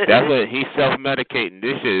 That's what he's self-medicating.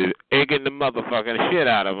 This shit is egging the motherfucking shit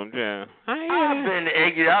out of him, yeah.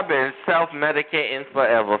 I've been self-medicating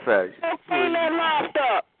forever, faggot. Clean that loft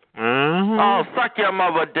up. Oh, suck your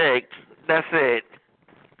mother dick. That's it.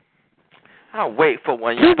 I'll wait for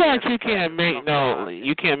one. Too bad you can't make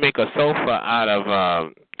a sofa out of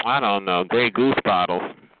I don't know, Grey Goose bottles.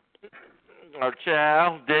 Oh,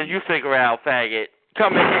 child, then you figure out, faggot.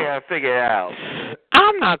 Come in here and figure it out.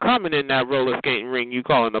 I'm not coming in that roller skating ring you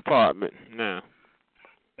call an apartment. No.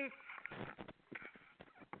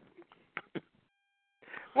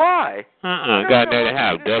 Why? Got there to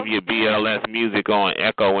have WBLS music on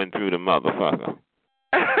echoing through the motherfucker.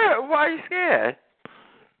 Why are you scared?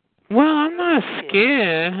 Well, I'm not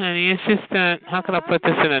scared, honey. It's just that, how can I put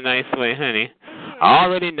this in a nice way, honey? I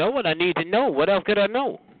already know what I need to know. What else could I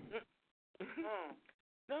know?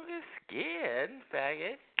 Don't get scared,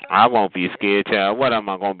 faggot. I won't be scared, child. What am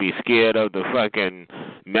I going to be scared of? The fucking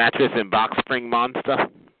mattress and box spring monster?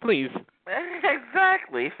 Please.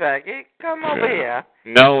 Exactly, faggot. Come over here.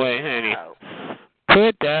 No way, honey.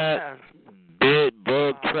 Put that dead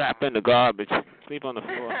bug trap in the garbage. Sleep on the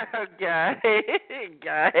floor. Guy.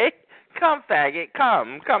 Come, faggot.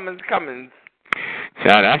 Come.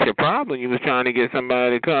 Child, that's your problem. You was trying to get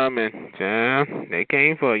somebody to come and, child, they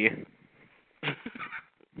came for you.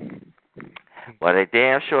 Well, they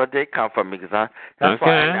damn sure did come for me because that's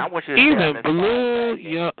why I want you to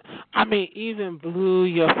even blew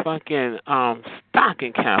your fucking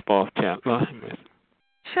stocking cap off, child.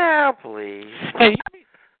 Child, please.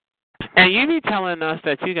 And you be telling us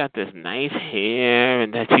that you got this nice hair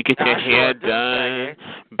and that you get your hair done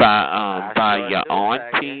by your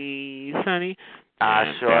aunties, honey.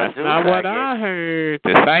 I sure do. That's not what I heard.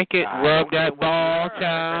 The psychic rubbed that ball,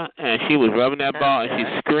 child, and she was rubbing that ball, and she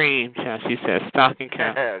screamed, child. She said, stocking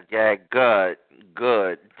cap. Yeah, good.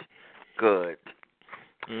 So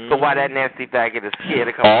why that nasty faggot is scared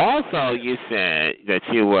to come? Also, you said that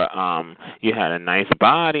you were, you had a nice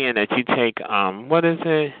body and that you take, what is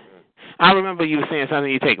it? I remember you were saying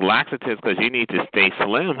something, you take laxatives because you need to stay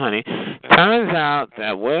slim, honey. Turns out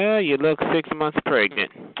that, well, you look 6 months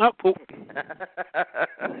pregnant. Oh.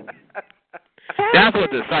 That's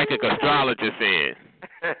what the psychic astrologer said.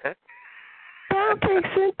 Okay,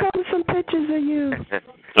 send some pictures of you.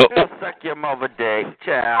 Suck your mother dick,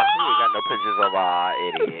 child. You ain't got no pictures of our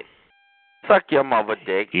idiot. Suck your mother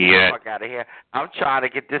dick. Yeah. Fuck out of here. I'm trying to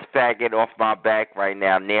get this faggot off my back right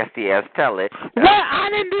now. Nasty ass, tell it. What? I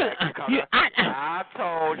didn't do it. I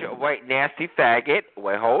told you. Wait, nasty faggot.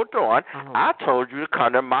 Wait, hold on. I told you to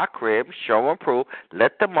come to my crib, show and prove.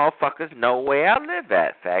 Let the motherfuckers know where I live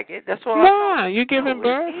at, faggot. That's what I told you. You giving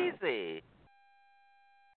birth? Easy.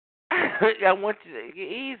 I want you to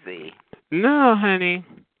get easy. No, honey.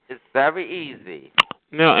 It's very easy.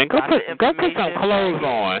 No, and go put some clothes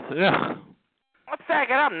on. Yeah.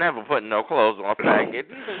 Faggot, I'm never putting no clothes on, faggot.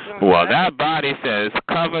 Well, that body says,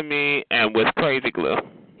 cover me and with crazy glue.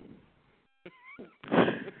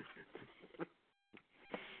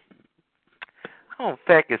 Oh,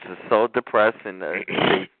 faggots is so depressing.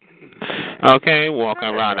 Okay, walking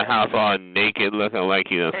around the house all naked, looking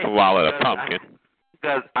like you swallowed a pumpkin.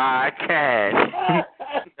 Because I can.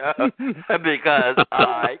 Because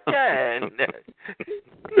I can.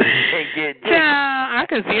 Yeah, I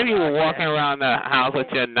can see if you were walking around the house with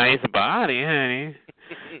your nice body, honey.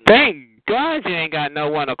 Thank God you ain't got no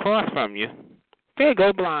one across from you. Okay,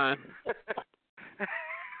 go blind.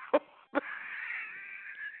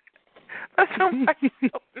 That's so much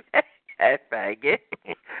mad, faggot.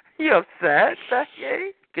 You upset,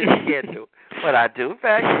 faggot? Because you can't do what I do,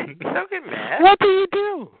 faggot. Don't get mad. What do you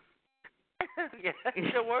do? Yeah,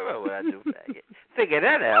 don't worry about what I do, faggot. Figure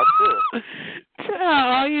that out, too.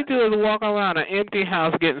 Child, all you do is walk around an empty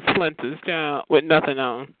house getting splinters, child, with nothing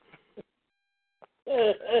on.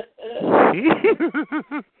 Well,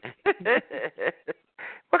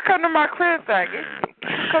 come to my crib, faggot.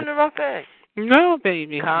 Come to my thing. No,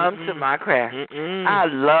 baby. Come to my crib. I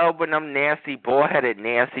love when them nasty, bull-headed,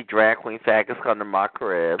 nasty drag queen faggots come to my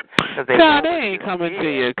crib. They ain't coming to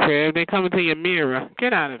your crib. They coming to your mirror.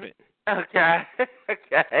 Get out of it. Okay.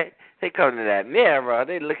 Okay. They come to that mirror.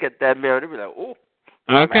 They look at that mirror. They be like, ooh.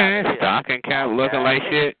 Okay. Stocking cap looking like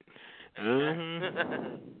shit.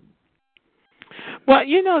 Well,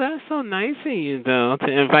 you know, that's so nice of you, though,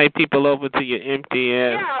 to invite people over to your empty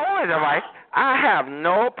ass. Yeah, I always invite. I have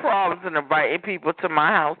no problems in inviting people to my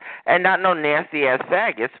house and not no nasty ass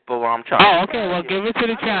faggots, but I'm trying. Oh, okay. Well, give it to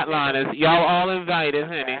the chat liners. Y'all all invited,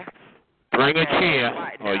 honey. Bring a chair,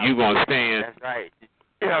 or you gonna stand. That's right.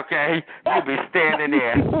 Okay, you'll be standing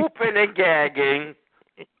there, whooping and gagging.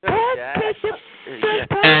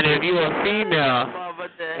 And if you a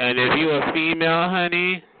female,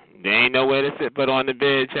 honey, there ain't no way to sit but on the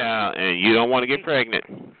bed, child, and you don't want to get pregnant.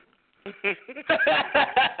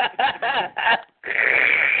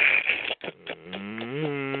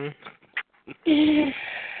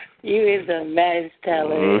 You is a mess,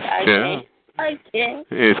 teller. I can't.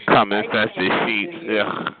 It's coming infested sheets.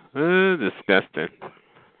 Ugh, disgusting.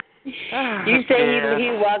 You say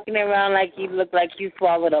he walking around like he looked like he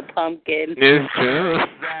swallowed a pumpkin. It's true.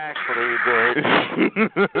 Exactly, bitch.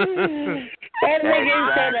 That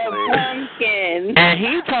nigga said a pumpkin. And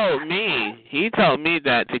he told me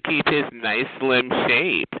that to keep his nice slim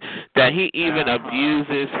shape, that he even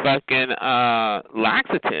abuses fucking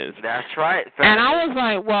laxatives. That's right. And I was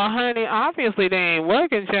like, well, honey, obviously they ain't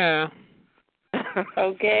working, child.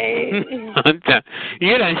 Okay.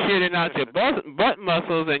 You done shitting out your butt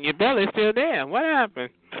muscles and your belly's still there. What happened?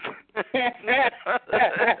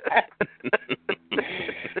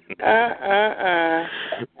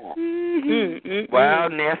 Well,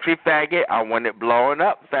 nasty faggot, I want it blowing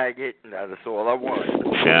up, faggot. That's all I want.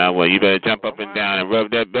 Yeah, well, you better jump up and down and rub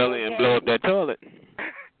that belly and blow up that toilet.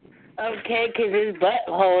 Okay, because his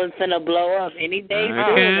butthole is finna blow up any day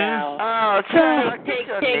soon now. Oh, child, take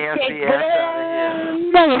nasty ass out of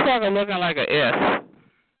here. Motherfucker looking like an S.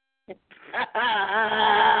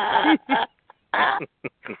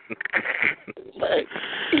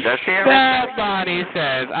 That body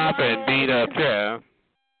says, I've been beat up, yeah.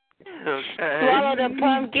 Okay. Swallow the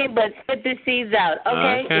pumpkin, but spit the seeds out,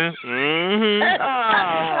 okay?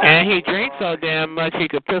 And he drinks so damn much he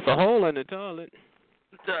could piss a hole in the toilet.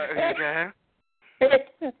 Okay.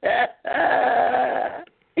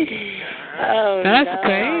 That's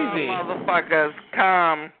crazy. Motherfuckers,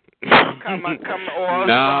 come.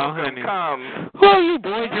 No, honey. Come. Who are you,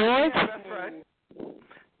 Boy George? That's right.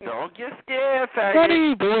 Don't get scared, faggot. What are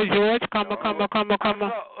you, Boy George? Come on.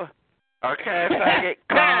 Okay, faggot,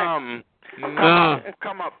 come. No.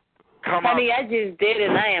 Come up. Honey, I just did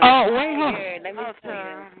it. I am tired. Let me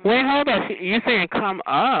Wait, hold on. You saying come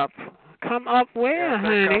up? Come up where,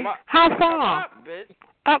 honey? How far? Come up, bitch.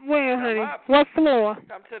 Up where, honey? Up. What floor?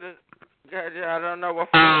 Come to the. I don't know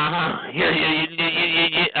what floor.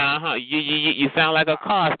 You sound like a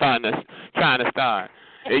car trying to start.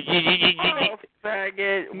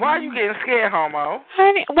 Faggot. Why are you getting scared, homo?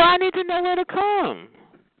 Honey, well, I need to know where to come.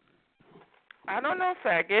 I don't know,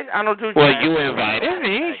 faggot. I don't do. Well, you invited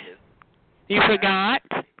me. You forgot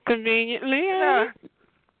conveniently. Yeah.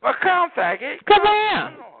 Well, come, faggot. Come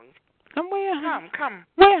where? Come where? Come.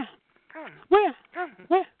 Where? Come. Where? Come.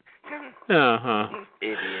 Where? Come.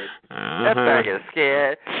 Idiot. That faggot's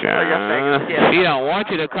scared. She don't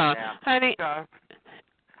want you to come. Honey,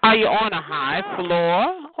 are you on a high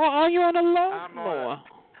floor or are you on a low floor?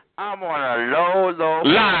 I'm on a low floor.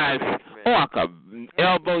 Live. Or I could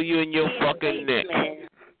elbow you in your fucking neck.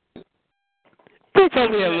 Bitch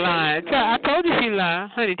over there lying. Child, I told you she lying.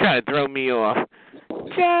 Honey trying to throw me off.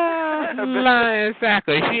 Child, lying sack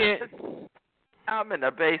of shit. I'm in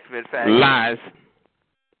the basement, faggot. Lies.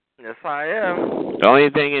 Yes, I am. The only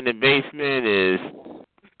thing in the basement is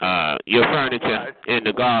your furniture in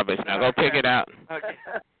the garbage. Now go pick it out. Okay.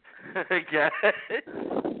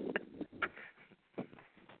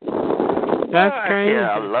 That's crazy. Yeah,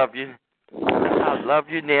 I love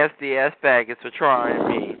you nasty ass faggots for trying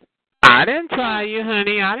me. I didn't try you,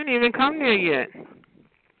 honey. I didn't even come there yet.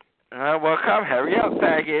 Well, come, hurry up,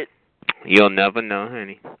 faggot. You'll never know,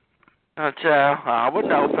 honey. Oh, child, I would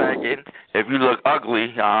know, faggot. If you look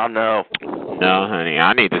ugly, I'll know. No, honey.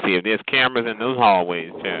 I need to see if there's cameras in those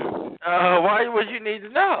hallways, child. Why would you need to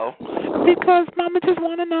know? Because Mama just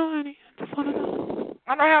want to know, honey. I just want to know.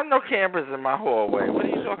 I don't have no cameras in my hallway. What are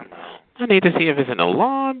you talking about? I need to see if it's in the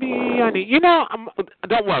lobby.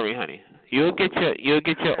 Don't worry, honey. You'll get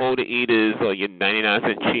your Oda Eaters or your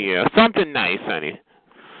 99-cent chair, something nice, honey.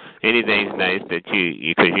 Anything's nice that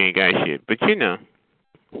because you ain't got shit, but you know.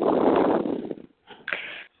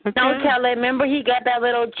 Okay. Don't tell him. Remember he got that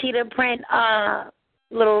little cheetah print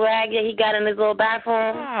little rag that he got in his little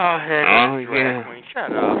bathroom? Oh, yeah.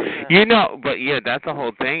 Shut up. But yeah, that's the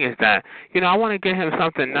whole thing is that, I want to get him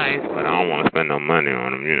something nice, but I don't want to spend no money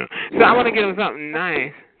on him, So I want to get him something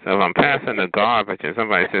nice. So if I'm passing the garbage and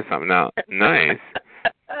somebody says something out nice,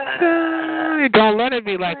 don't let it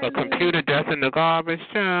be like a computer that's in the garbage,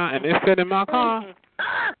 child, and it fit in my car.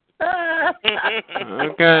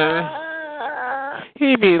 Okay.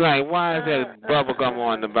 He'd be like, why is there bubble gum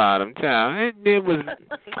on the bottom, child? It was...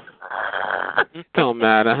 Don't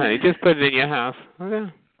matter, honey. Just put it in your house.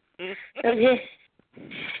 Okay? Yeah,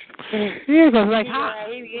 because like,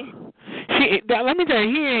 let me tell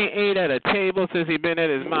you, he ain't ate at a table since he been at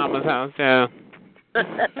his mama's house, child.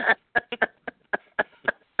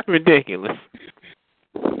 Ridiculous.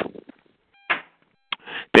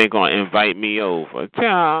 They're going to invite me over.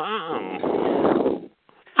 Child,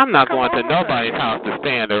 I'm not going to nobody's house to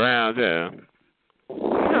stand around there.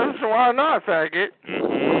 So why not, faggot?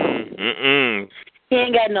 He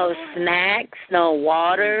ain't got no snacks, no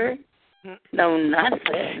water, no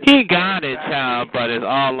nothing. He got it, child, but it's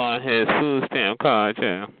all on his food stamp card,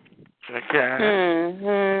 child.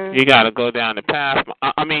 Okay. You got to go down the path.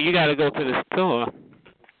 You got to go to the store.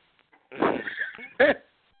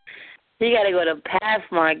 You got to go to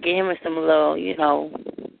Pathmark, get him some little,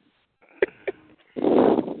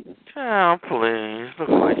 Child, please. Look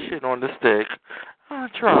like shit on the stick. Oh,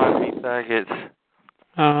 try me, faggots.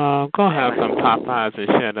 Go have some Popeyes and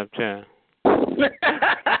shut up, child.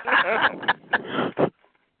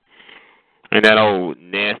 And that old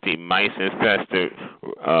nasty mice-infested,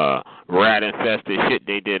 rat-infested shit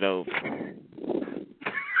they did over.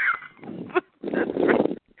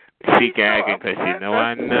 She gagging because she know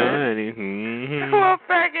I know, honey. Come on,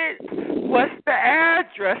 faggot. What's the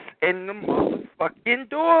address in the motherfucking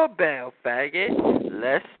doorbell, faggot?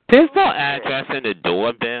 There's no address in the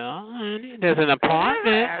doorbell, honey. There's an apartment.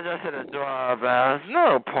 There's no address in the doorbell. There's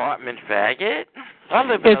no apartment, faggot. I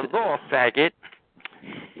live in a loft, faggot.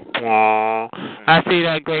 Aw, I see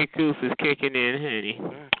that Grey Goose is kicking in, honey.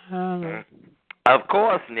 Of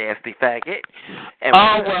course, nasty faggot. And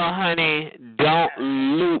well, honey, don't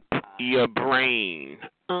loop your brain.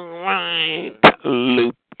 All right,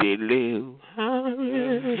 loop-de-loo.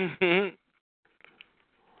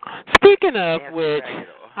 Speaking of which,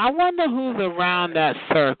 I wonder who's around that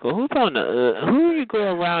circle. Who's on the? Who you go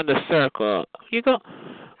around the circle? You go.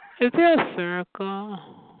 Is there a circle?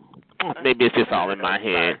 Oh, maybe it's just all in my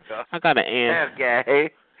head. I gotta answer. Okay.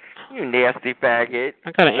 You nasty faggot.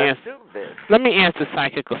 I gotta answer. Let me answer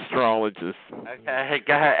psychic astrologist. Okay,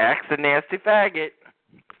 go ahead. Ask the nasty faggot.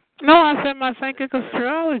 No, I said my psychic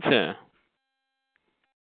astrologer.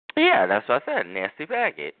 Yeah, that's what I said. Nasty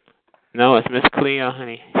faggot. No, it's Miss Cleo,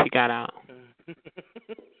 honey. She got out.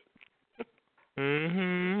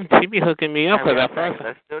 She be hooking me up because at first.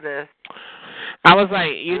 Let's do this. I was like,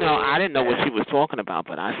 I didn't know what she was talking about,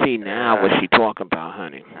 but I see now what she talking about,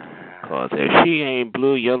 honey. Because if she ain't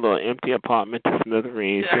blew your little empty apartment to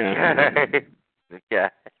smithereens, yeah.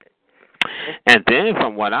 And then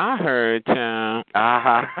from what I heard, Okay,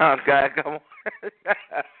 come on.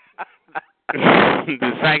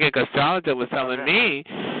 The psychic astrologer was telling me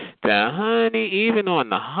that, honey, even on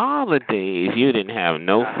the holidays, you didn't have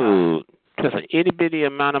no food. Just an itty-bitty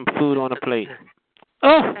amount of food on a plate.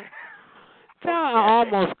 Oh! I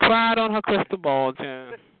almost cried on her crystal ball,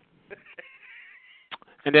 child.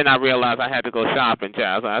 And then I realized I had to go shopping,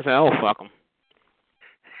 child. So I said, oh, fuck them.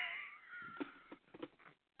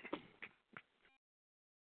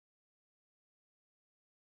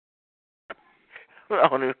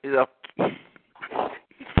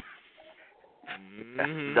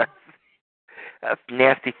 That's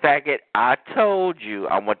nasty, faggot. I told you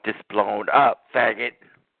I want this blown up, faggot.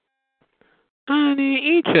 Honey,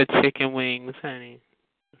 eat your chicken wings, honey.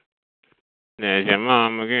 There's your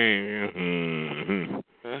mama again.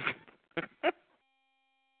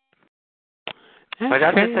 But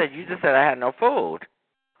you just said I had no food.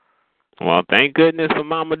 Well, thank goodness for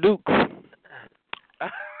Mama Dukes.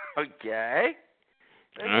 Okay.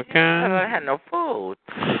 Okay. I had no food.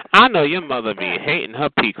 I know your mother be hating her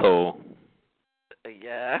peak hole.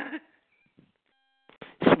 Yeah.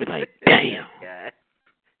 She be like, damn.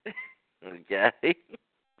 Okay.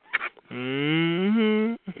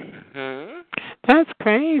 That's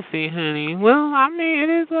crazy, honey. Well, I mean, it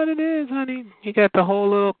is what it is, honey. You got the whole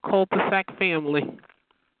little cul-de-sac family.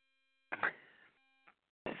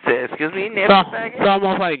 Excuse me, it's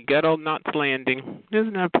almost like Ghetto Nuts Landing.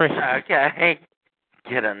 Isn't that precious? Okay.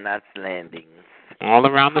 Ghetto Nuts Landing. All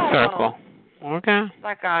around the circle. Okay.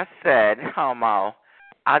 Like I said, homo,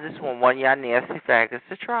 I just want one of y'all nasty faggots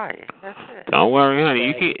to try it. That's it. Don't worry, honey.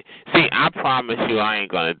 You can see. I promise you, I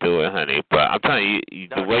ain't gonna do it, honey. But I'm telling you,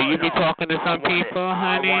 the way you be talking to some people,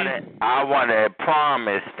 honey. I want a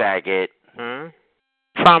promise, faggot.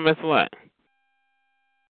 Promise what?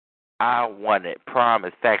 I want it.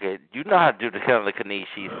 Promise, faggot. You know how to do the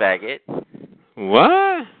telekinesis, faggot.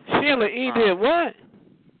 What? Sheila E. did what?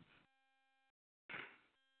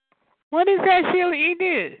 What is that Sheila E.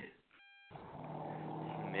 did?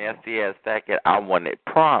 Nasty ass faggot. I want it.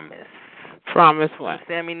 Promise. Promise what?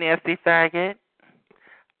 Understand me, nasty faggot?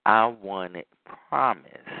 I want it. Promise.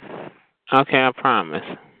 Okay, I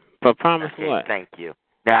promise. But promise what? Thank you.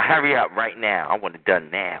 Now hurry up right now. I want it done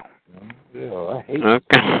now. Yeah, I hate it.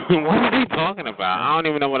 Okay. What are you talking about? I don't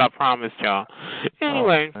even know what I promised y'all.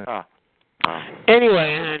 Anyway.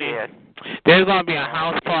 Anyway, honey. There's going to be a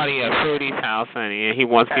house party at Fruity's house, honey, and he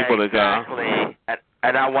wants people to go. Exactly.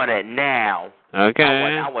 And I want it now. Okay.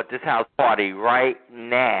 I want this house party right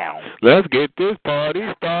now. Let's get this party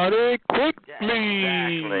started quickly.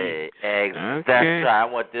 Exactly. Okay. That's right. I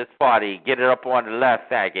want this party. Get it up on the left,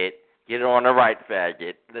 faggot. Get it on the right,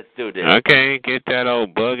 faggot. Let's do this. Okay. Get that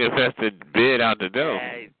old bug-infested bid out the door.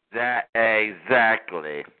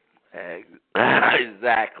 Exactly.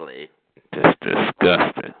 Exactly. Just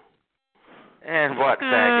disgusting. And what,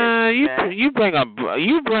 faggot? You bring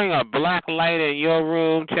a black light in your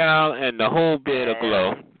room, child, and the whole bed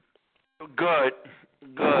will glow.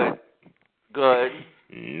 Good.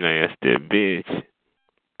 Nasty bitch.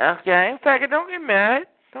 Okay, faggot, don't get mad.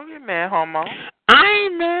 Don't get mad, homo. I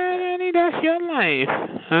ain't mad, Annie. That's your life.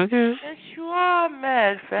 Okay. Yes, you are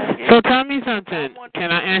mad, faggot. So tell me something.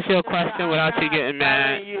 Can I ask you a question without you getting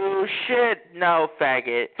mad? You shit. No,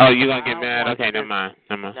 faggot. Oh, you gonna get mad? Okay, never mind.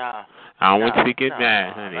 No. I don't want you to get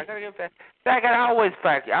mad, honey. Faggot,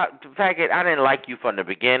 faggot, I didn't like you from the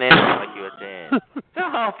beginning. I didn't like you at the end.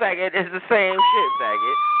 No, faggot, it's the same shit,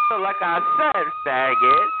 faggot. So like I said,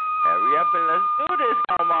 faggot, hurry up and let's do this,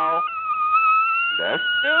 homo. Let's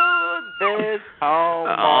do this,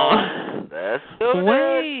 homo. Let's do this.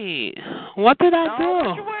 Wait. What did I do?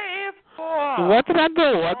 What you waiting for? What did I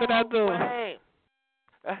do? Wait.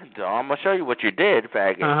 I'm going to show you what you did,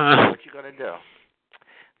 faggot. What you going to do?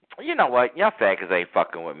 You know what? Y'all faggots ain't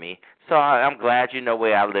fucking with me. So I'm glad you know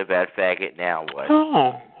where I live at, faggot. Now what?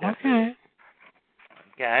 Oh, okay.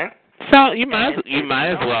 Okay. So you might as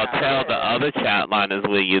well tell the other chatliners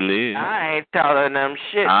where you live. I ain't telling them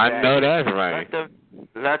shit. I know that's right.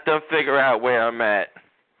 Let them figure out where I'm at.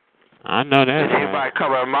 I know that's right. Anybody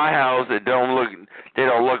come in my house that don't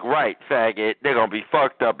look right, faggot. They're gonna be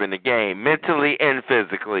fucked up in the game, mentally and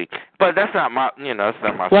physically. But that's not my, that's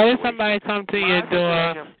not my. What if somebody come to your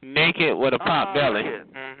door naked with a pop belly?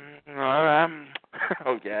 Mm-hmm. All right.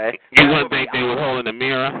 Okay. You wouldn't think they were holding a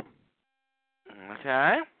mirror?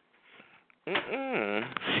 Okay.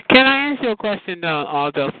 Can I ask you a question, though?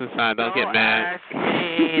 All jokes aside, don't get mad. Ask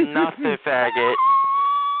me nothing, faggot.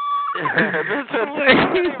 You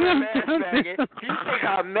think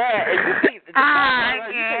I'm mad? You think I'm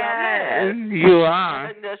mad? You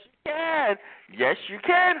are. Yes, you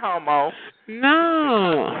can, homo.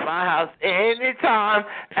 No. My house anytime.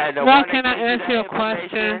 And well, can I ask you a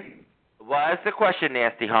question? What's the question,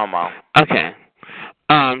 nasty homo? Okay.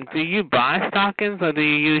 Do you buy stockings or do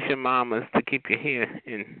you use your mamas to keep your hair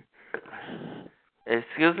in?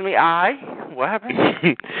 Excuse me, what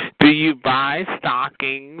happened? Do you buy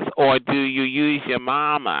stockings or do you use your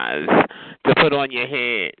mamas to put on your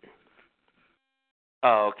head?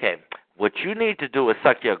 Oh, okay. What you need to do is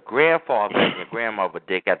suck your grandfather and your grandmother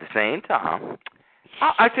dick at the same time.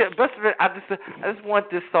 I just want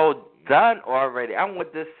this so done already. I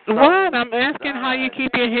want this. What? I'm asking how you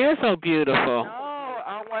keep your hair so beautiful. No,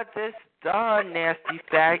 I want this done, nasty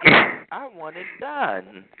faggot. I want it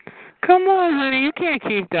done. Come on, honey. You can't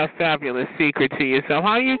keep that fabulous secret to yourself.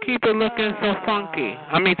 How do you keep it looking so funky?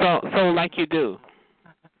 I mean, so like you do.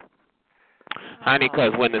 Honey,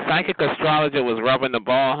 because when the psychic astrologer was rubbing the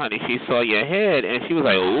ball, honey, she saw your head, and she was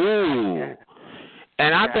like, ooh.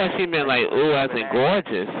 And I thought she meant like, ooh, as in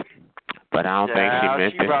gorgeous. But I don't think she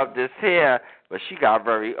meant She rubbed this hair, but she got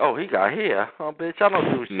he got hair. Oh, bitch, I don't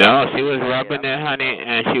do shit. No, she was rubbing it, honey,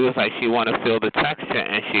 and she was like, she want to feel the texture,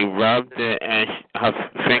 and she rubbed it, and her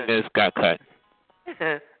fingers got cut.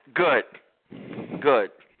 Good.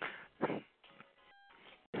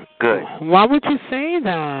 Why would you say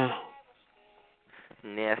that?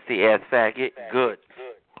 Nasty ass faggot. Good.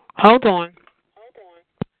 Hold on.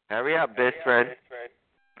 Hurry up, best friend.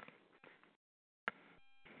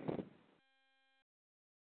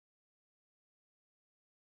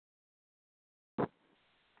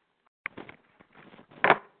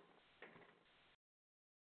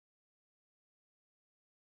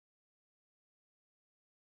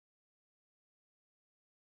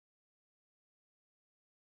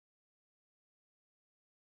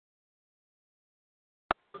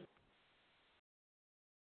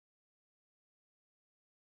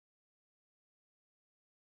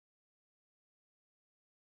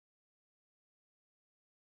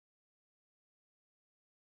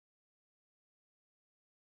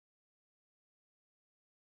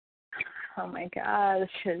 Oh my God,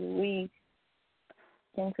 should we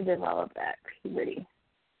seem to develop that puberty?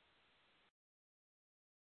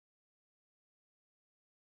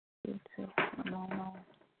 Hormonal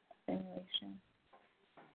stimulation.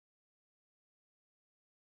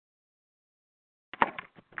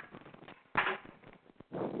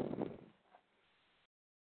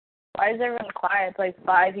 Why is everyone quiet? It's like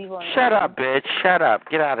 5 people in the Shut room. up, bitch. Shut up.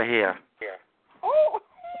 Get out of here. All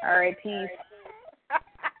right, peace.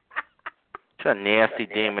 Get your nasty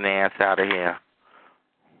demon ass out of here.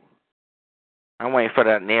 I'm waiting for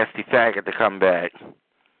that nasty faggot to come back.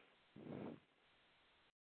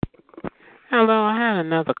 Hello, I had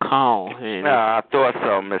another call. No, I thought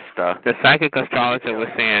so, mister. The psychic astrologer was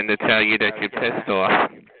saying to tell you that you're pissed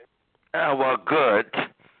off. Oh, well, good.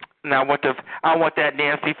 Now, I want that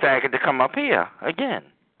nasty faggot to come up here again.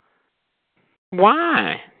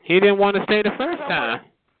 Why? He didn't want to stay the first time.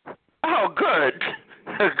 Oh, good.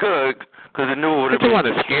 Good. Because I knew it would have Did you been... want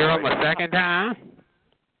to scare him a second time?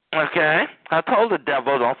 Okay. I told the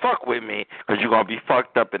devil, don't fuck with me, because you're going to be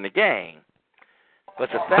fucked up in the game. But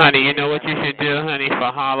the fact Honey, you know what you should do, honey,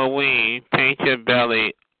 for Halloween? Paint your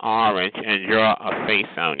belly orange and draw a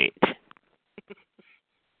face on it.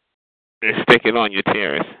 And stick it on your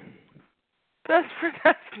terrace. That's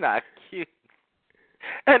not cute.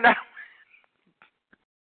 And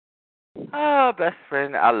oh, best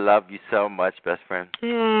friend, I love you so much, best friend.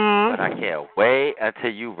 But I can't wait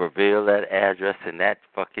until you reveal that address and that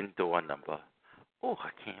fucking door number. Oh,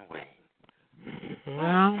 I can't wait.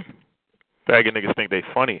 Well, faggot niggas think they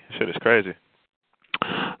funny. Shit is crazy.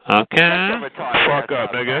 Okay. Fuck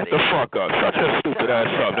up, nigga. The fuck up. Shut your stupid ass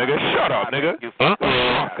up, nigga. Shut up, nigga. Fuck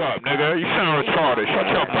up, nigga. You sound retarded. Shut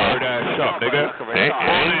your bird ass up, nigga.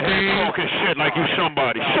 Talking shit like you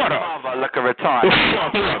somebody. Shut up. Look at retarded.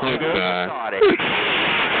 Fuck up, nigga.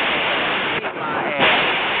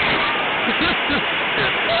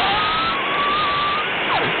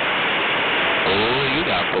 Oh, you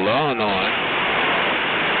got blown on.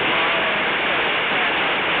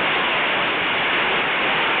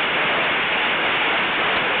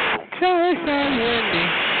 Sorry, Wendy.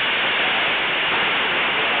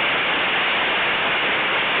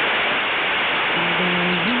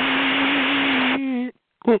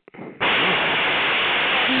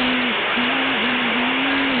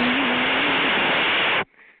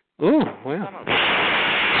 Ooh, well.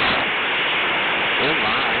 Oh,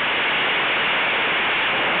 my.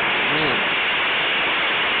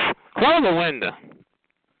 Close the window.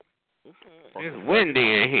 It's windy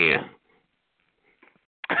in here.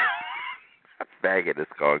 Faggot is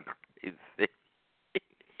going crazy.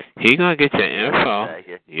 He gonna get your info.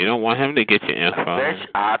 You don't want him to get your info. Bitch,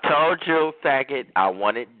 I told you, faggot, I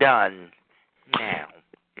want it done now.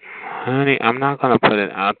 Honey, I'm not gonna put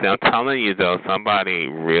it out there. I'm telling you though, somebody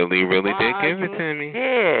really did give it to me.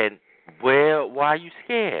 Scared? Well, why are you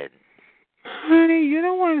scared? Honey, you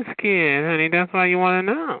don't want to scared, honey. That's why you want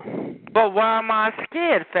to know. But why am I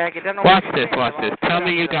scared, faggot? Watch this. Tell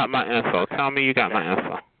me you got my info.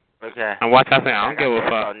 Okay. And watch I say, I don't give a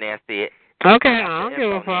fuck. Nasty Okay, I don't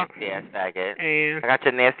give a fuck. Nasty ass faggot. And I got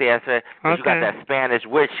your nasty ass faggot. Okay. You got that Spanish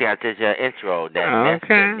witch. I did your intro. That nasty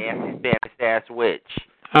Spanish ass witch.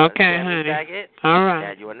 Okay, understand honey. Me, faggot? All right.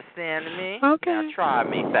 Now you understand me? Okay. Now try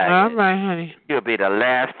me, faggot. All right, honey. You'll be the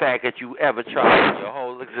last faggot you ever tried in your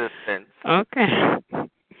whole existence. Okay.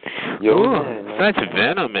 Yo, ooh, man, such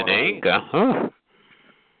venom and anger. Oh.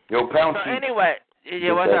 Yo, Pound So anyway,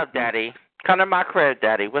 yeah, what's up, Daddy? Come to my crib,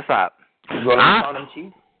 Daddy. What's up? You going to Pound them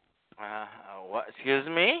cheese? What? Excuse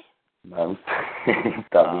me? No,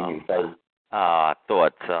 stop being excited. I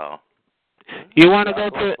thought so. You want to go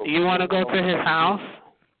to his house?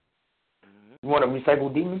 You want to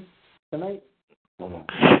recycle demons tonight?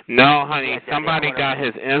 No, honey. Somebody got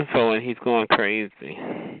his info and he's going crazy.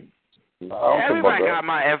 Everybody got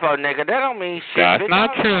my info, nigga. That don't mean shit. That's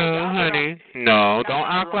not true, honey. No, don't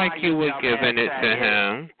act like you was giving it to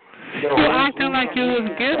him. You acting like you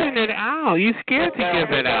was giving it out. You scared to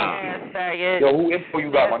give it out. Yo, who info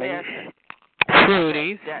you got, my nigga?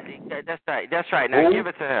 Fruities. That's right. That's right. Now give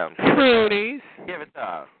it to him. Fruities. Give it to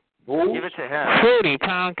him. Who? Give it to him. Fruity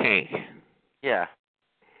pound cake. Yeah.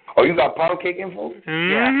 Oh, you got pound cake info?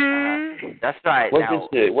 Mm-hmm. Yeah. That's right. What's this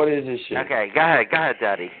shit? What is this shit? Okay, go ahead,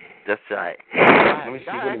 Daddy. That's right. Let me see.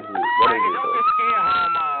 What is it? What is it? Don't get scared,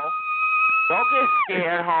 homo. Don't get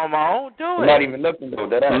scared, homo. Do it. I'm not even looking though.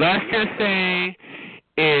 Let's just say,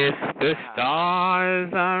 if the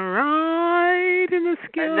stars are right in the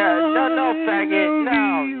sky. No, faggot.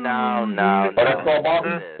 No. Oh, that's all Bobby?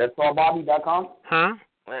 That's all Bobby.com? Huh?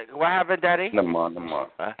 What happened, Daddy? Never mind.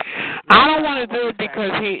 I don't want to do it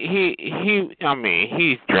because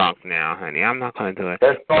he's drunk now, honey. I'm not going to do it.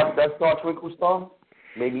 That's Star Twinkle Star?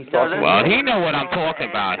 Maybe Star Twinkle. Well, he know what I'm talking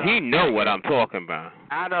about. He know what I'm talking about.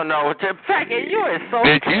 I don't know what you're faggot. You is so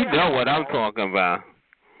Bitch, you know what I'm talking about.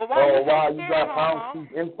 Oh, wow, you got pound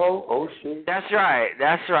cheese info? Oh, shit. That's right.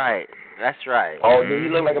 Oh, does he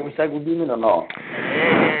look like a recycled demon or no?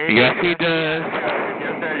 Yes, he does.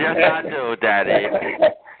 Yes, I do, Daddy.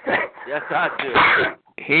 Yes, I do.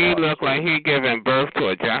 He look like he giving birth to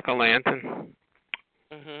a jack-o'-lantern.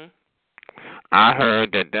 Mhm. I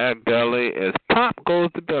heard that belly is pop goes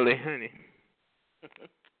the belly, honey.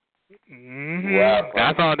 Mm-hmm. Wow.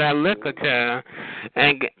 That's all that liquor, child.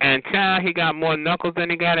 And child, he got more knuckles than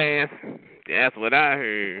he got ass. That's what I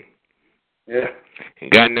heard. Yeah. He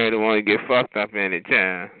got nerve to want to get fucked up in it,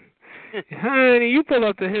 child. Honey, you pull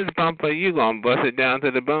up to his bumper, you gonna bust it down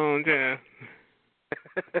to the bone, child.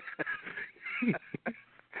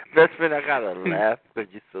 Best friend, I gotta laugh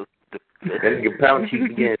because you're so stupid. Let's get pound cheese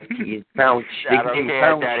again. Pound cheese. I don't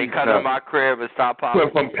care, Daddy. Come to my crib and stop popping.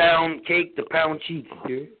 Went from pound cake to pound cheese,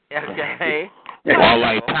 dude. Okay. More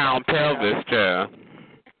like pound pelvis, child.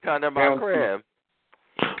 Come to my crib.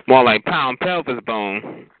 More like pound pelvis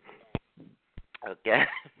bone. Okay.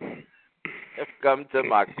 Come to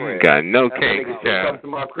my crib. Got no cake, child. Come to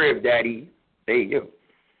my crib, Daddy. There you go.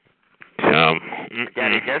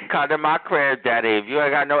 Daddy, just come to my crib, Daddy. If you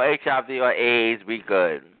ain't got no HIV or AIDS, we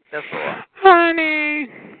good. That's all. Honey,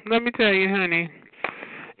 let me tell you, honey.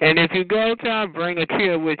 And if you go, child, bring a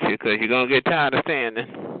chair with you, because you're going to get tired of standing.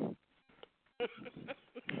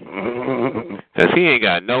 Because he ain't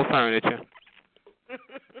got no furniture.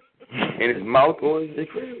 In his mouth or his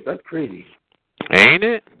crib? That's crazy. Ain't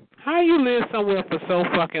it? How you live somewhere for so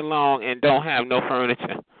fucking long and don't have no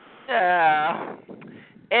furniture? Yeah.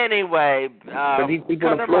 Anyway, he sleep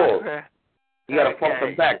on the floor. You gotta pump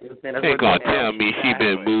them back. They gonna tell me she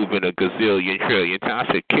been moving a gazillion trillion times.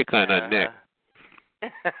 I should kick her in her neck.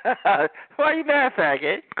 Why you mad,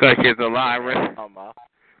 faggot? Because she's a liar.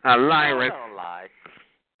 A liar. I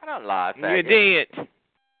don't lie, faggot. You're dead.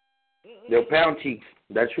 Yo, pound cheeks.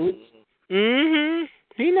 That true? Mm-hmm.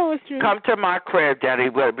 He knows it's true. Come to my crib, Daddy.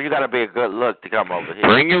 But you gotta be a good look to come over here.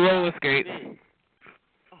 Bring your roller skates.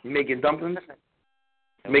 You making dumplings?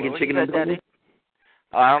 Making chicken and dumplings?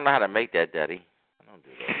 Oh, I don't know how to make that, Daddy. I don't do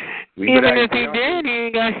that. Even if he did, he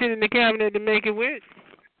ain't got shit in the cabinet to make it with.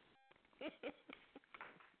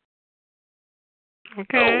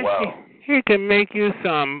 Okay. Oh, wow. He can make you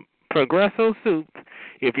some Progresso soup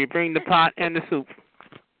if you bring the pot and the soup.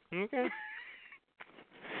 Okay.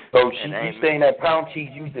 So you saying that pound cheese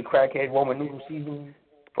used the crackhead Roman noodle seasoning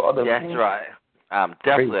for other That's food? right. I'm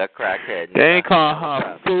definitely a crackhead. They call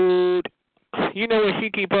her food. You know where she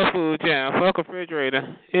keep her food, child? Fuck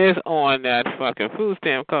refrigerator. It's on that fucking food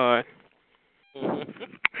stamp card.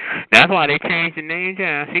 That's why they changed the name,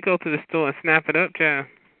 child. She go to the store and snap it up, child.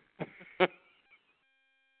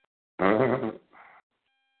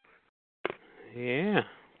 Yeah.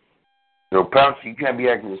 So pound cheese, you can't be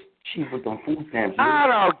acting cheap with them food stamps. I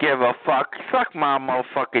don't give a fuck. Suck my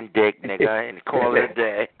motherfucking dick, nigga, and call it a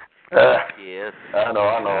day. Yes. I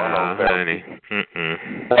know. Honey.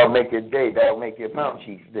 That'll make your day. That'll make your pound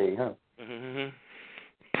cheeks day, huh?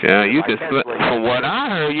 Yeah, you could. From what I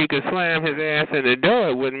heard, you could slam his ass in the door.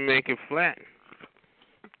 It wouldn't make it flat.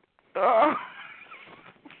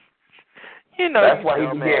 You know. That's why he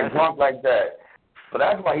be getting drunk like that. But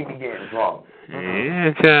that's why he be getting drunk.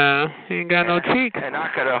 Yeah, child. He ain't got no cheeks.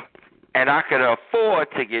 And I could afford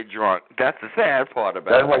to get drunk. That's the sad part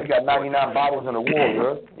about it. That's why he got 99 bottles in the wall,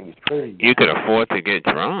 bro. He's crazy. You could afford to get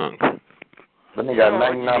drunk. But they got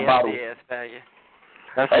 99 bottles. How you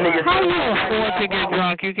afford to get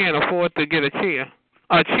drunk? You can't afford to get a cheer.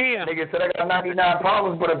 A cheer. Nigga said I got 99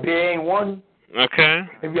 problems, but a beer ain't one. Okay.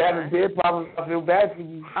 If you're having beer problems, I feel bad for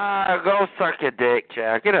you. Go suck your dick,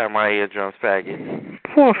 Jack. Get out of my eardrums, faggot.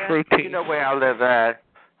 Poor fruity. You know where I live at.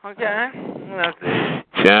 Okay? That's it.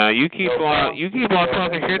 Child, you keep on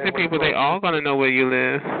talking shit to people, they all gonna know where you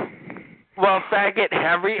live. Well, faggot,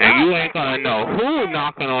 hurry up. And you ain't gonna know who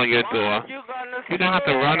knocking on your door. You're gonna have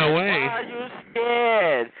to run away. Why are you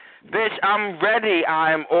scared? Bitch, I'm ready.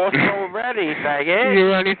 I'm also ready, faggot. You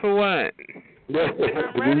ready for what?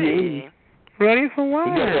 I'm ready. Ready for what?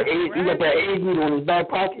 You got that AIDS on his back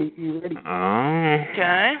pocket. You ready? Oh.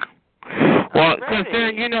 Okay. Well, because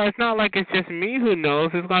then, you know, it's not like it's just me who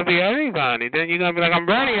knows. It's going to be everybody. Then you're going to be like, I'm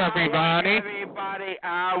ready, everybody.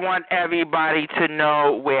 I want everybody to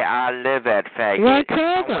know where I live at, faggot. Well,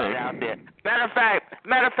 tell them. Out there.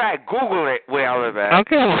 Matter of fact, Google it where I live at.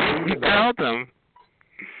 Okay, well, tell them.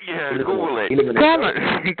 Yeah, Google it.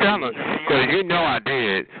 Tell them. Because you know I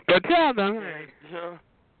did. But tell them.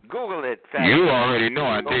 Google it, faggot. You already know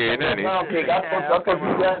I did, I thought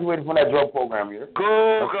you graduated from that drug program, yeah?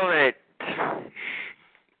 Google it.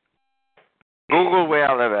 Google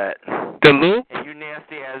where I live at. The Loop? And you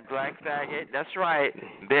nasty ass black faggot. That's right,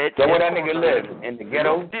 bitch. So where that nigga live? In the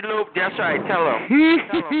ghetto? The Loop. That's right. Tell him.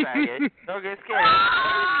 Tell him, faggot. Don't get scared.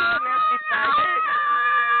 Nasty faggot.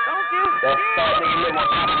 Don't get scared. That nigga live on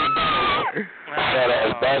top of McDonald's. That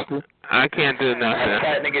ass bastard. I can't do nothing.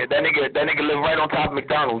 That nigga live right on top of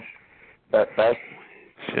McDonald's. That bastard.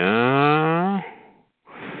 Sure.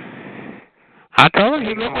 I told him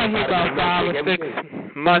he looked like he's about 5 or 6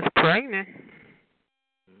 months pregnant.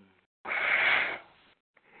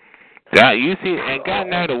 God, you see, and got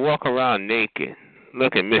now to walk around naked,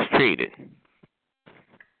 looking mistreated.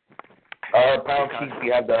 Pound cheeks, we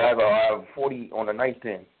have to have a 40 on the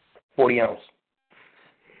nightstand, 40 ounce.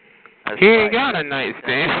 He ain't got a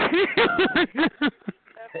nightstand.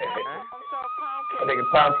 I think a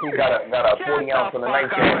pound cheese got a 40 ounce on the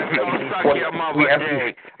nightstand.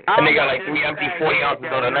 And they got like 3 empty 40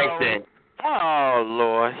 ounces on the nightstand. Oh,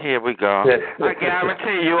 Lord, here we go. I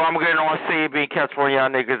guarantee you I'm getting on CB, catch one of y'all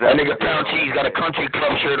niggas. That nigga Pound Cheese got a country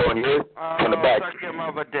club shirt on, you on the back. Suck your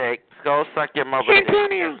mother dick. Go suck your mother dick.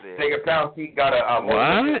 Nigga Pound Cheese got a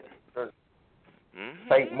what?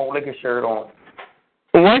 Fake Mo Liquor shirt on.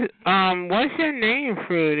 What's your name,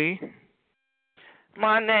 Fruity?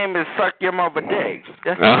 My name is Suck Your Mother Dick.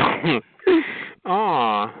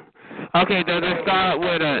 Oh. Okay, does it start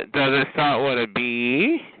with a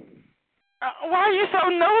B? Why are you so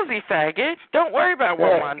nosy, faggot? Don't worry about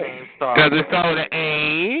what my name starts. Does it start with an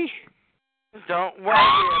A? Don't worry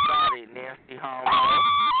about it, nasty homo.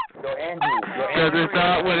 Does it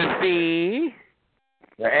start with a C?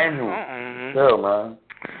 Your Andrew. Chill, man.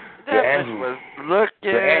 Your Andrew. Was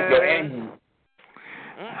looking. Your Andrew.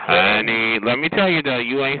 Honey, let me tell you though,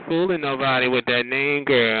 you ain't fooling nobody with that name,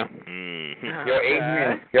 girl.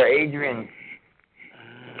 You're Adrian.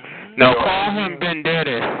 No, call him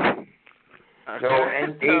Bendetis.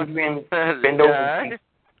 Adrian Bendover.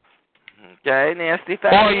 Okay, nasty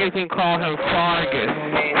faggot. Or you can call him Fargus.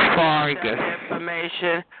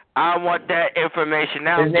 Information. I want that information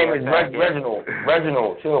now. His name is Reginald.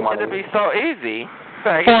 Chill, my nigga. It'll be so easy.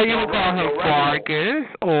 Or you can call him Fargus,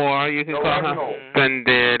 or you can call him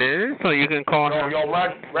Bendetis, or you can call him...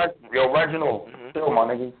 Yo, Reginald. Chill, my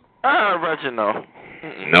nigga. Reginald.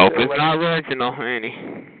 Nope, it's not Reginald, honey.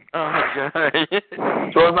 Okay.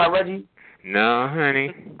 So it's not Reggie? No, honey.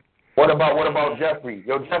 What about Jeffrey?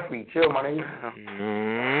 Yo, Jeffrey, chill, my nigga.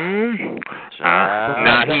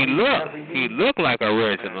 Now he looked like a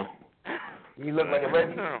Reginald. He looked like a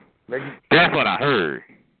Reggie? That's what I heard.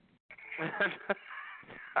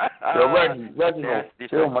 Yo, Reginald,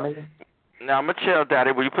 chill, my nigga. Now, I'm going to chill,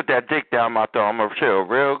 Daddy. When you put that dick down my throat, I'm going to chill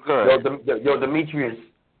real good. Yo, Demetrius,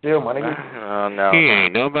 chill, my nigga. Oh, no. He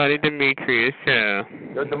ain't nobody Demetrius, chill.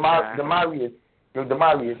 Yo, Demarius. Yo,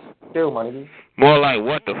 Demarius, chill, my nigga. More like,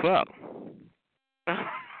 what the fuck?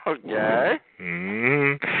 Okay.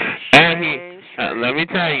 And he, let me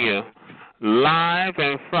tell you, Live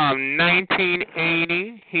and from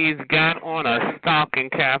 1980, he's got on a stocking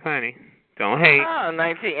cap, honey. Don't hate. Oh,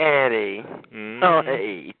 1980. Don't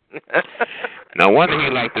hate. No wonder he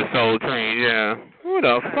liked the Soul Train, yeah. Who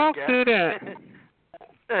the fuck do that?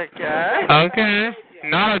 Okay.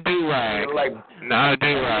 Not a do-rag. Not a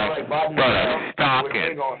do-rag. But a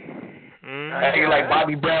stocking. That nigga like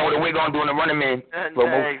Bobby Brown with a wig on doing the Running Man.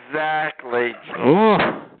 Exactly. Ooh.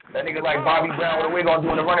 That nigga like Bobby Brown with a wig on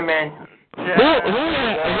doing the Running Man. Who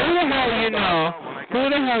the hell you know? Who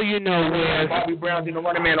the hell you know wears Bobby Brown doing the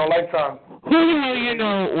Running Man on Lifetime? Who the hell you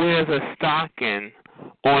know wears a stocking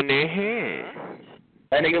on their head?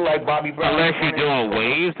 That nigga like Bobby Brown. Unless you're doing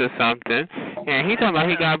waves or something. And he talking about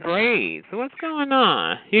he got braids. What's going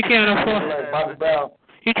on? You can't afford. Like Bobby Brown.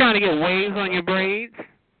 You trying to get waves on your braids?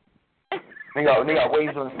 They got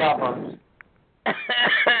waves on the sideburns.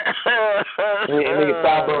 Nigga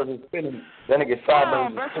sideburns is spinning. That nigga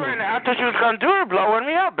sideburns. Best friend, I thought you was gonna do it, blowing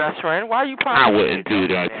me up, best friend. Why you? I wouldn't do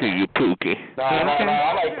that to you, Pookie. Nah,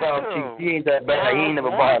 I like Brown cheeks. He ain't that bad. He ain't never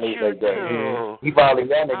violated like that. He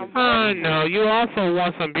violated that nigga. I know. You also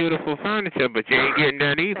want some beautiful furniture, but you ain't getting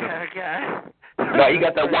that either. Okay. No, he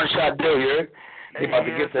got that one-shot deal here. He about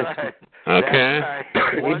to get that. Okay.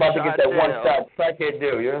 He about to get that one-shot crackhead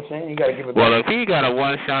deal. You know what I'm saying? You gotta give it. Well, if he got a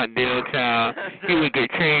one-shot deal, child, he would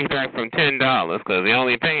get changed back from $10 because he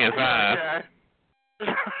only paying $5.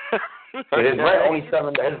 His rent only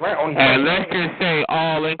 $7. His rent only. And let's just say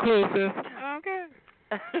all inclusive. Okay.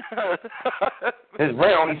 His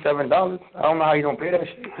rent only $7. I don't know how you don't pay that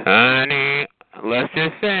shit. Honey, let's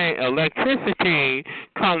just say electricity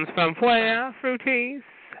comes from where, Fruities?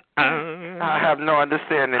 I have no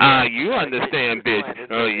understanding. You understand, bitch.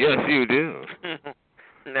 Oh, yes, you do.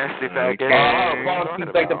 Nasty faggot. He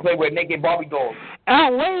like to play with naked Barbie dolls.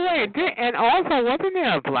 Wait. And also, wasn't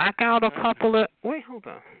there a blackout a couple of... Wait, hold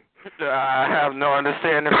on. I have no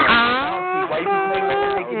understanding.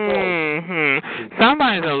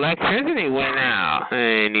 Somebody's electricity went out.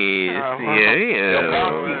 And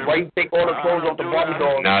Why you take all the clothes off the Barbie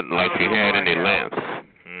dolls? Not like you had any lamps.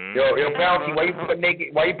 Yo, Bouncy, why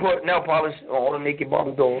you put nail polish on all the naked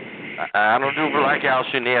Barbie dolls? I don't do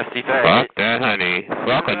blackouts, you nasty Fuck faggot. that, honey.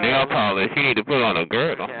 Fuck a nail polish. You need to put on a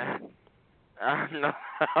girdle. No.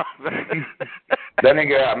 That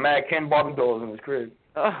nigga got mad Ken Barbie dolls in his crib.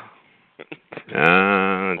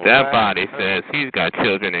 That body says he's got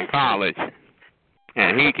children in college,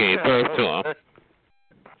 and he gave birth to them.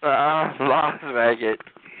 Lost faggot.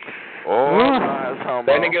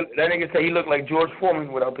 That nigga say he looked like George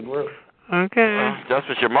Foreman without the grill. Okay. That's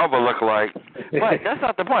what your mother looked like. But that's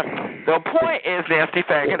not the point. The point is, nasty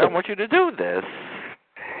faggot, I want you to do this.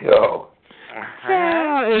 Yo.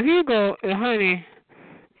 If you go, honey,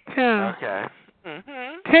 okay.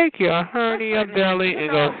 Take your hernia belly and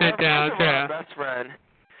go sit down, child. Best friend.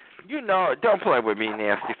 You know, don't play with me,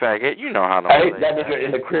 nasty faggot. You know how to play. That nigga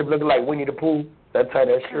in the crib looking like Winnie the Pooh. That's how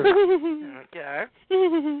that shirt. Okay.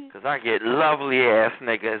 Because I get lovely ass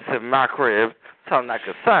niggas in my crib. Something like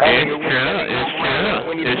a son.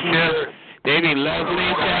 It's true. They be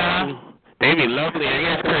lovely, child. They be lovely in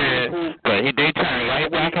his crib, but they turn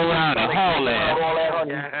right back around and haul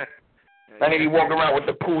that. That nigga walk around with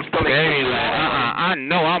the Pooh stomach. They be like, I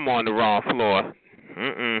know I'm on the wrong floor.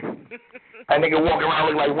 That nigga walk around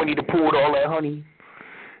looking like Winnie the Pooh with all that honey.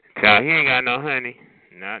 Child, he ain't got no honey.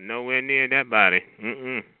 Not nowhere near that body.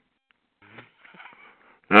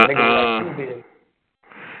 That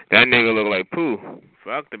nigga look like Pooh.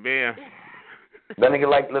 Fuck the bear. That nigga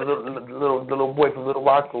like the little boy from Little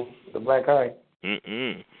Rascals, the black eye.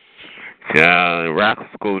 Child,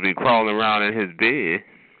 Rascals be crawling around in his bed.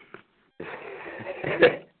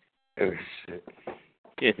 Oh shit.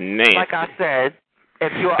 It's nasty. Like I said,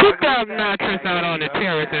 if you're put that mattress out on the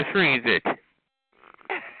terrace and freeze it.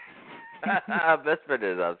 Best friend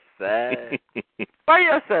is upset. Why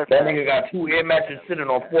you upset? That nigga got 2 air mattresses sitting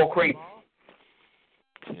on 4 crates.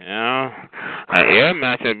 Yeah, an air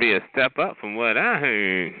mattress would be a step up from what I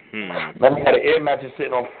heard. That nigga got an air mattress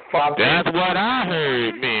sitting on 5 crates. That's what I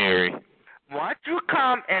heard, Mary. Why don't you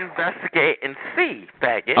come investigate and see,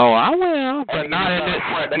 faggot? Oh, I will, but not in this.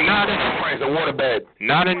 The waterbed.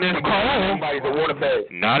 Not in this cold. Somebody's a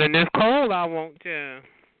waterbed. Not in this cold. I won't tell.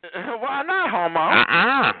 Why not, homo?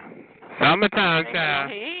 Summertime,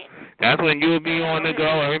 child. That's when you'll be on the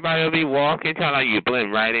go. Everybody will be walking, child. Like you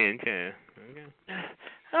blend right in, child.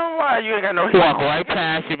 Oh, why you ain't got no heat? Walk right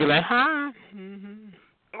past you, be like, hi.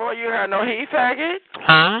 Well, you got no heat, faggot?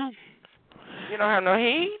 Huh? You don't have no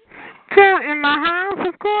heat? Child, in my house,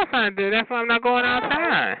 of course I do. That's why I'm not going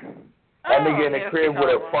outside. That nigga in the crib with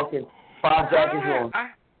a fucking 5 jackets on.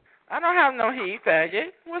 I don't have no heat,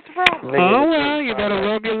 faggot. What's the problem? Oh, well, you better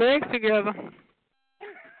rub your legs together.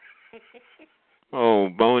 Oh,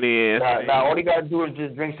 bony ass. Nah, all you gotta do is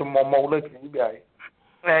just drink some more liquor. You got it.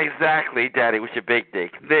 Exactly, Daddy, with your big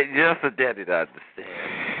dick. Just a daddy to understand.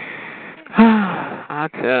 I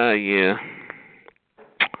tell you.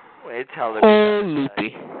 Wait, tell him. Oh,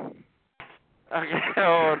 Loopy. Okay,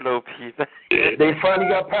 oh, Loopy. They finally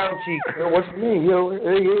got pound cheeks. What's the name, yo?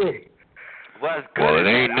 Hey. What's good? Well,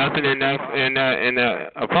 there ain't nothing in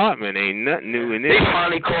the apartment. Ain't nothing new in there. They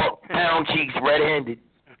finally caught pound cheeks red-handed.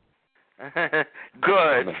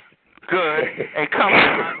 Good. And come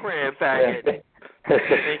to my crib, faggot.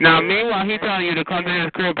 Now, meanwhile, he telling you to come to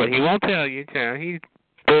his crib, but he won't tell you, child. He's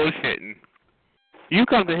bullshitting. You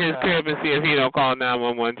come to his crib and see if he don't call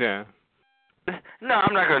 911, child. No,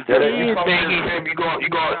 I'm not gonna do that. You come to his crib, you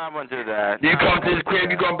I'm gonna do that. You come to his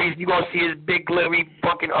crib, you gonna see his big glary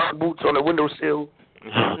fucking Ugg boots on the windowsill.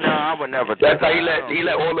 No, I would never do That's that. how he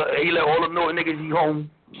let all the know niggas he home.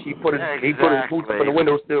 He put his boots on the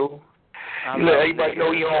windowsill. He let everybody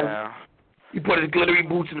know he home. He put his glittery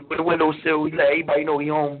boots on the windowsill. He let everybody know he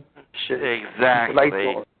home. Shit.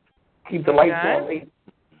 Exactly. Keep the lights on.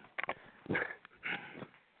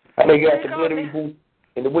 I know you got the glittery boots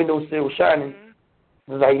and the windowsill shining.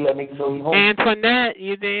 That's how he let niggas know he home. Antoinette,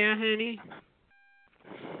 you there, honey?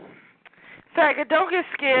 Faggot, don't get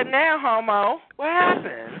scared now, homo. What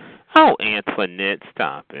happened? Oh, Antoinette,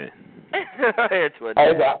 stop it. Antoinette.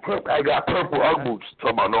 I got purple Ugg boots.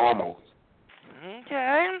 Talking about normal.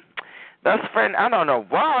 Okay. That's friend. I don't know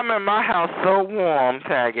why I'm in my house so warm,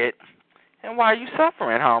 faggot. And why are you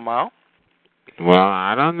suffering, homo? Well,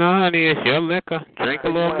 I don't know, honey. It's your liquor. Drink a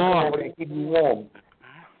little more. Keep you warm.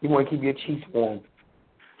 You want to keep your cheeks warm.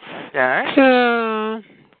 Yeah. Child,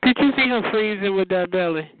 did you see him freezing with that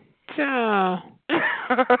belly? Child.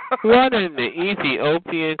 What in the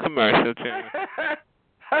Ethiopian commercial, child?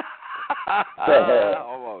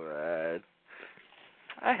 Oh, man.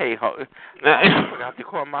 I hate her. I forgot to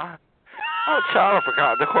call my... Oh, child, I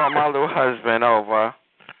forgot to call my little husband over.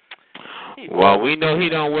 Well, we know he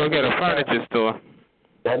don't work at a furniture store.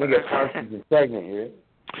 That nigga Constance is pregnant, yeah?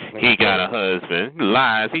 He got a husband.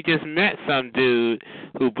 Lies. He just met some dude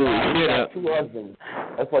who blew his shit up. Two husbands.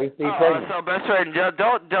 That's why he stayed pregnant. So, best friend,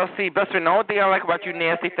 don't see, best friend, the only thing I like about you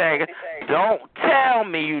nasty faggot, don't tell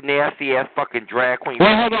me you nasty ass fucking drag queen.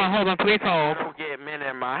 Well, hold on, please hold. I don't get men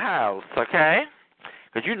in my house, okay?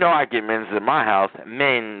 Because you know I get men in my house.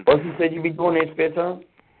 Men. What you said you be doing in spare time?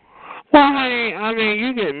 Well, honey, I mean,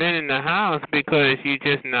 you get men in the house because you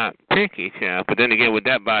just not picky, child. But then again, with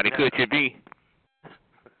that body, could you be?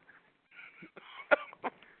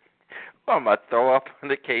 I'm going to throw up on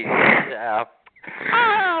the case, child.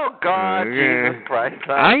 Oh, God, Jesus Christ.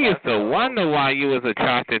 I used to wonder why you was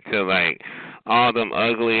attracted to, like, all them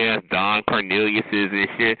ugly-ass Don Corneliuses and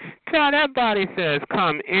shit. Child, that body says,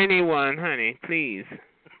 come anyone, honey, please.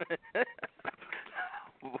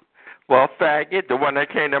 Well, faggot, the one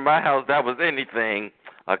that came to my house, that was anything,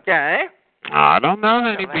 okay? I don't know,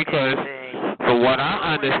 honey, because from what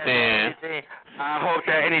I understand... I hope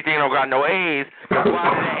that anything don't got no A's. From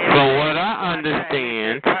what I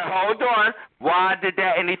understand... Hold on. Why did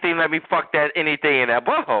that anything let me fuck that anything in that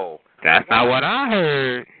butthole? That's not what I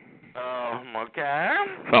heard. Okay.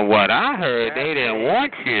 From what I heard, they didn't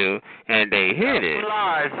want you, and they hit it.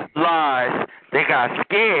 Lies. They got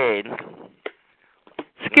scared.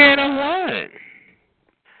 Scared of what?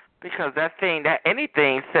 Because that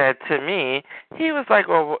anything said to me, he was like,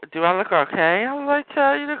 well, do I look okay? I was like,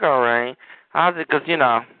 child, you look all right. Because, you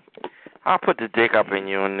know, I'll put the dick up in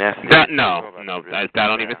you and that's No, that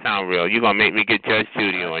don't even sound real. You're going to make me get Judge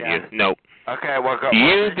Judy on you. Nope. Okay, well, go.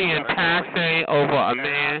 You being passe over a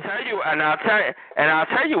man. I'll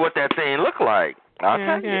tell you what that thing looked like. I'll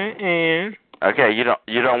tell you. Okay,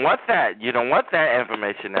 you don't want that. You don't want that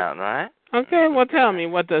information out, right? Okay, well, tell me,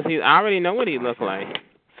 what does he... I already know what he look like.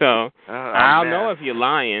 So, I'll know if you're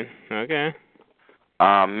lying, okay?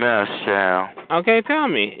 Mess, child. Okay, tell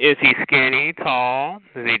me. Is he skinny, tall?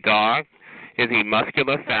 Is he dark? Is he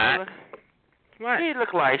muscular, fat? What? He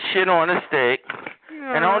look like shit on a stick.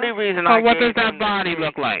 No. And the only reason what does that body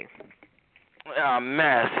look like? A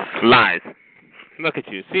mess. Lies. Look at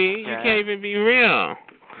you. See? You can't even be real.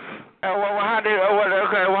 How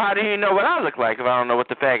do you know what I look like if I don't know what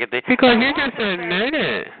the faggot did? Because you just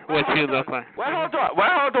admitted what you look like. Well,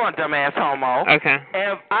 hold on, dumbass homo. Okay.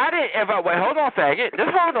 Wait, hold on, faggot. Just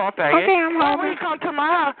hold on, faggot. Okay, I'm holding. When you come to my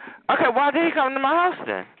house, Okay, why did he come to my house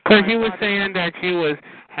then? Because you were saying that you was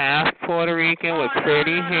half Puerto Rican with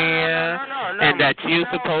pretty hair, and that you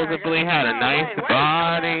supposedly had a nice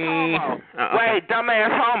body. Wait, dumbass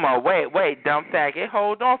homo. Wait, dumb faggot.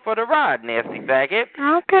 Hold on for the ride, nasty faggot.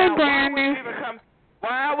 Okay, Brandy.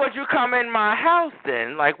 Why would you come in my house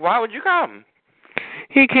then? Like, why would you come?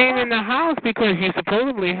 He came in the house because you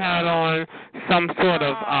supposedly had on some sort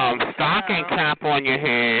of stocking cap on your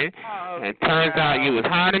head, and it turns out you was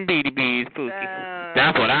hiding beady bees, Pookie.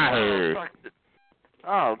 That's what I heard.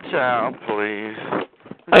 Oh, child, please.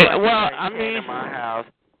 Well, I mean, in my house.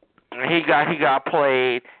 He got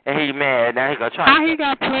played, and he mad. Now he gonna try. How he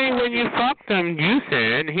got played when you fucked him? You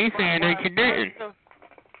said. He's saying that you didn't.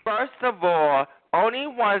 First of all, only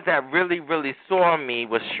ones that really saw me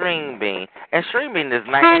was String Bean, and String Bean is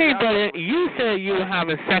nice. Honey, but you said you were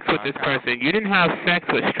having sex with this person. You didn't have sex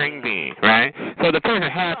with String Bean, right? So the person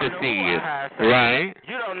had to see you, right?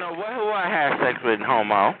 You don't know who I had sex with,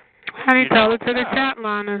 homo. Honey, tell it to the chat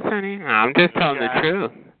liners, honey. I'm just telling the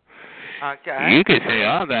truth. Okay. You could say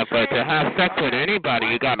all that, but to have sex with anybody,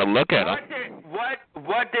 you got to look at them.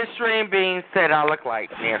 What did String Bean said I look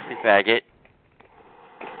like, nasty faggot?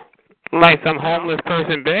 Like some homeless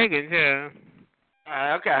person begging, yeah.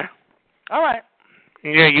 Okay. All right.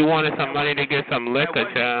 Yeah, you wanted some money to get some liquor,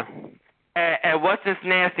 child. And what's this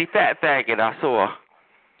nasty fat faggot I saw?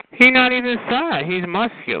 He's not even fat. He's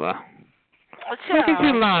muscular. Look at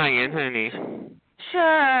you lying, honey.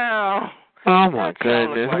 Child. Oh, my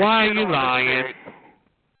goodness. Why are you lying?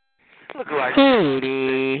 Look like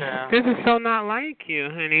Fruity. This is so not like you,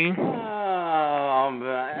 honey. Oh,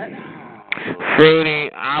 man. Fruity,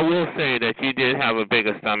 I will say that you did have a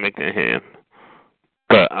bigger stomach than him.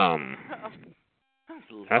 But,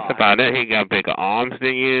 that's about it. He got bigger arms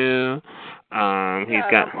than you. He's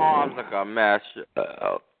got arms like a mess.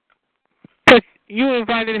 But you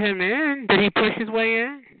invited him in. Did he push his way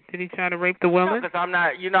in? Did he try to rape the woman? No, because I'm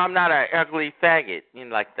not an ugly faggot,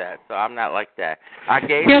 like that. So I'm not like that.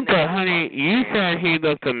 Yeah, but honey, you said he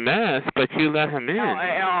looked a mess, but you let him in.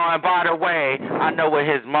 And by the way, I know where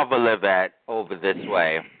his mother live at over this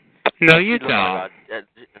way. No, you don't.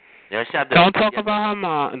 Don't talk about her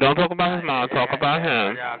mom. Don't talk about his mom. Talk about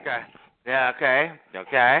him. Yeah, okay.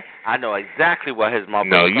 I know exactly what his mother.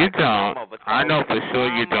 No, you don't. I know for sure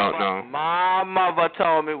you don't know. My mother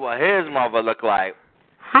told me what his mother looked like.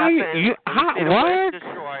 What?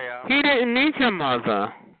 He didn't meet your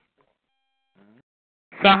mother.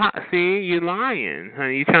 So, see, you lying.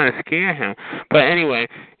 Honey, you trying to scare him. But anyway,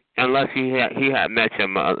 unless he had met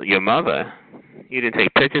your mother, you didn't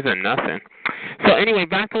take pictures or nothing. So anyway,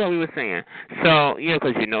 back to what we were saying. So, yeah,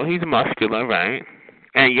 because you know he's muscular, right?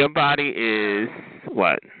 And your body is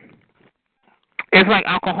what? It's like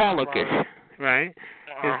alcoholic-ish, right?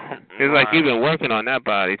 It's like you've been working on that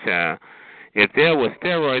body, child. If there was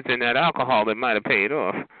steroids in that alcohol, it might have paid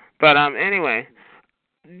off. But anyway,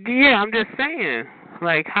 yeah, I'm just saying,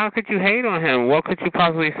 like, how could you hate on him? What could you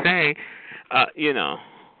possibly say? And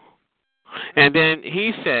then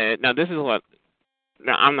he said, now this is what.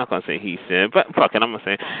 Now I'm not gonna say he said, but fuck it, I'm gonna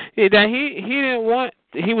say that he didn't want.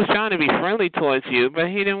 He was trying to be friendly towards you, but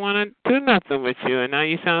he didn't want to do nothing with you, and now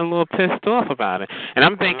you sound a little pissed off about it. And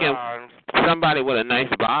I'm thinking somebody with a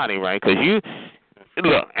nice body, right? Because you.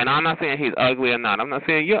 Look, and I'm not saying he's ugly or not. I'm not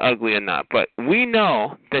saying you're ugly or not. But we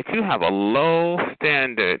know that you have a low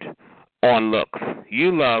standard on looks.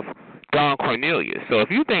 You love Don Cornelius. So if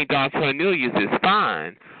you think Don Cornelius is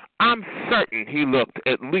fine, I'm certain he looked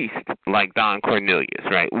at least like Don Cornelius,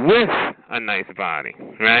 right? With a nice body,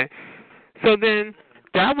 right? So then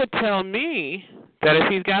that would tell me that if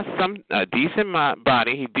he's got a decent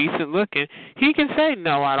body, he's decent looking, he can say,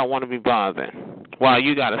 no, I don't want to be bothered. While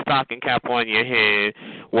you got a stocking cap on your head,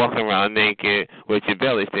 walking around naked with your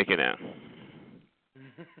belly sticking out.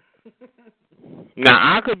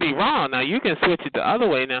 Now, I could be wrong. Now, you can switch it the other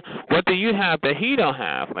way. Now, what do you have that he don't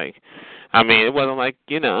have? Like, I mean, it wasn't like,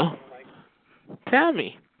 tell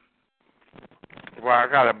me. Well, I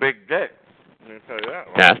got a big dick. Let me tell you that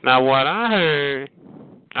one. That's not what I heard.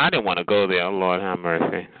 I didn't want to go there. Oh, Lord have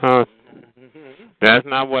mercy. Oh, that's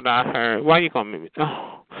not what I heard. Why you calling me?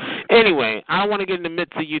 Oh. Anyway, I don't want to get in the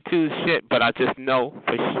midst of you two's shit, but I just know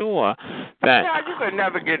for sure that... Yeah, you could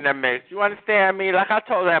never get in the mix. You understand me? Like I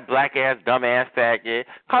told that black-ass, dumb-ass faggot,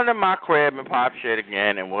 come to my crib and pop shit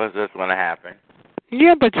again, and what's this going to happen?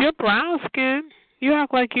 Yeah, but you're brown skin. You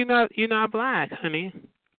act like you're not black, honey.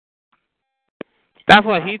 That's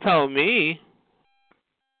what he told me.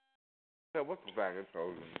 So what's the faggot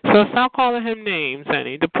told you? So stop calling him names,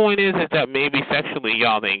 honey. The point is that maybe sexually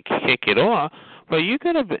y'all didn't kick it off, but you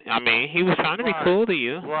could have been, I mean, he was trying to be cool to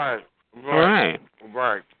you. Right.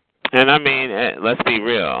 And I mean, let's be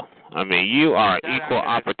real. I mean, you are equal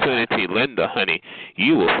opportunity lender, honey.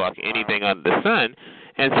 You will fuck anything under the sun.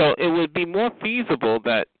 And so it would be more feasible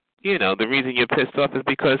that, you know, the reason you're pissed off is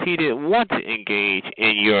because he didn't want to engage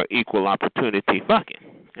in your equal opportunity fucking.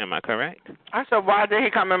 Am I correct? I said, why did he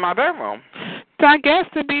come in my bedroom? I guess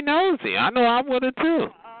to be nosy. I know I would have too.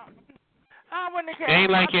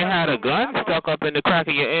 Ain't like you had a gun stuck up in the crack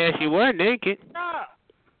of your ass. You were naked. I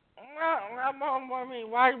mean,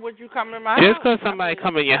 why would you come in my house? Just because somebody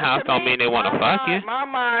come in your house don't mean they want to fuck you. My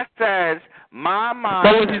mind says, What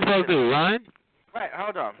was he supposed to do, run? Right,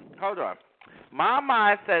 hold on. My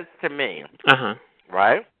mind says to me,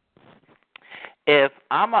 right? If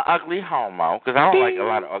I'm an ugly homo, because I don't like a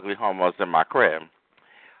lot of ugly homos in my crib.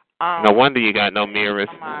 No wonder you got no mirrors.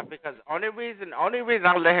 Because only reason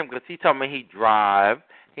I let him, because he told me he drive.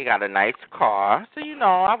 He got a nice car. So, you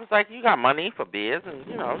know, I was like, you got money for beers, and,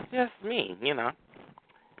 you know, it's just me, you know.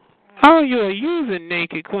 Oh, you're a using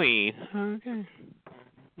naked queen. Okay.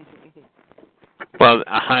 Well,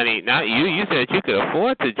 honey, not you. You said you could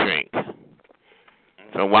afford to drink.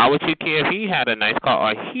 So why would you care if he had a nice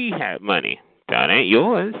car or he had money? That ain't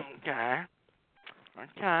yours. Okay.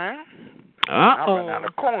 Uh-oh. I run out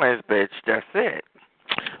of coins, bitch. That's it.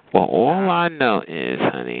 Well, all I know is,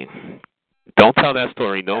 honey, don't tell that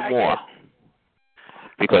story no more.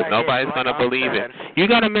 Because nobody's going to believe it. You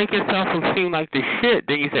got to make yourself seem like the shit.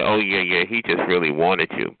 Then you say, oh, yeah, he just really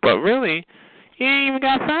wanted you. But really, he ain't even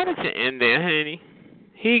got furniture in there, honey.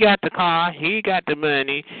 He got the car. He got the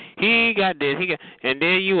money. He got this. And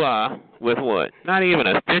there you are with what? Not even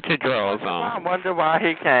a stitch of drawers on. I wonder why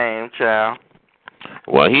he came, child.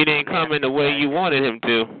 Well, he didn't come in the way you wanted him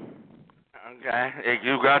to. Okay.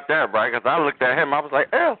 You got that right, because I looked at him. I was like,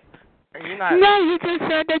 ew. No, you just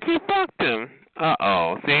said that you fucked him.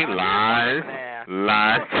 Uh-oh. See, lies.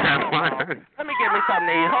 Lies. Let me get me something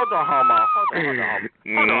to eat. Hold on, homo.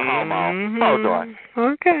 Hold on.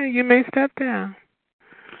 Okay, you may step down.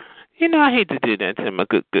 You know, I hate to do that to my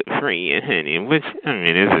good friend, honey, which, I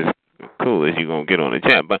mean, this is cool as you're going to get on the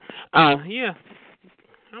chat. But, yeah.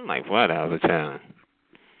 I'm like, what else a child?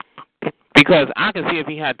 Because I can see if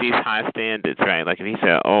he had these high standards, right? Like if he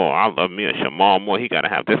said, oh, I love me a Shamal Moore. He got to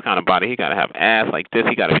have this kind of body. He got to have ass like this.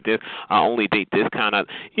 He got to be this. I only date this kind of,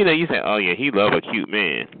 you know, you say, oh, yeah, he love a cute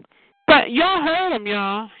man. But y'all heard him,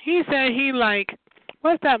 y'all. He said he like,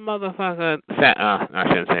 what's that motherfucker? I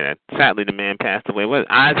shouldn't say that. Sadly, the man passed away. What?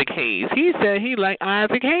 Isaac Hayes. He said he like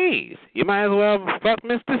Isaac Hayes. You might as well fuck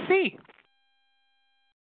Mr. C.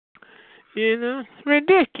 You know,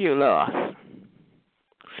 ridiculous.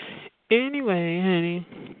 Anyway, honey,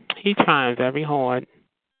 he trying very hard,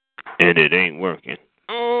 and it ain't working.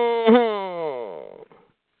 Mm-hmm.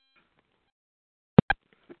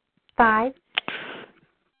 5.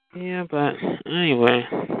 Yeah, but anyway,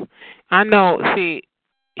 I know, see,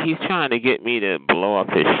 he's trying to get me to blow up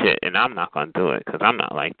his shit, and I'm not going to do it, because I'm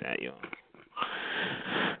not like that, yo.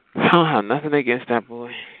 I don't have nothing against that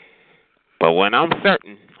boy. But when I'm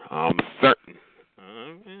certain. All right. No.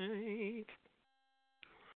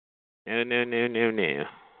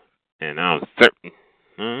 And I'm certain.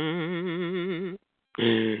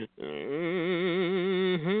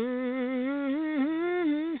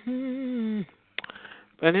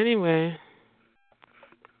 But anyway,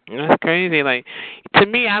 that's crazy. Like, to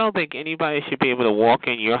me, I don't think anybody should be able to walk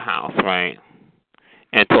in your house, right,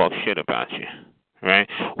 and talk shit about you, right?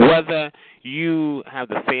 Whether you have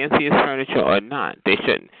the fanciest furniture or not, they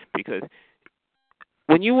shouldn't. Because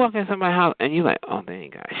when you walk in somebody's house and you're like, oh, they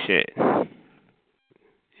ain't got shit.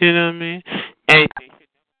 You know what I mean? And they should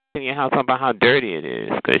in your house about how dirty it is.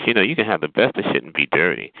 Because, you know, you can have the best of shit and be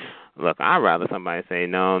dirty. Look, I'd rather somebody say,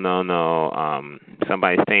 no,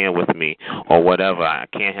 somebody's staying with me or whatever. I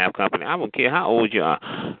can't have company. I don't care how old you are.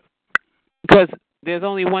 Because there's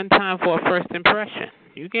only one time for a first impression.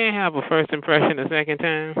 You can't have a first impression a second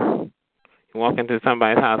time. You walk into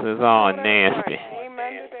somebody's house, it's all nasty.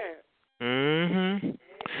 Mm-hmm.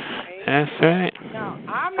 That's right. No,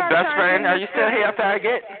 I'm not best friend, are you still here,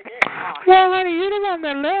 faggot? Well, honey, you're the one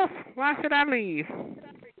that left. Why should I leave?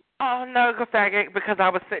 Oh, no, faggot, because I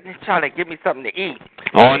was sitting here trying to give me something to eat.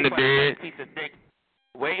 On the bed.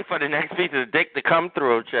 Waiting for the next piece of dick to come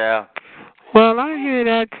through, child. Well, I hear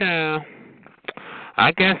that, child.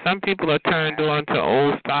 I guess some people are turned on to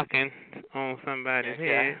old stockings on somebody's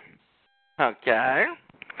head. Okay.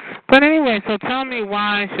 But anyway, so tell me,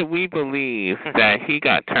 why should we believe that he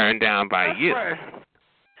got turned down by you?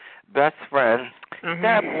 Best friend.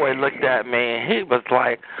 That boy looked at me and he was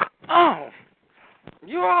like, oh,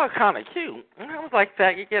 you are kind of cute. And I was like,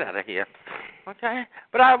 faggot, get out of here. Okay?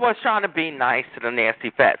 But I was trying to be nice to the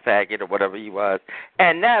nasty fat faggot or whatever he was.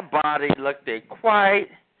 And that body looked quite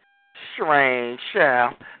strange,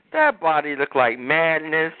 child. That body looked like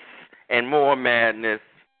madness and more madness.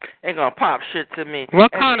 Ain't gonna pop shit to me.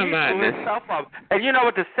 What and kind of he madness? Blew himself up. And you know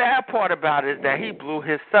what the sad part about it is that he blew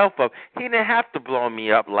himself up. He didn't have to blow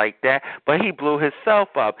me up like that, but he blew himself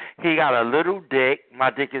up. He got a little dick. My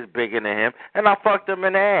dick is bigger than him, and I fucked him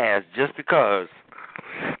in the ass just because.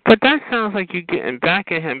 But that sounds like you're getting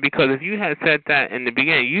back at him, because if you had said that in the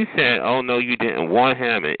beginning, you said, oh, no, you didn't want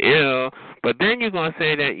him and ill, but then you're going to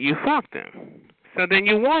say that you fucked him. So then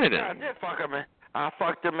you wanted him. I did fuck him. I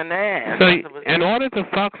fucked him in the ass. So in order to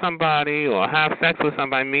fuck somebody or have sex with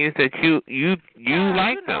somebody means that you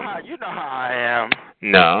like them. You know how I am.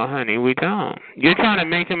 No, honey, we don't. You're trying to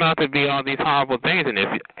make him out to be all these horrible things, and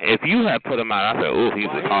if you had put him out, I said, oh, he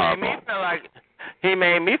was horrible. He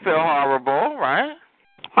made me feel horrible, right?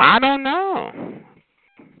 I don't know.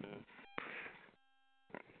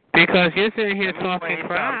 Because you're sitting here talking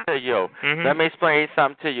crap. Let me explain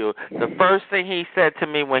something to you. The first thing he said to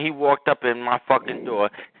me when he walked up in my fucking door,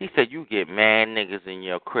 he said, you get mad niggas in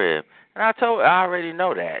your crib. And I already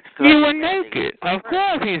know that. You were naked. Of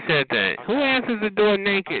course he said that. Who answers the door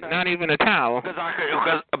naked? Not even a towel. Because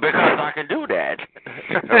I can do that.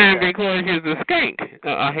 And because you're the skank.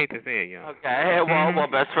 I hate to say it, y'all. Okay. Well,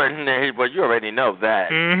 best friend, well, you already know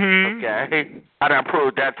that. Mm-hmm. Okay. I done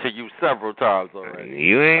proved that to you several times already.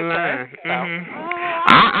 You ain't lying. Mm-hmm.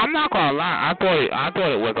 I'm not gonna lie. I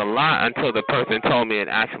thought it was a lie until the person told me it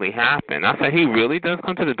actually happened. I said, he really does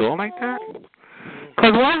come to the door like that?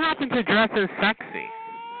 Because what happened to dressing sexy?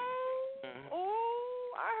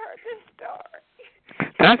 Oh, I heard this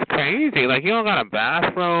story. That's crazy. Like, you don't got a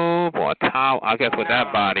bathrobe or a towel. I guess with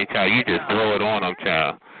that body, child, you just throw it on them,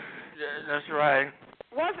 child. Yeah, that's right.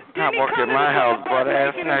 I work at my house, butt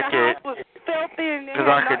ass naked. Because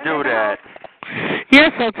I could do that. Yeah,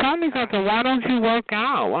 so tell me something. Why don't you work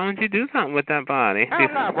out? Why don't you do something with that body?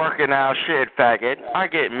 I'm not working out shit, faggot. I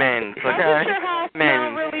get men, okay? Doesn't your house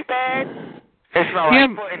smell really bad? It smells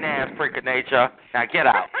like foot and ass, freak of nature. Now get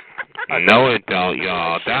out. No, it don't,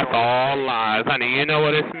 y'all. That's all lies. Honey, you know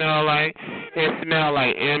what it smell like? It smell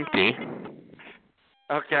like empty.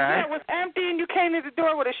 Okay. Yeah, it was empty and you came to the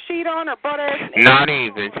door with a sheet on or butt ass. Not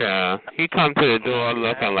even, child. He come to the door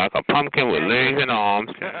looking like a pumpkin with legs and arms.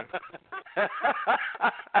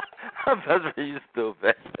 That's what you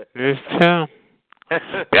stupid. Yes, child.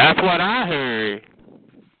 That's what I heard.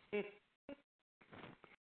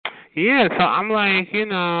 Yeah, so I'm like,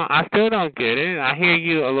 I still don't get it. I hear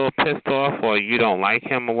you a little pissed off or you don't like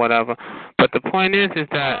him or whatever. But the point is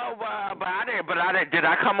that... But I didn't. Did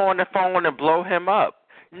I come on the phone and blow him up?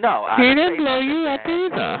 No. He didn't blow you up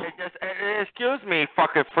either. Excuse me,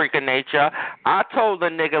 fucking freak of nature. I told the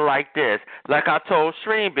nigga like this. Like I told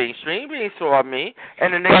Stream Bean. Stream Bean saw me.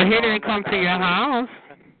 And the nigga but he didn't come to your house.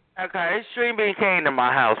 Okay, Stream Bean came to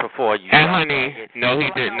my house before you. And honey, no,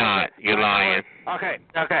 he did not. You're lying. Okay,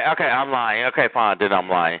 I'm lying. Okay, fine, then I'm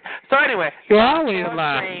lying. So anyway, you always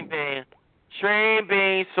lie. Stream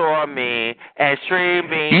Bean saw me, and Stream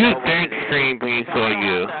Bean. You think Stream Bean saw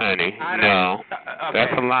you, honey? No,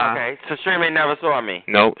 that's a lie. Okay, so Stream Bean never saw me.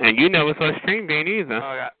 Nope, and you never saw Stream Bean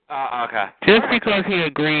either. Okay. Just because he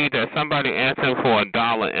agreed that somebody asked him for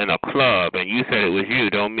 $1 in a club, and you said it was you,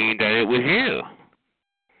 don't mean that it was you.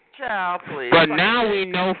 Child, please. But now we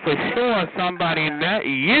know for sure somebody met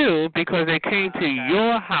you because they came to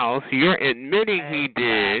your house. You're admitting he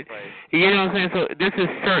did. You know what I'm saying? So this is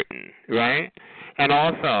certain, right? And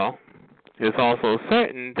also, it's also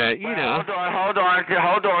certain that, Hold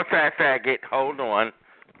on, fat faggot. Hold on.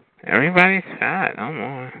 Everybody's fat. Come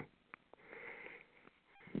on.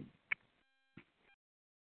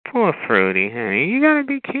 Poor Fruity, honey. You gotta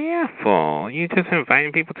be careful. You just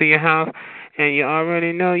inviting people to your house, and you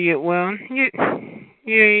already know you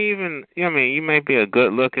even. I mean, you might be a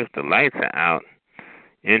good look if the lights are out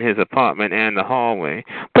in his apartment and the hallway.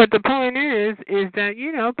 But the point is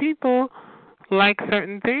that people like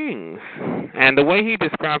certain things, and the way he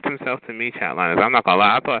described himself to me, Chatliners, I'm not gonna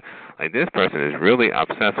lie. I thought this person is really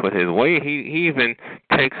obsessed with his way. He even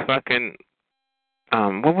takes fucking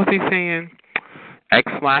what was he saying?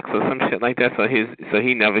 X-Lax or some shit like that, so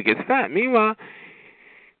he never gets fat. Meanwhile,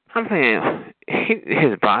 I'm saying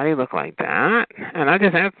his body looked like that, and I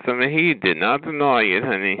just asked him, and he did not deny it,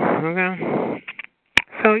 honey. Okay,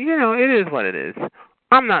 so it is what it is.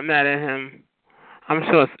 I'm not mad at him. I'm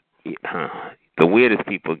sure the weirdest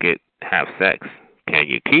people have sex. Can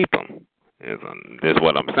you keep them? Is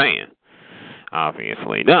what I'm saying.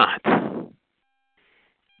 Obviously not.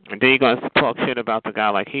 And then you're going to talk shit about the guy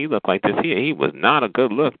like he looked like this. He was not a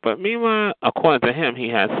good look. But meanwhile, according to him, he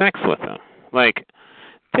had sex with him. Like,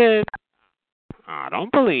 dude, I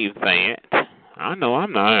don't believe that. I know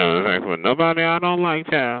I'm not having sex with nobody I don't like,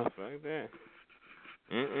 child. Like that.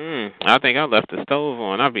 I think I left the stove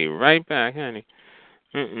on. I'll be right back, honey.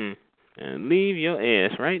 And leave your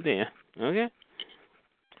ass right there. Okay?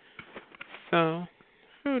 So,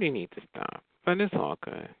 Fruity needs to stop. But it's all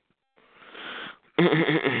good.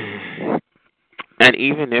 And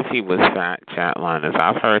even if he was fat, chatliners,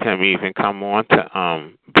 I've heard him even come on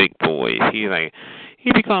to Big Boys.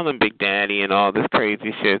 He be calling Big Daddy and all this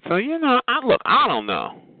crazy shit. So, I don't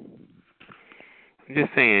know. I'm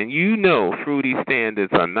just saying, Fruity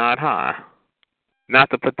standards are not high. Not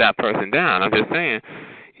to put that person down. I'm just saying,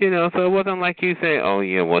 so it wasn't like you say, oh,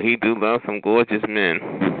 yeah, well, he do love some gorgeous men.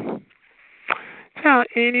 Child,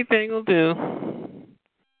 anything will do.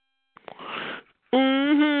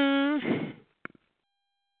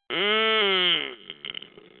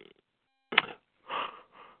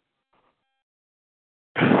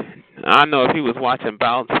 I know if he was watching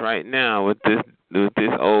bouts right now with this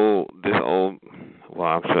old, well,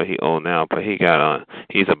 I'm sure he old now, but he's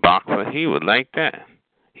a boxer. He would like that.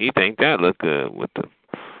 He think that look good with the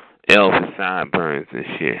Elvis sideburns and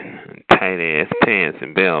shit, and tight ass pants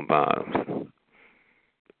and bell bottoms.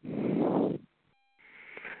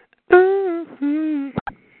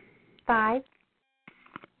 5.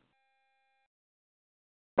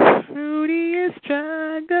 Fruity is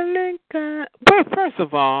struggling. But first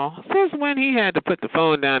of all, since when he had to put the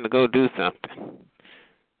phone down to go do something?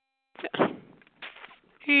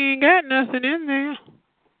 He ain't got nothing in there.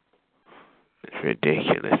 It's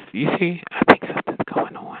ridiculous. You see, I think something's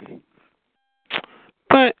going on.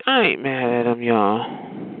 But I ain't mad at him, y'all.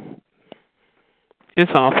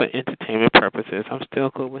 It's all for entertainment purposes. I'm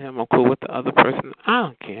still cool with him. I'm cool with the other person. I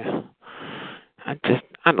don't care. I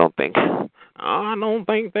don't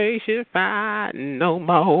think they should fight no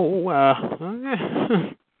more.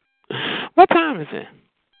 What time is it?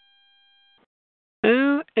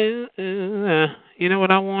 You know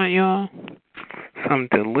what I want, y'all? Some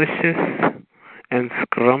delicious and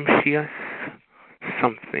scrumptious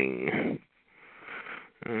something.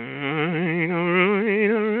 All right.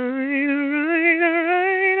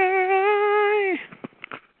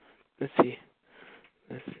 Let's see.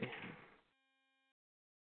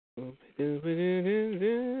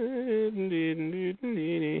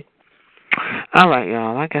 All right,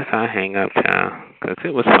 y'all. I guess I'll hang up, child, because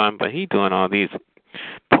it was fun, but he doing all these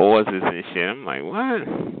pauses and shit. I'm like, what?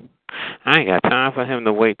 I ain't got time for him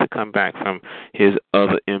to wait to come back from his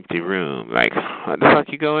other empty room. Like, what the fuck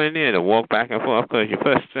you go in there to walk back and forth because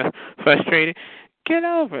you're frustrated? Get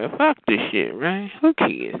over it. Fuck this shit, right? Who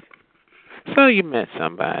cares? So you met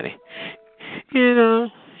somebody.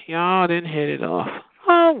 Y'all didn't hit it off.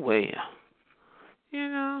 Oh, well.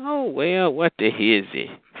 What the hizzy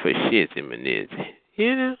for shizzy manizzy?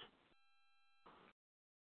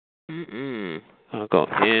 I'll go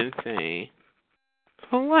insane.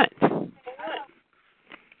 For what?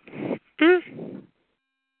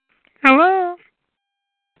 Hello?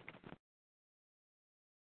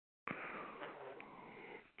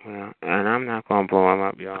 Well, and I'm not going to blow him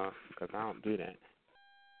up, y'all, because I don't do that.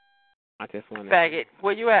 I just want to... Faggot,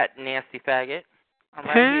 where you at, nasty faggot? I'm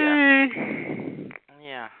right here.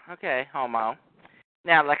 Yeah, okay, homo.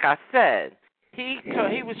 Now, like I said, he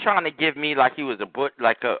was trying to give me like he was a boy.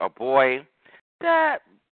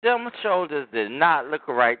 Them shoulders did not look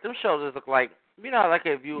right. Them shoulders look like, like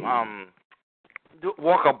if you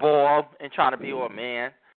walk a ball and trying to be a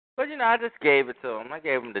man. But, I just gave it to him. I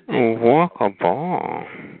gave him the dick. Walk a ball?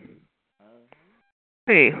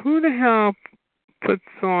 Hey, who the hell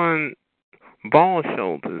puts on ball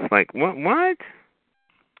shoulders? Like, what?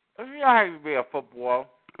 You know how you be a football.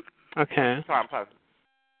 Okay.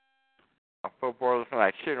 A football looking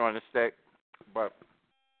like shit on the stick, but...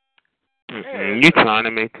 You trying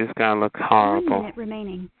to make this guy look horrible. 1 minute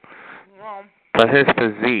remaining. But his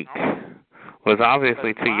physique was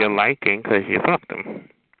obviously to your liking because you fucked him.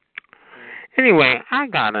 Anyway, I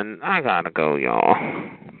gotta go, y'all.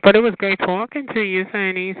 But it was great talking to you,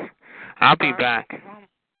 Sanies. I'll be back.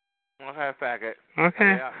 Okay, faggot.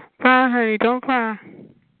 Okay. Yeah. Bye, honey. Don't cry.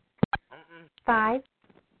 5.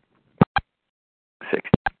 6.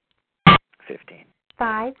 15.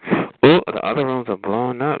 5. Oh, the other rooms are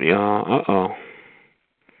blowing up, y'all. Uh-oh.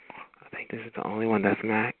 I think this is the only one that's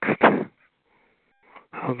maxed.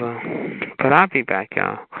 Hold on. But I'll be back,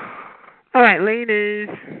 y'all. All right, ladies.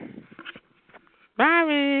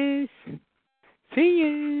 Bye. See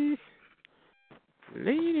you.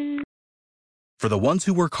 Ladies. For the ones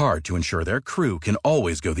who work hard to ensure their crew can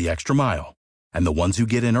always go the extra mile, and the ones who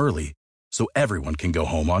get in early so everyone can go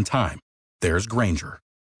home on time, there's Grainger,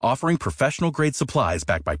 offering professional-grade supplies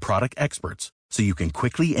backed by product experts so you can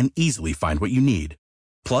quickly and easily find what you need.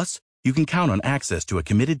 Plus, you can count on access to a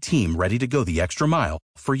committed team ready to go the extra mile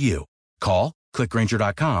for you. Call, click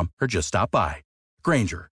Grainger.com, or just stop by.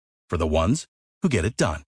 Grainger, for the ones who get it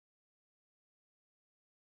done.